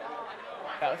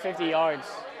about 50 yards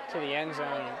to the end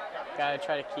zone. Got to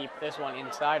try to keep this one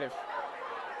inside of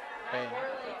and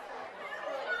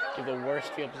give the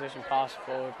worst field position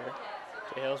possible over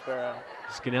to Hillsboro.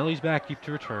 Scanelli's back deep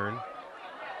to return.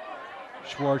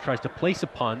 Schwartz tries to place a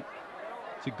punt.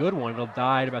 It's a good one. It'll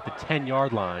die at about the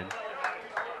 10-yard line.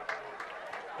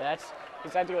 That's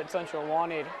exactly what Central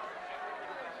wanted.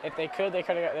 If they could, they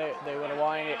would have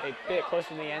wanted it a bit closer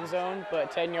to the end zone,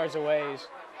 but 10 yards away is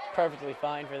perfectly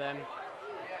fine for them.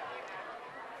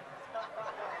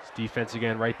 This defense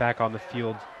again right back on the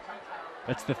field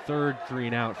That's the third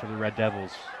 3-and-out for the Red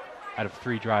Devils out of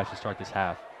 3 drives to start this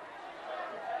half.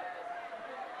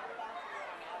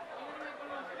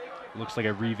 Looks like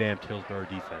a revamped Hillsboro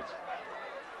defense.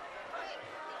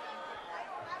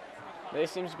 This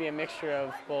seems to be a mixture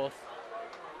of both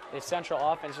the Central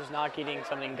offense just not getting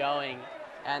something going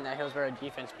and the Hillsboro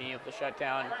defense being able to shut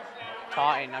down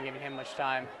Taunton, not giving him much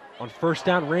time. On first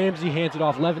down, Ramsey hands it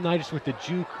off. Levinitis with the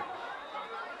juke.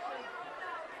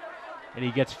 And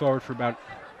he gets forward for about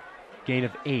gain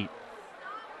of 8. We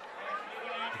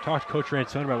talked to Coach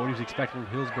Ransone about what he was expecting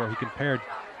from Hillsboro. He compared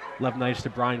Levinitis to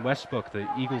Brian Westbrook, the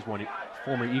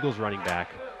former Eagles running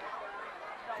back.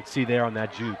 You can see there on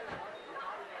that juke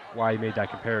why he made that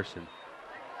comparison.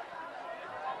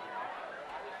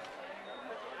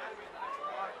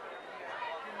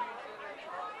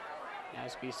 Now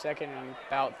it's be second and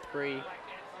about 3.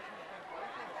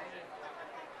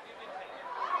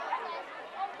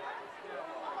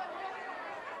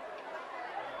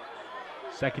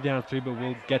 Second down 3, but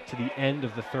we'll get to the end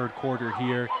of the third quarter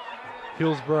here.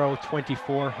 Hillsboro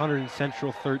 24, Hunterdon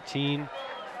Central 13.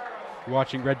 You're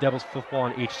watching Red Devils football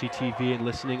on HCTV and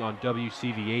listening on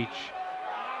WCVH.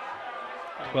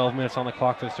 12 minutes on the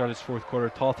clock to start this fourth quarter.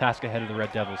 Tall task ahead of the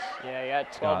Red Devils. Yeah, you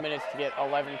got 12 minutes to get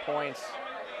 11 points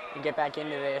and get back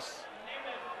into this.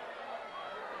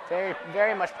 Very,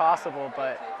 very much possible,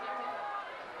 but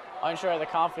unsure of the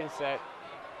confidence that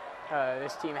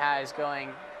this team has going.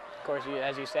 Of course,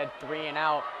 as you said,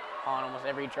 3-and-out on almost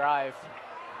every drive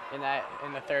in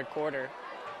the third quarter.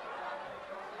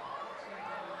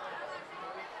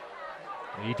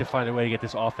 They need to find a way to get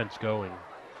this offense going.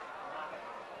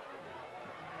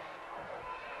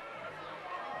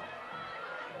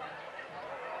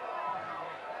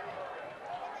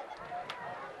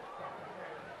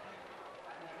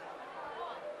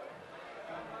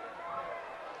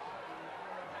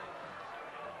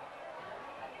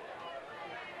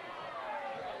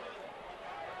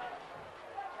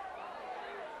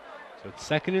 So it's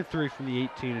 2nd and 3 from the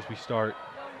 18 as we start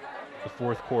the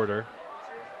fourth quarter.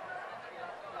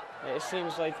 It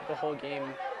seems like the whole game,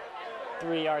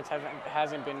 3 yards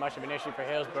hasn't been much of an issue for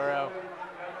Hillsboro.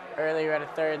 Earlier at a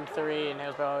 3rd and 3, and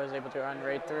Hillsboro was able to run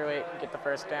right through it and get the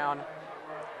first down.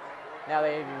 Now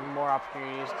they have even more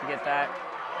opportunities to get that.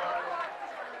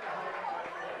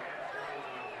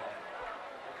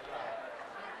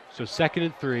 So 2nd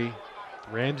and 3,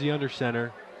 Ramsey under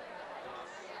center.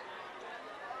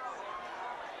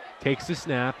 Takes the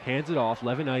snap, hands it off.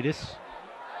 Levinitis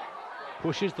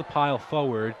pushes the pile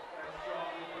forward,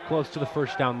 close to the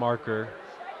first down marker.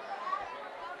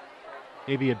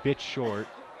 Maybe a bit short.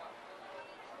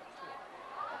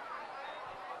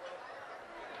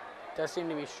 Does seem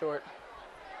to be short.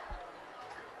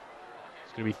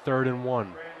 It's going to be 3rd and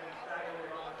 1.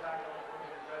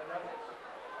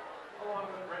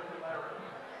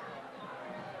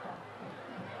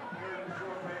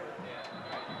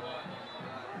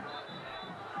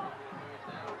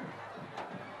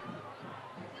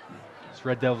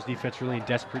 Red Devils defense really in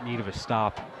desperate need of a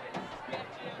stop.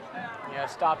 Yeah, a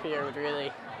stop here would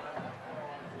really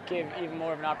give even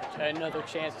more of another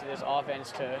chance to this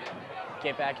offense to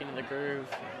get back into the groove.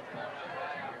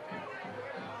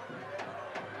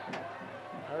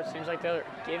 Oh, it seems like they're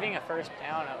giving a first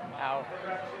down out.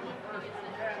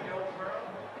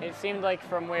 It seemed like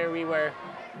from where we were,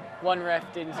 one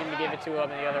ref didn't seem to give it to them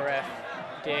and the other ref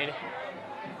did.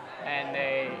 And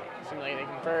they seemed like they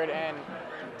conferred, and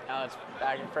now it's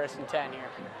back in 1st and 10 here.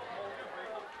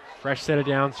 Fresh set of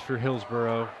downs for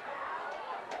Hillsboro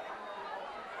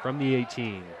from the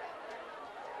 18.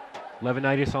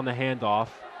 Levinitis on the handoff.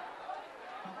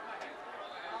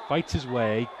 Fights his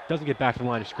way. Doesn't get back to the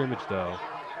line of scrimmage, though.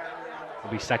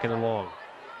 It'll be 2nd and long.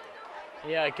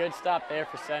 Yeah, a good stop there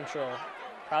for Central.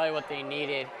 Probably what they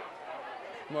needed.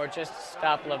 More just to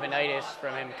stop Levinitis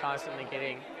from him constantly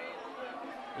getting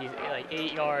these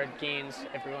 8-yard gains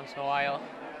every once in a while.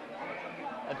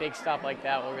 A big stop like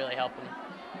that will really help them.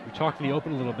 We talked in the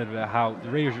open a little bit about how the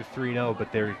Raiders are 3-0,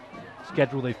 but their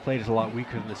schedule they've played is a lot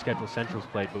weaker than the schedule Central's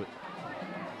played. But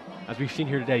as we've seen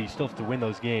here today, you still have to win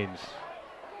those games.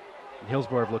 And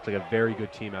Hillsboro have looked like a very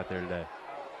good team out there today.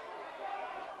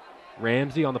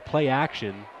 Ramsey on the play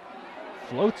action,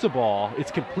 floats a ball.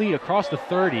 It's complete across the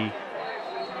 30.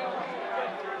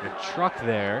 A truck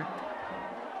there,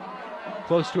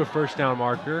 close to a first down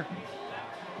marker.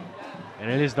 And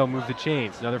it is, they'll move the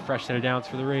chains. Another fresh set of downs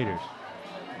for the Raiders.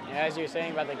 Yeah, as you were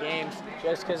saying about the games,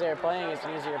 just because they were playing against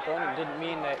an easier opponent didn't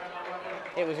mean that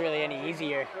it was really any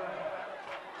easier.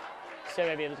 Still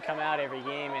going to be able to come out every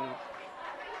game and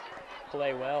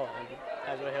play well, and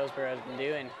that's what Hillsboro has been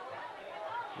doing.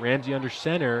 Ramsey under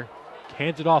center,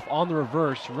 hands it off on the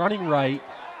reverse, running right.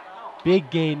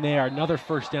 Big gain there, another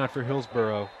first down for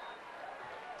Hillsboro.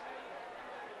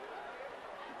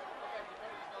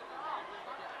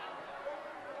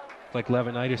 Like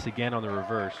Levinitis again on the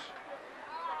reverse.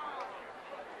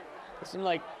 It seemed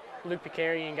like Luke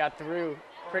Picarian got through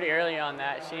pretty early on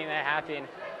that, seeing that happen.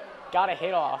 Got a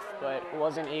hit off, but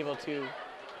wasn't able to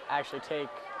actually take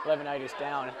Levinitis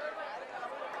down. And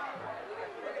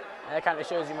that kind of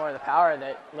shows you more of the power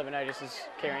that Levinitis is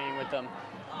carrying with them.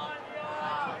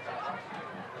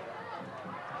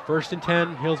 1st and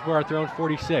 10, Hillsboro at their own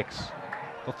 46.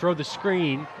 They'll throw the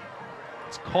screen.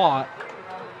 It's caught.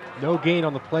 No gain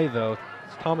on the play, though.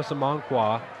 It's Thomas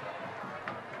Amonkwa.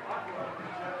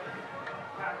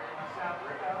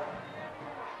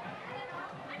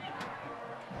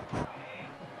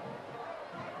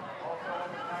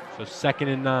 So 2nd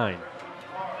and 9.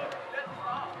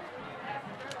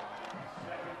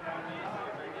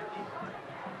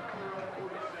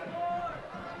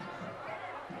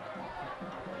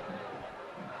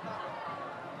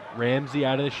 Ramsey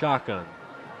out of the shotgun.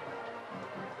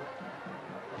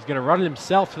 He's going to run it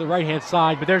himself to the right-hand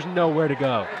side, but there's nowhere to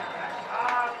go.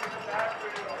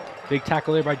 Big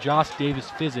tackle there by Josh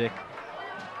Davis-Physick.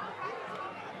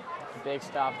 Big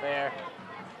stop there.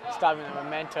 Stopping the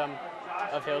momentum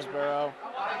of Hillsboro.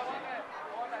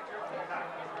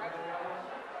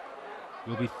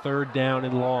 Will be 3rd down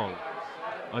and long.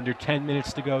 Under 10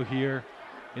 minutes to go here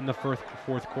in the fourth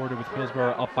quarter with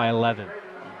Hillsboro up by 11.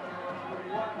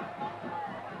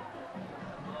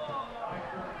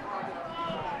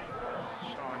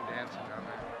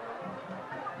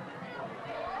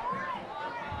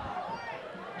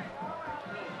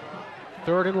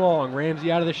 Third and long,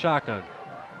 Ramsey out of the shotgun.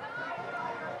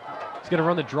 He's going to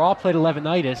run the draw play to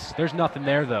Levinitis. There's nothing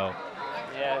there, though.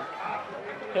 Yeah,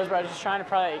 Hillsboro just trying to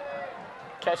probably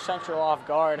catch Central off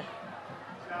guard.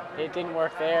 It didn't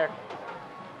work there.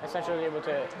 And Central was able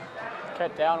to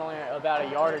cut down only about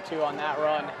a yard or two on that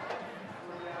run.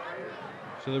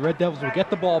 So the Red Devils will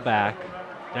get the ball back,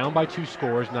 down by 2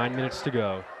 scores, 9 minutes to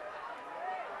go.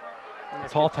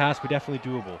 Tall task, but definitely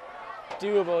doable.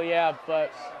 Doable, yeah,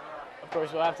 but of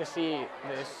course we'll have to see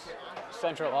this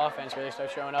Central offense really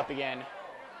start showing up again.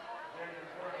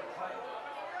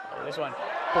 Oh, this one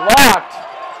blocked.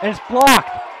 And it's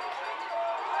blocked.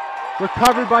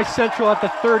 Recovered by Central at the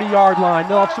 30-yard line.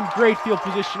 They'll have some great field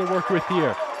position to work with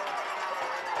here.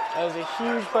 That was a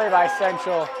huge play by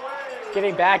Central,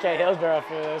 getting back at Hillsboro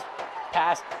for those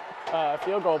past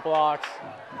field goal blocks.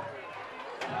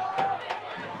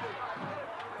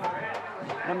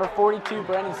 Number 42,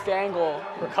 Brendan Stangl,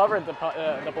 recovered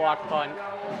the block punt.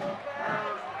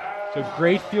 So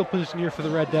great field position here for the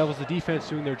Red Devils. The defense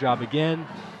doing their job again.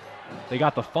 They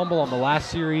got the fumble on the last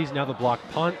series, now the block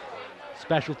punt.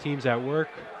 Special teams at work.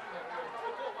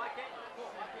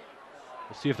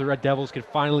 We'll see if the Red Devils can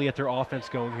finally get their offense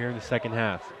going here in the second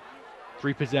half.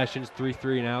 3 possessions, 3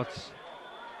 3-and-outs.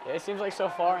 Yeah, it seems like so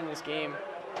far in this game,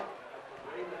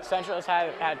 Central has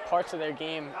had parts of their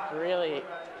game really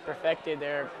perfected.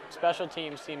 Their special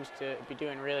team seems to be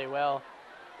doing really well,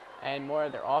 and more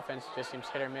of their offense just seems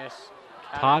hit or miss.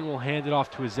 Todd will hand it off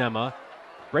to Azema.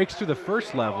 Breaks through the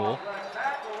first level.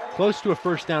 Close to a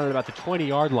first down at about the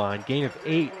 20-yard line. Gain of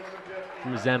 8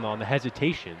 from Azema on the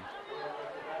hesitation.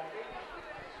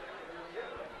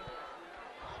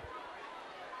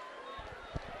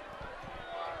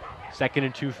 Second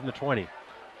and 2 from the 20.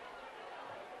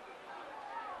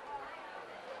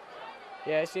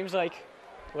 Yeah, it seems like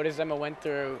what Azema went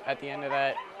through at the end of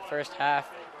that first half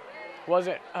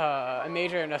wasn't a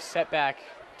major enough setback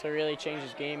to really change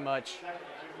his game much.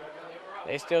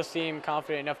 They still seem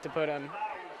confident enough to put him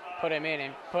in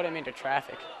and put him into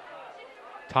traffic.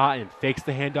 Totten fakes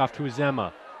the handoff to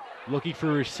Azema. Looking for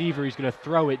a receiver, he's going to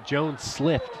throw it. Jones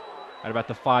slipped at about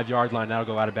the 5-yard line. That'll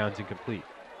go out of bounds incomplete.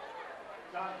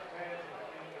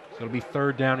 So it'll be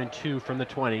 3rd down and 2 from the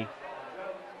 20.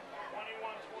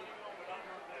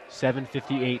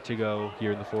 7:58 to go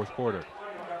here in the fourth quarter.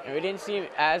 And we didn't see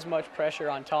as much pressure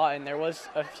on Totten. There was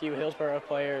a few Hillsboro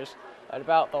players at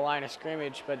about the line of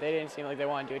scrimmage, but they didn't seem like they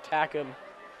wanted to attack him.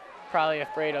 Probably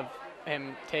afraid of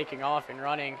him taking off and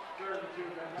running.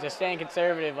 Just staying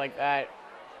conservative like that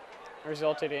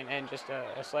resulted in just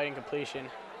a slight incompletion.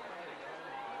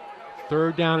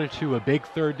 3rd down and 2, a big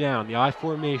 3rd down. The I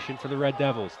formation for the Red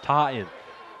Devils. Totten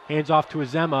hands off to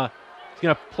Azema. He's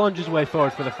going to plunge his way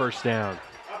forward for the first down.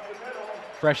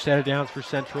 Fresh set of downs for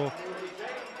Central.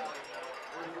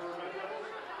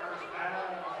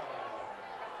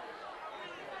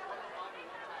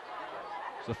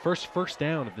 So the first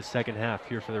down of the second half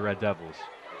here for the Red Devils.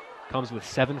 Comes with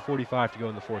 7:45 to go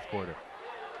in the fourth quarter.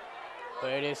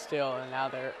 but it is still, and now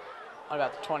they're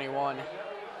about the 21,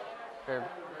 or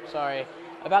sorry,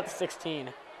 about the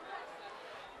 16.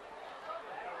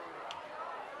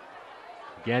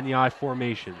 Again, the I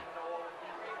formation.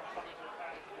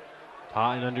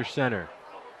 Totten under center.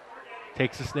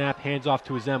 Takes the snap, hands off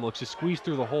to Azem, looks to squeeze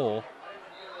through the hole.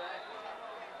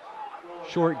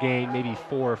 Short gain, maybe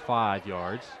 4 or 5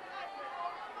 yards.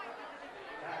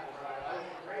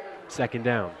 Second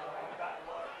down.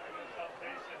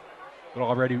 But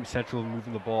already Central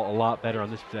moving the ball a lot better on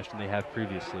this possession than they have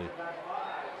previously.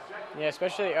 Yeah,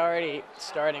 especially already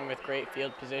starting with great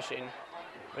field position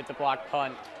with the block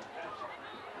punt.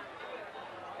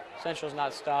 Central's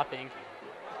not stopping.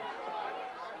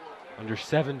 Under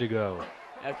 7 to go.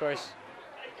 And of course,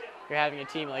 you're having a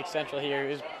team like Central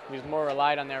here who's more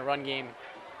relied on their run game.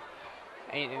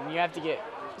 And you have to get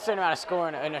a certain amount of score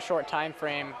in a short time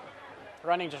frame.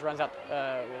 Running just runs out,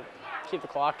 will keep the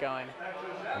clock going.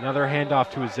 Another handoff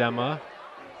to Azema.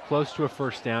 Close to a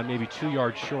first down, maybe 2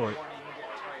 yards short.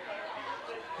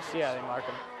 Let's see how they mark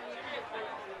him.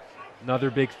 Another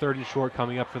big 3rd and short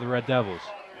coming up for the Red Devils.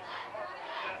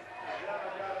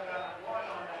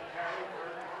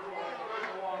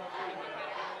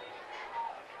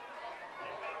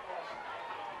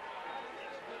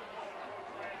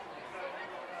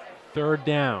 Third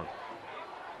down.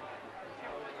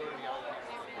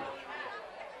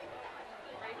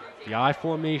 The I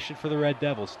formation for the Red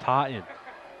Devils. Totten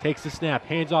takes the snap,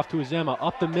 hands off to Azema,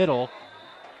 up the middle.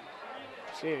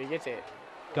 See if he gets it.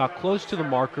 Got close to the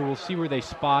marker. We'll see where they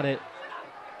spot it.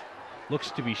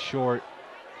 Looks to be short.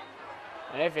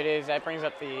 And if it is, that brings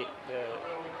up the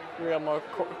real more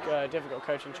difficult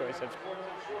coaching choice of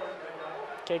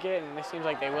kick it, and it seems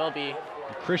like they will be.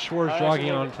 And Chris Schwartz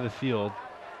jogging onto the field.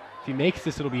 If he makes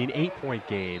this, it'll be an 8-point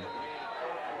game.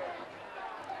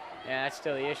 Yeah, that's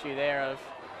still the issue there of,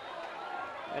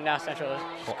 and now Central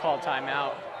has just called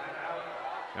timeout.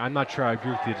 I'm not sure I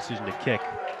agree with the decision to kick.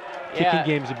 Yeah. Kicking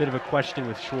game is a bit of a question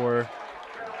with Shore.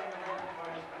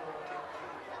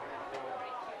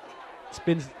 It's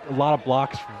been a lot of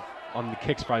blocks on the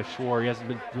kicks by Shore. He hasn't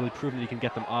been really proven that he can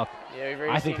get them up. Yeah,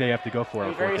 I think they have to go for it.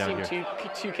 We've already seen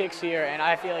two kicks here, and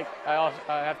I feel like I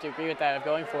have to agree with that of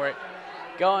going for it.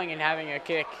 Going and having a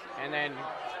kick, and then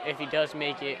if he does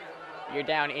make it, you're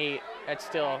down 8. That's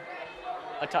still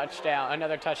a touchdown,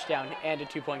 another touchdown, and a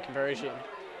 2-point conversion,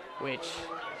 which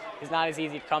is not as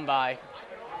easy to come by.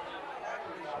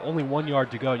 Only 1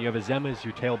 yard to go, and you have Azema as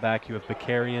your tailback, you have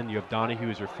Bakarian, you have Donahue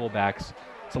as your fullbacks.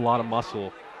 It's a lot of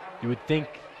muscle. You would think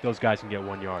those guys can get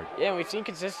 1 yard. Yeah, and we've seen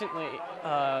consistently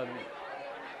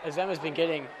Azema's been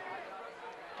getting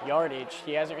yardage.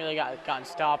 He hasn't really gotten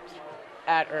stopped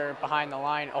at or behind the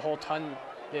line a whole ton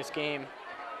this game.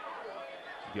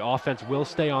 The offense will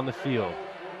stay on the field.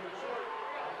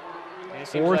 And it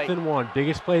seems 4th like and 1,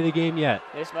 biggest play of the game yet.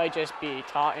 this might just be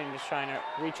Totten just trying to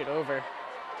reach it over.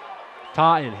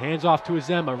 Totten, hands off to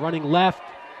Azema, running left,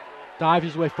 dives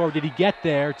his way forward. Did he get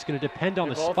there? It's going to depend on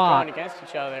the They're both spot. going against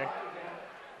each other.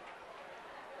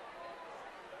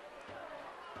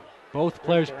 Both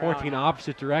players pointing in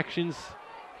opposite directions.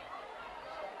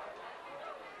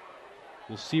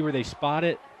 We'll see where they spot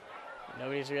it.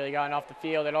 Nobody's really gotten off the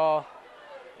field at all.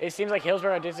 It seems like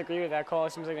Hillsboro disagree with that call.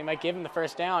 It seems like they might give him the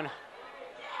first down.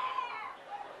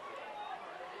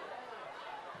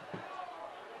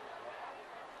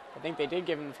 I think they did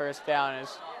give him the first down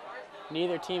as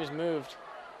neither team has moved.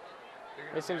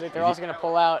 It seems like they're also going to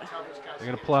pull out. They're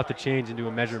going to pull out the chains and do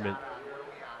a measurement.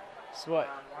 This is what,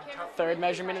 3rd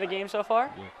measurement of the game so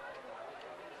far? Yeah.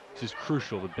 This is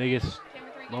crucial, the biggest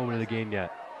moment of the game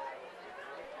yet.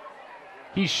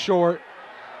 He's short.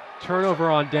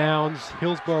 Turnover on downs.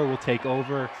 Hillsboro will take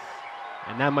over.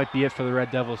 And that might be it for the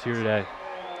Red Devils here today.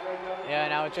 Yeah,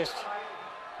 now it's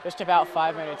just about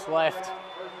 5 minutes left.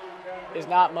 There's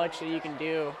not much that you can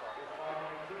do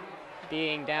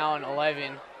being down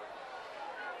 11.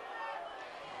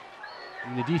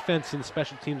 And the defense and the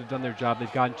special teams have done their job.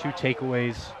 They've gotten 2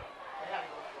 takeaways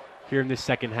here in this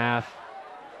second half.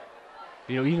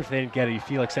 You know, even if they didn't get it, you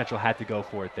feel like Central had to go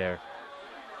for it there.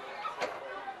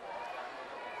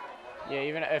 Yeah,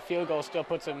 even a field goal still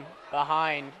puts them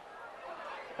behind,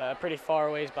 pretty far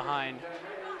ways behind.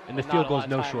 And the field goal is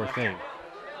no sure thing.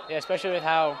 Yeah, especially with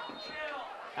how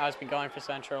it's been going for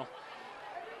Central.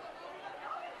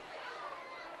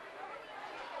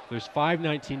 There's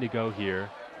 5:19 to go here.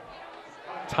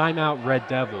 Timeout, Red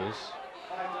Devils.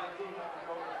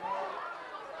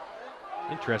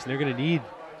 Interesting. They're going to need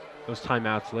those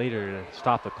timeouts later to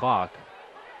stop the clock,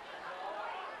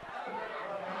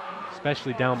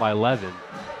 especially down by 11.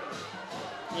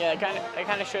 Yeah, it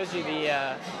kind of shows you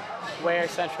the where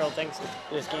Central thinks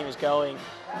this game is going.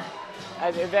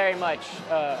 Very much.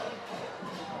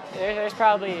 There's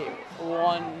probably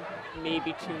one,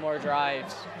 maybe two more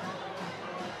drives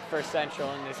for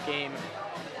Central in this game,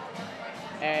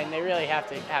 and they really have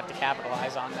to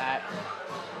capitalize on that,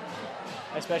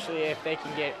 especially if they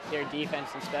can get their defense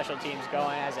and special teams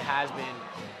going as it has been,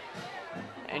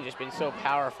 and just been so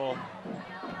powerful.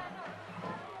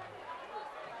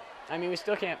 I mean, we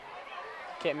still can't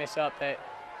miss up that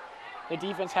the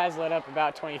defense has let up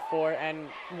about 24, and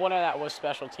one of that was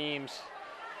special teams.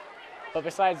 But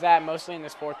besides that, mostly in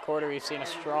this fourth quarter, we've seen a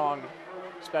strong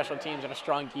special teams and a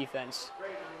strong defense.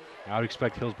 I would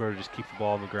expect Hillsboro to just keep the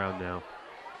ball on the ground now.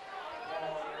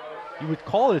 You would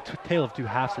call it a tale of two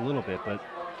halves a little bit, but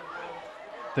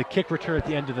the kick return at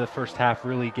the end of the first half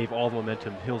really gave all the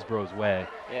momentum Hillsboro's way.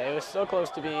 Yeah, it was so close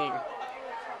to being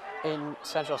in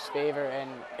Central's favor,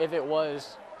 and if it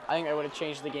was, I think that would have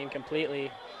changed the game completely.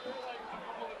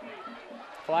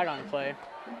 Flag on the play.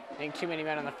 I think too many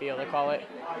men on the field, they call it.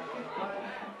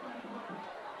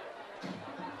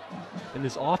 And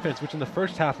this offense, which in the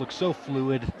first half looked so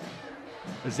fluid,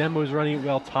 Azemba was running it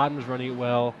well, Totten was running it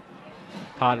well,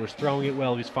 Totten was throwing it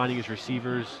well, he was finding his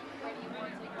receivers.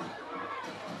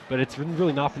 But it's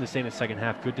really not been the same in the second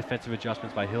half. Good defensive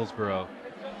adjustments by Hillsboro.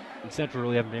 And Central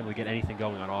really haven't been able to get anything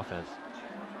going on offense.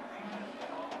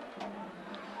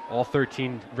 All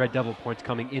 13 Red Devil points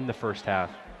coming in the first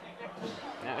half.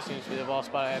 Now it seems to be the ball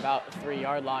spot at about the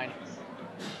 3-yard line.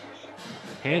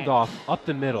 Handoff up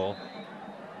the middle.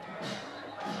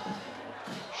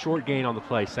 Short gain on the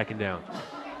play, second down.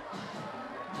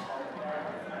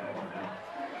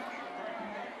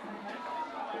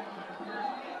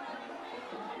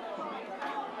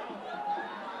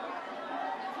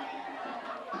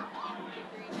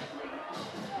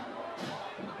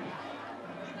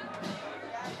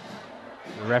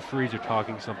 The referees are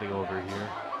talking something over here.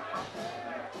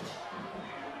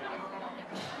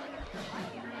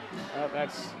 Oh,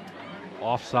 that's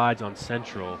offsides on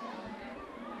Central.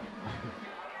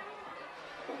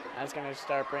 That's going to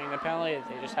start bringing the penalty that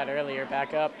they just had earlier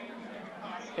back up.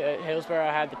 Hillsboro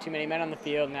had the too many men on the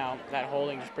field. Now that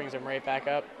holding just brings them right back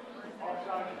up.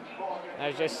 That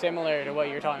was just similar to what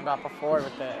you were talking about before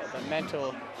with the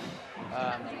mental,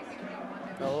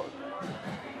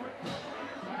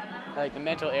 like the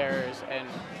mental errors. And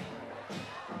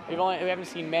we haven't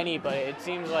seen many, but it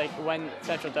seems like when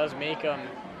Central does make them,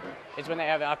 it's when they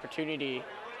have the opportunity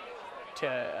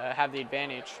to have the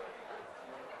advantage.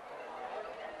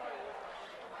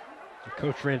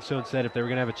 Coach Ransone said if they were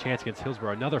going to have a chance against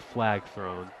Hillsboro, another flag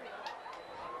thrown.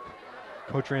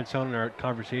 Coach Ransone in our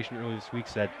conversation earlier this week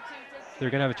said if they're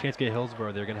going to have a chance to get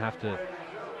Hillsboro, they're going to have to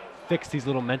fix these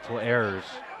little mental errors.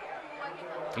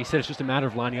 He said it's just a matter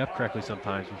of lining up correctly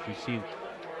sometimes, which we've seen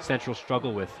Central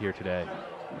struggle with here today.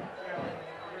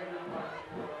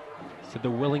 He said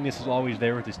the willingness is always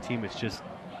there with this team. It's just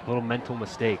little mental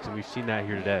mistakes, and we've seen that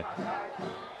here today.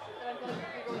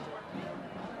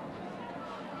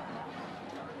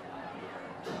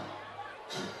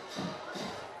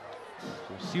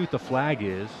 See what the flag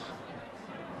is.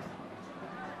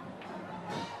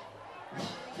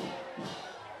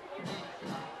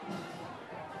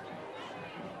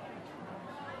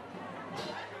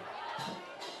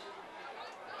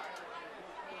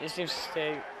 It seems to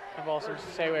stay, the ball seems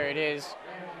to stay where it is.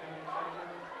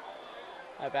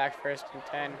 Back first and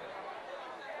 10.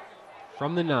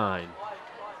 From the 9.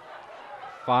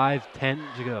 5:10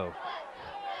 to go.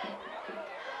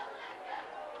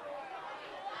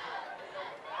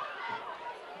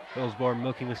 Hillsboro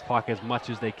milking this clock as much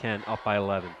as they can, up by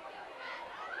 11.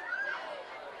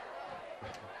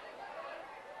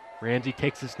 Ramsey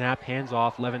takes the snap, hands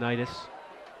off, Levinitis.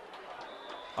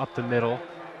 Up the middle.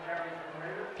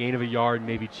 Gain of a yard,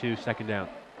 maybe 2, second down.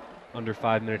 Under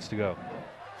 5 minutes to go.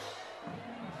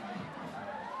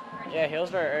 Yeah,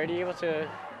 Hillsboro are already able to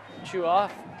chew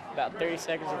off about 30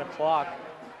 seconds of the clock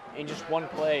in just one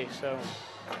play, so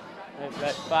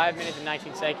that 5 minutes and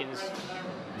 19 seconds.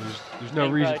 There's no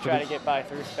reason to try to get by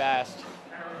through fast.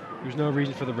 There's no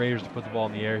reason for the Raiders to put the ball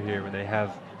in the air here when they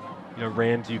have,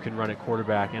 Ramsey who can run at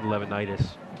quarterback and Levinitis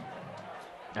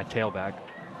at tailback.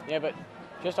 Yeah, but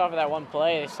just off of that one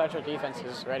play, the Central defense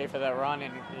is ready for that run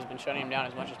and has been shutting him down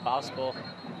as much as possible.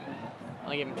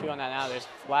 Only give him 2 on that now. There's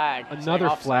a flag. Another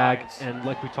flag, and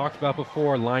like we talked about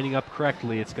before, lining up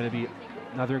correctly, it's going to be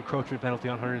another encroachment penalty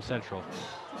on Hunterdon Central.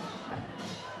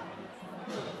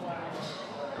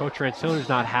 Coach Ransone is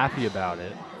not happy about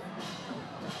it.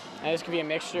 And this could be a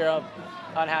mixture of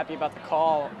unhappy about the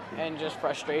call and just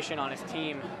frustration on his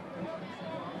team.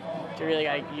 To really,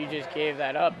 you just gave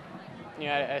that up.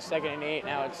 A 2nd and 8.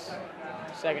 Now it's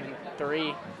Second and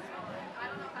 3.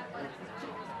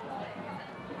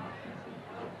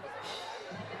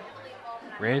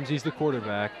 Ramsey's the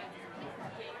quarterback.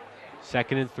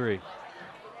 2nd and 3.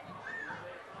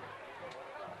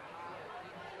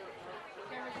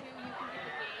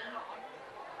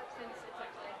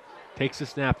 Takes the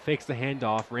snap, fakes the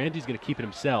handoff. Ramsey's going to keep it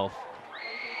himself.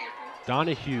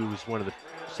 Donahue is one of the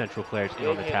Central players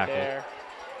on the tackle. There.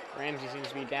 Ramsey seems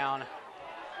to be down.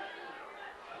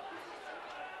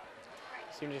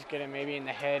 Seems to just get him maybe in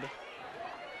the head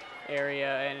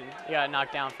area, and he got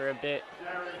knocked down for a bit.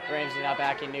 Ramsey not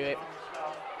back into it.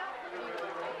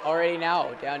 Already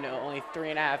now down to only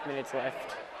 3.5 minutes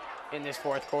left in this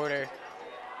 4th quarter.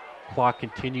 Clock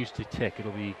continues to tick.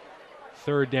 It'll be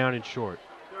 3rd down and short.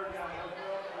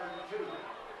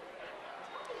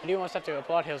 I do almost have to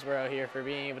applaud Hillsboro here for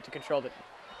being able to control the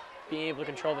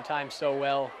time so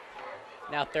well.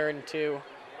 Now 3rd and 2.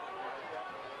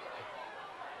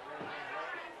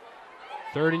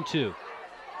 3rd and 2.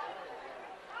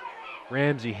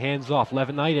 Ramsey hands off.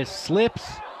 Levinitis slips.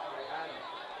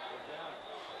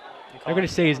 They're going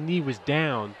to say his knee was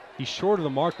down. He's short of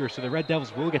the marker, so the Red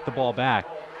Devils will get the ball back.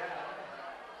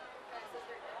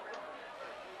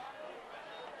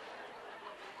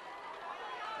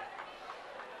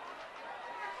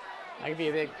 That could be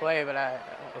a big play, but I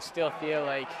still feel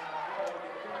like...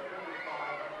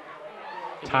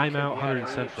 Timeout, Hunterdon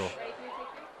Central.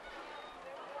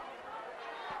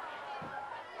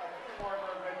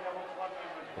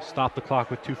 We'll stop the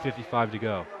clock with 2:55 to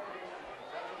go.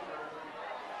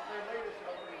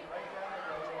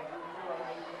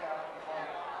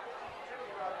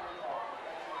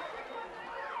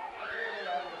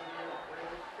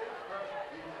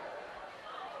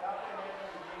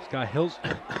 Scott,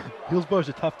 Hillsboro's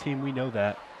a tough team, we know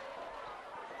that.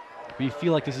 But you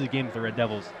feel like this is a game that the Red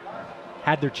Devils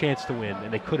had their chance to win,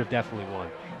 and they could have definitely won.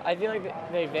 I feel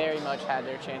like they very much had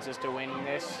their chances to win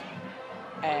this,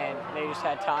 and they just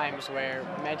had times where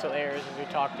mental errors, as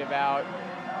we talked about,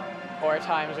 or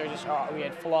times where just we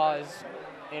had flaws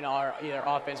in our either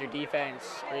offense or defense,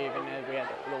 or even as we had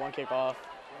the one kickoff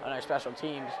on our special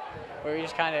teams, where we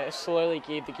just kind of slowly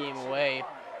gave the game away.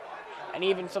 And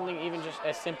even something even just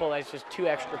as simple as just 2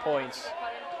 extra points.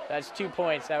 That's 2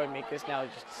 points. That would make this now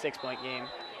just a 6-point game.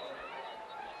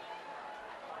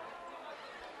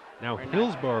 Now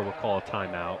Hillsboro will call a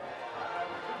timeout.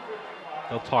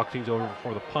 They'll talk things over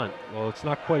before the punt. Well, it's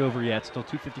not quite over yet. Still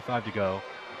 2:55 to go.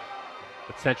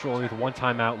 But Central only with 1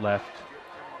 timeout left.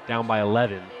 Down by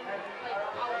 11.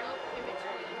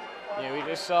 Yeah, we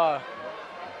just saw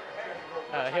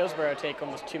Hillsboro take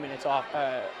almost 2 minutes off.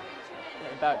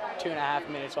 About 2.5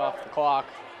 minutes off the clock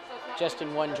just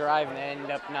in one drive, and they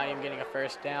end up not even getting a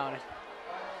 1st down.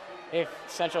 If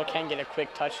Central can get a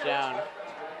quick touchdown,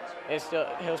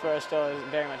 Hillsboro still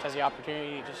very much has the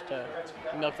opportunity just to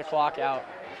milk the clock out.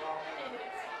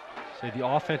 So the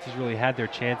offense has really had their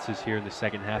chances here in the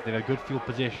 2nd half. They've had good field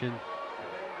position.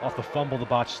 Off the fumble, the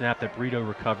botched snap that Brito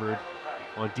recovered.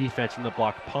 On defense in the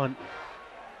block punt.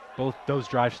 Both those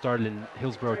drives started in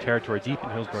Hillsboro territory, deep in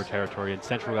Hillsboro territory, and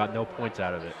Central got no points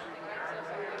out of it.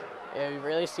 Yeah, we've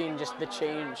really seen just the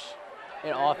change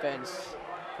in offense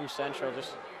from Central.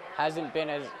 Just hasn't been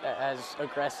as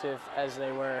aggressive as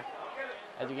they were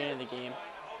at the beginning of the game.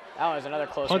 That was another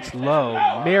close one. Punt's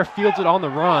low. Mayer fields it on the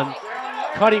run.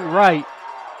 Cutting right.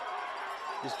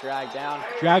 Just dragged down.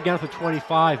 Dragged down to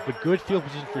 25, but good field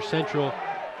position for Central.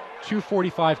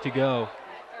 2:45 to go.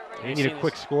 They need a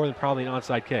quick score and probably an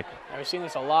onside kick. Yeah, we've seen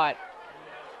this a lot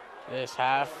this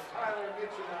half.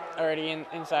 Already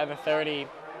inside the 30.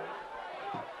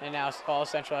 And now all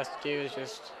Central has to do is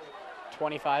just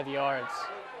 25 yards.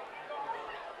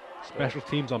 Special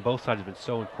teams on both sides have been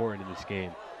so important in this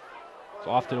game. It's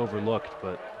often overlooked,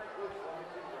 but...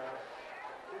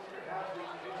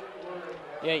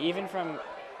 Yeah, even from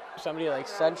somebody like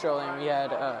Central, and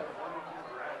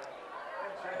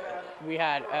we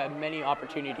had many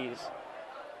opportunities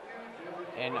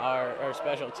in our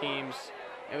special teams,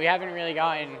 and we haven't really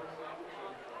gotten,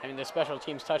 the special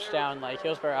teams touchdown like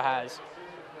Hillsboro has,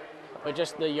 but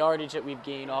just the yardage that we've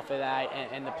gained off of that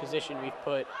and the position we've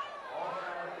put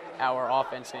our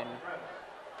offense in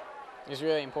is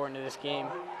really important to this game.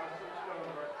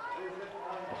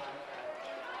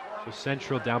 So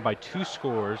Central down by 2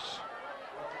 scores.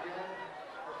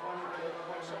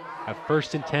 Have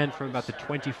 1st and 10 from about the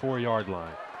 24-yard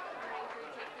line.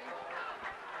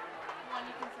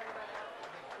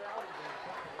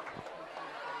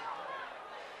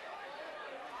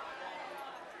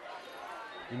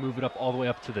 We move it up all the way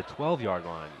up to the 12-yard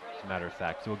line, as a matter of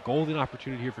fact. So a golden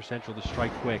opportunity here for Central to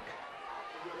strike quick.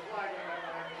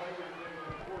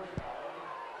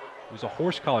 It was a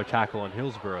horse collar tackle on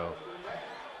Hillsboro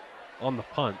on the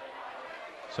punt.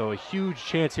 So a huge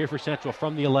chance here for Central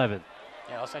from the 11.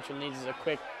 Yeah, all Central needs is a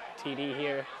quick TD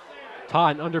here.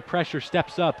 Totten under pressure,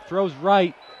 steps up, throws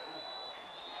right.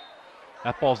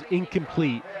 That ball's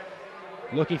incomplete.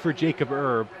 Looking for Jacob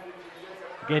Erb.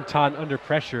 Again, Totten under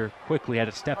pressure, quickly had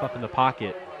to step up in the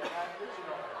pocket.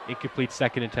 Incomplete,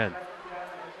 2nd and 10.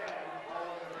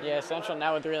 Yeah, Central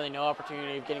now with really no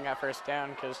opportunity of getting that first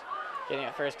down, because getting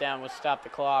that first down would stop the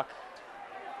clock.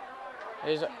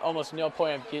 There's almost no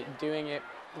point of doing it.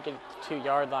 Get to the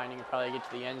 2-yard line, you can probably get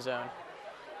to the end zone.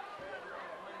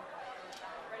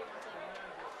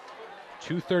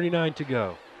 2:39 to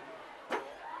go.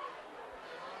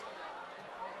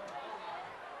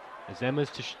 As Emma's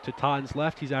to Totten's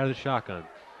left, he's out of the shotgun.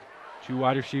 2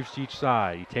 wide receivers to each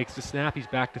side. He takes the snap, he's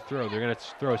back to throw. They're going to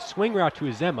throw a swing route to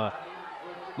Azema.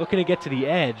 Looking to get to the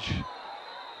edge.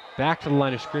 Back to the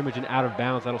line of scrimmage and out of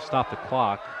bounds. That'll stop the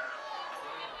clock.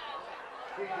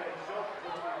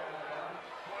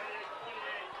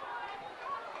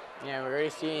 Yeah, we're already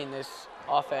seeing this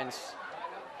offense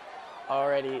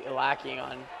already lacking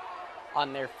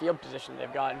on their field position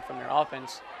they've gotten from their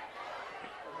offense.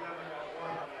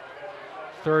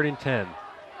 3rd and 10.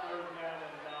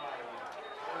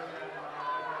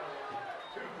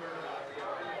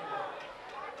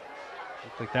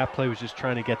 Looked like that play was just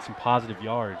trying to get some positive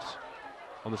yards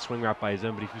on the swing route by his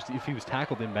own, but if he was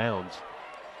tackled in bounds,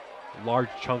 a large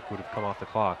chunk would have come off the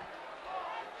clock.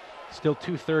 Still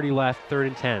 2:30 left, 3rd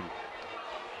and 10.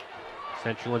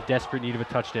 Central in desperate need of a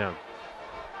touchdown.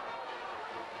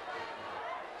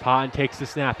 Totten takes the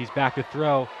snap, he's back to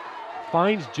throw.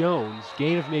 Finds Jones,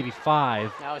 gain of maybe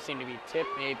 5. Now it seemed to be tipped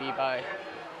maybe by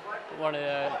one of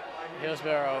the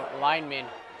Hillsboro linemen.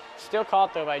 Still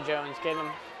caught though by Jones,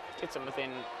 gets him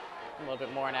within a little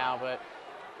bit more now, but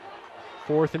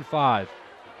 4th and 5.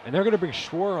 And they're going to bring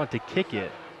Schwarr on to kick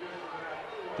it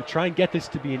to try and get this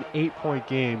to be an 8-point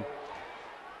game.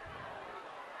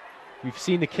 We've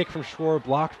seen the kick from Schwarr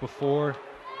blocked before.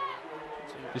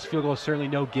 This field goal is certainly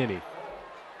no gimme.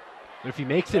 But if he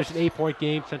makes it, it's an 8-point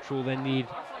game. Central will then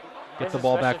get the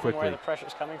ball back quickly. Where the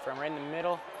pressure's coming from, right in the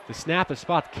middle. The snap, the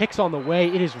spot, kicks on the way.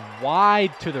 It is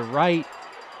wide to the right.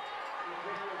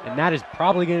 And that is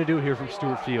probably going to do it here from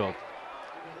Stewart Field.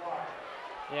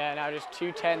 Yeah, now just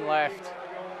 2:10 left,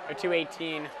 or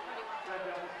 2:18.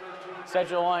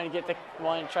 Central wanted to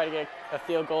try to get a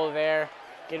field goal there,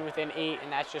 get within 8,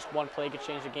 and that's just one play could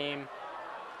change the game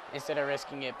instead of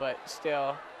risking it, but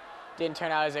still didn't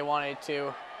turn out as they wanted it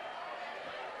to.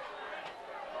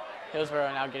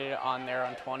 Hillsboro now get it on their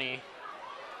own 20.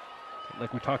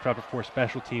 Like we talked about before,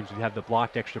 special teams, we have the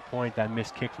blocked extra point, that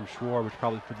missed kick from Schwarr, which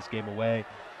probably put this game away.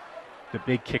 The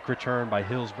big kick return by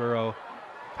Hillsboro,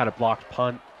 had a blocked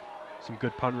punt, some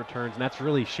good punt returns, and that's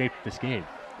really shaped this game.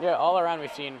 Yeah, all around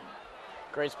we've seen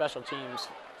great special teams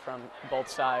from both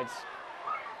sides.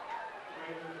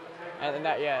 And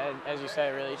that, yeah, as you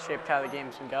said, really shaped how the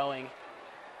game's been going.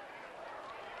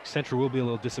 Central will be a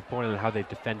little disappointed in how they've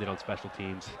defended on special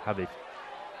teams, how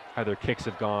their kicks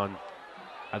have gone,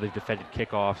 how they've defended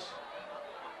kickoffs.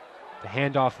 The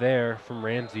handoff there from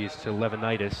Ramses to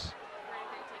Levinitis.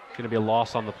 It's going to be a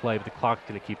loss on the play, but the clock's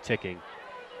going to keep ticking.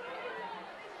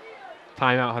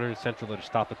 Timeout, Hunterdon Central to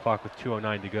stop the clock with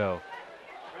 2:09 to go.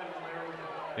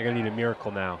 They're going to need a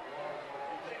miracle now.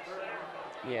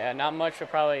 Yeah, not much will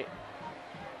probably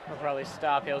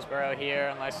stop Hillsboro here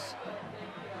unless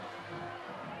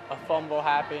a fumble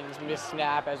happens, missed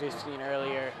snap as we've seen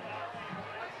earlier.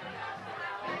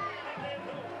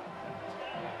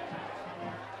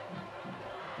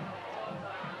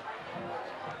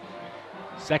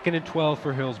 Second and 12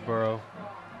 for Hillsboro.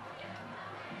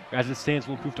 As it stands,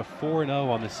 we'll improve to 4-0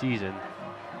 on the season.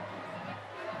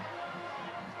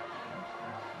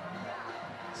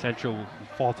 Central will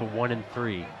fall to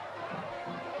 1-3.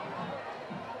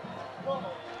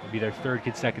 It'll be their 3rd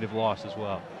consecutive loss as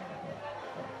well.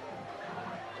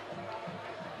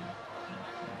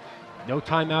 No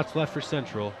timeouts left for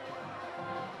Central.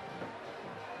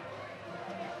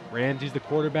 Ramsey's the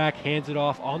quarterback, hands it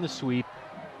off on the sweep.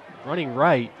 Running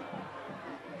right.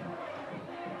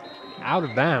 Out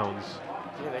of bounds.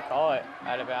 Yeah, they call it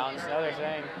out of bounds. No, they're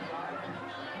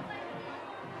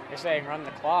saying run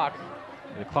the clock.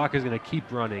 The clock is going to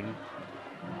keep running.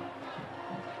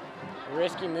 A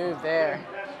risky move there.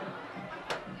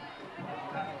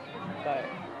 But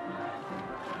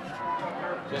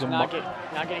just not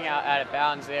getting out of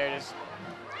bounds there. Just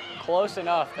close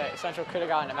enough that Central could have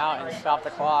gotten him out and stopped the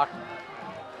clock.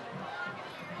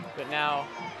 But now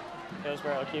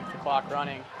Hillsboro will keep the clock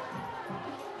running.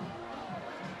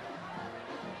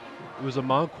 It was a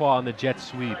Monqua on the jet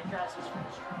sweep.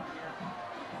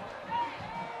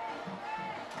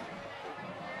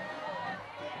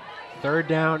 Third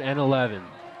down and 11.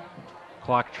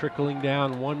 Clock trickling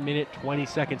down, 1 minute, 20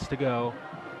 seconds to go.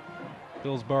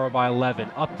 Hillsboro by 11.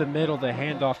 Up the middle, the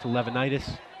handoff to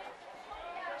Levinitis.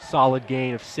 Solid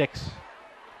gain of 6.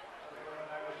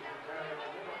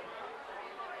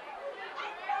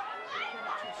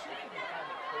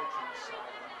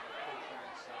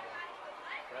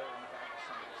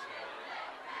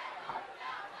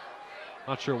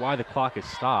 Not sure why the clock is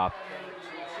stopped.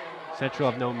 Central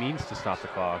have no means to stop the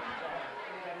clock.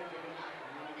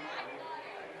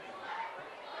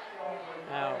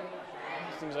 Now,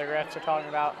 it seems like refs are talking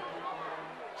about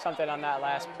something on that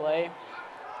last play.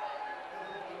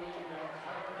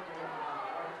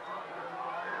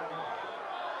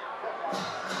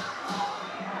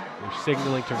 They're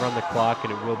signaling to run the clock,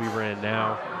 and it will be ran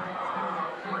now.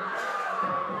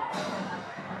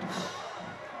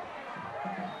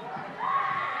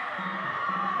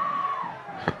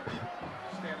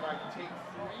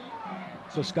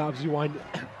 So Scott,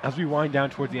 as we wind down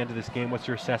toward the end of this game, what's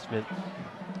your assessment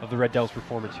of the Red Devils'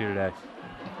 performance here today?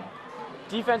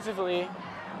 Defensively,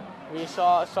 we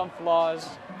saw some flaws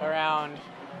around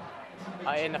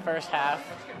in the first half.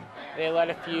 They let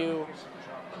a few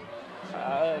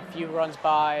runs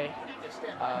by.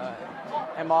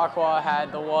 And Marquardt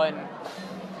had the one,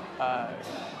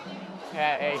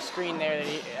 had a screen there that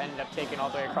he ended up taking all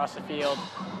the way across the field.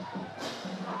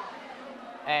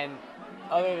 And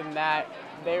other than that,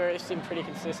 they seemed pretty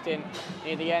consistent.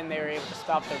 In the end, they were able to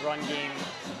stop the run game.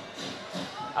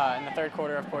 In the third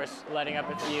quarter, of course, letting up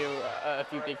a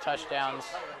few big touchdowns.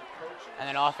 And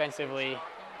then offensively,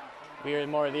 we were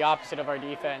more the opposite of our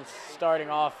defense, starting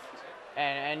off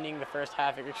and ending the first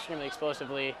half extremely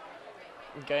explosively,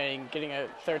 getting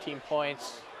 13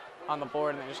 points on the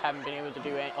board, and they just haven't been able to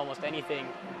do almost anything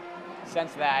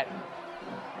since that.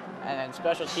 And then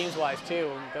special teams-wise,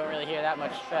 too, don't really hear that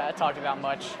much talked about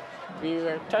much. We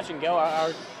were touch and go.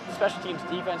 Our special teams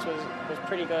defense was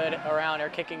pretty good around. Our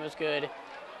kicking was good.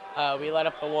 We let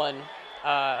up the one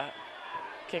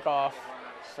kickoff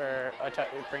for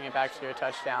bring it back to a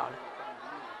touchdown.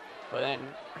 But then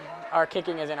our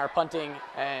kicking is in our punting,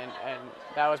 and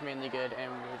that was mainly good.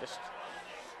 And we were just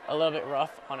a little bit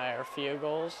rough on our field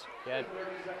goals. We had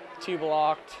 2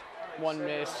 blocked, 1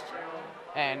 missed.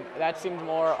 And that seemed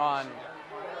more on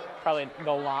probably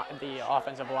the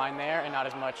offensive line there and not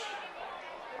as much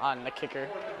on the kicker.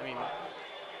 I mean,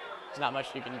 there's not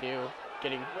much you can do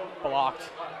getting blocked.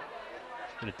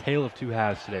 And a tale of 2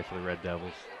 halves today for the Red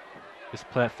Devils. This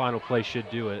final play should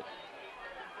do it.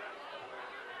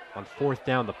 On 4th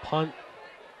down, the punt.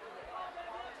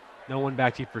 No one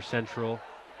back deep for Central.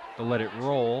 They'll let it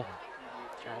roll.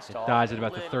 It dies at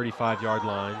about the 35-yard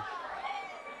line.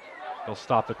 They'll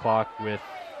stop the clock with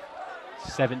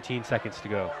 17 seconds to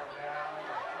go.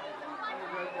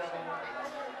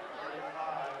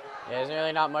 Yeah, there's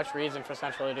really not much reason for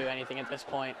Central to do anything at this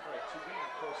point.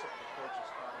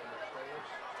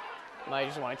 I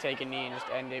just want to take a knee and just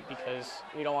end it because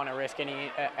we don't want to risk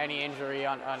any injury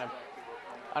on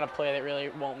a play that really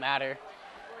won't matter.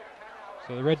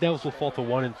 So the Red Devils will fall to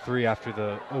 1-3 after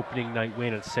the opening night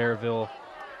win at Sayreville.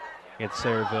 Against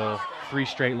Sayreville, 3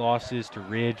 straight losses to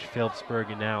Ridge, Phillipsburg,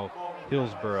 and now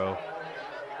Hillsboro.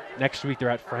 Next week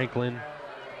they're at Franklin.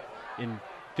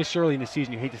 This early in the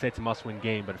season, you hate to say it's a must-win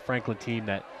game, but a Franklin team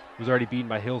that was already beaten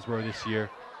by Hillsboro this year,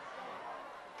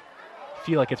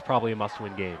 feel like it's probably a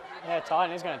must-win game. Yeah,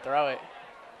 Taunton is going to throw it.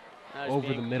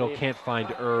 Over the middle, can't find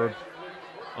Herb.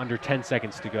 Under 10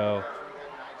 seconds to go.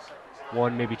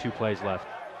 1, maybe 2 plays left.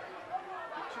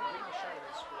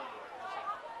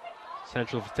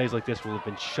 Central, if it stays like this, will have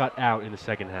been shut out in the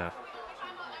second half.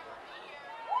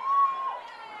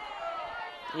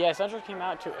 Yeah, Central came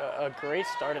out to a great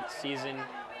start of the season,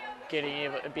 being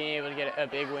able to get a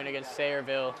big win against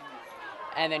Sayreville.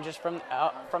 And then just from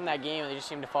that game, they just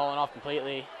seemed to have fallen off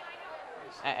completely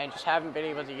and just haven't been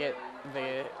able to get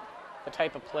the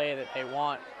type of play that they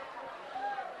want.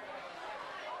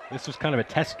 This was kind of a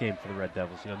test game for the Red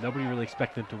Devils. Nobody really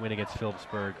expected them to win against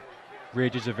Phillipsburg.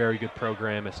 Ridge is a very good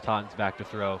program as Taunton's back to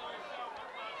throw.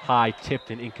 High, tipped,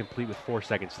 and incomplete with 4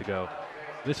 seconds to go.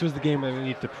 This was the game where they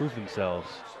needed to prove themselves.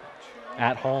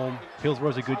 At home,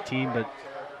 Hillsboro's a good team, but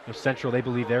Central, they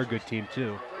believe they're a good team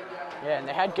too. Yeah, and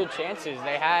they had good chances.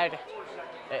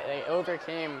 They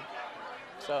overcame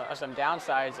some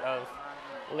downsides of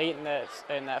late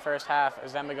in that first half,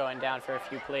 Zemba going down for a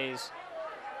few plays.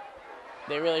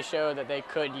 They really showed that they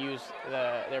could use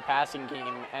their passing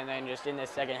game, and then just in this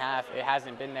second half, it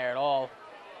hasn't been there at all.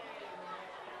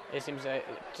 it seems that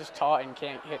just Taunton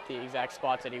can't hit the exact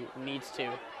spots that he needs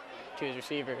to his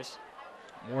receivers.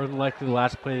 More than likely the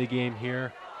last play of the game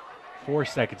here. 4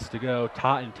 seconds to go.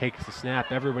 Taunton takes the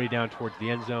snap. Everybody down towards the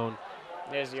end zone.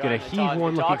 There's the Get a arm that heave Taunton's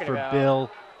one been looking talking for about.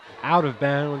 Bill. Out of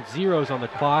bounds. Zeros on the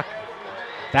clock.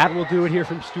 That will do it here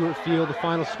from Stewart Field. The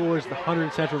final score is the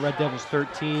Hunterdon Central Red Devils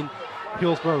 13,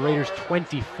 Hillsboro Raiders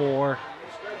 24.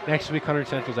 Next week, Hunterdon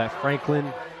Central's at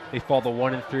Franklin. They fall to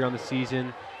 1-3 on the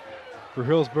season. For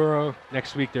Hillsboro,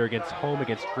 next week they're home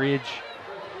against Ridge.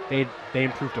 They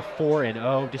improved to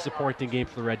 4-0. Disappointing game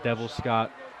for the Red Devils,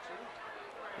 Scott.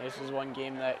 This is one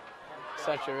game that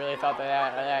Central really thought they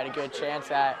had a good chance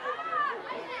at,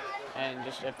 and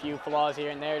just a few flaws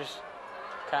here and there just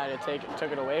kind of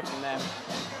took it away from them.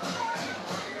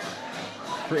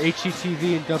 For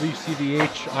HCTV and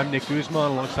WCVH, I'm Nick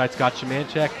Guzman alongside Scott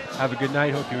Szymanczyk. Have a good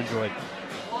night. Hope you enjoyed.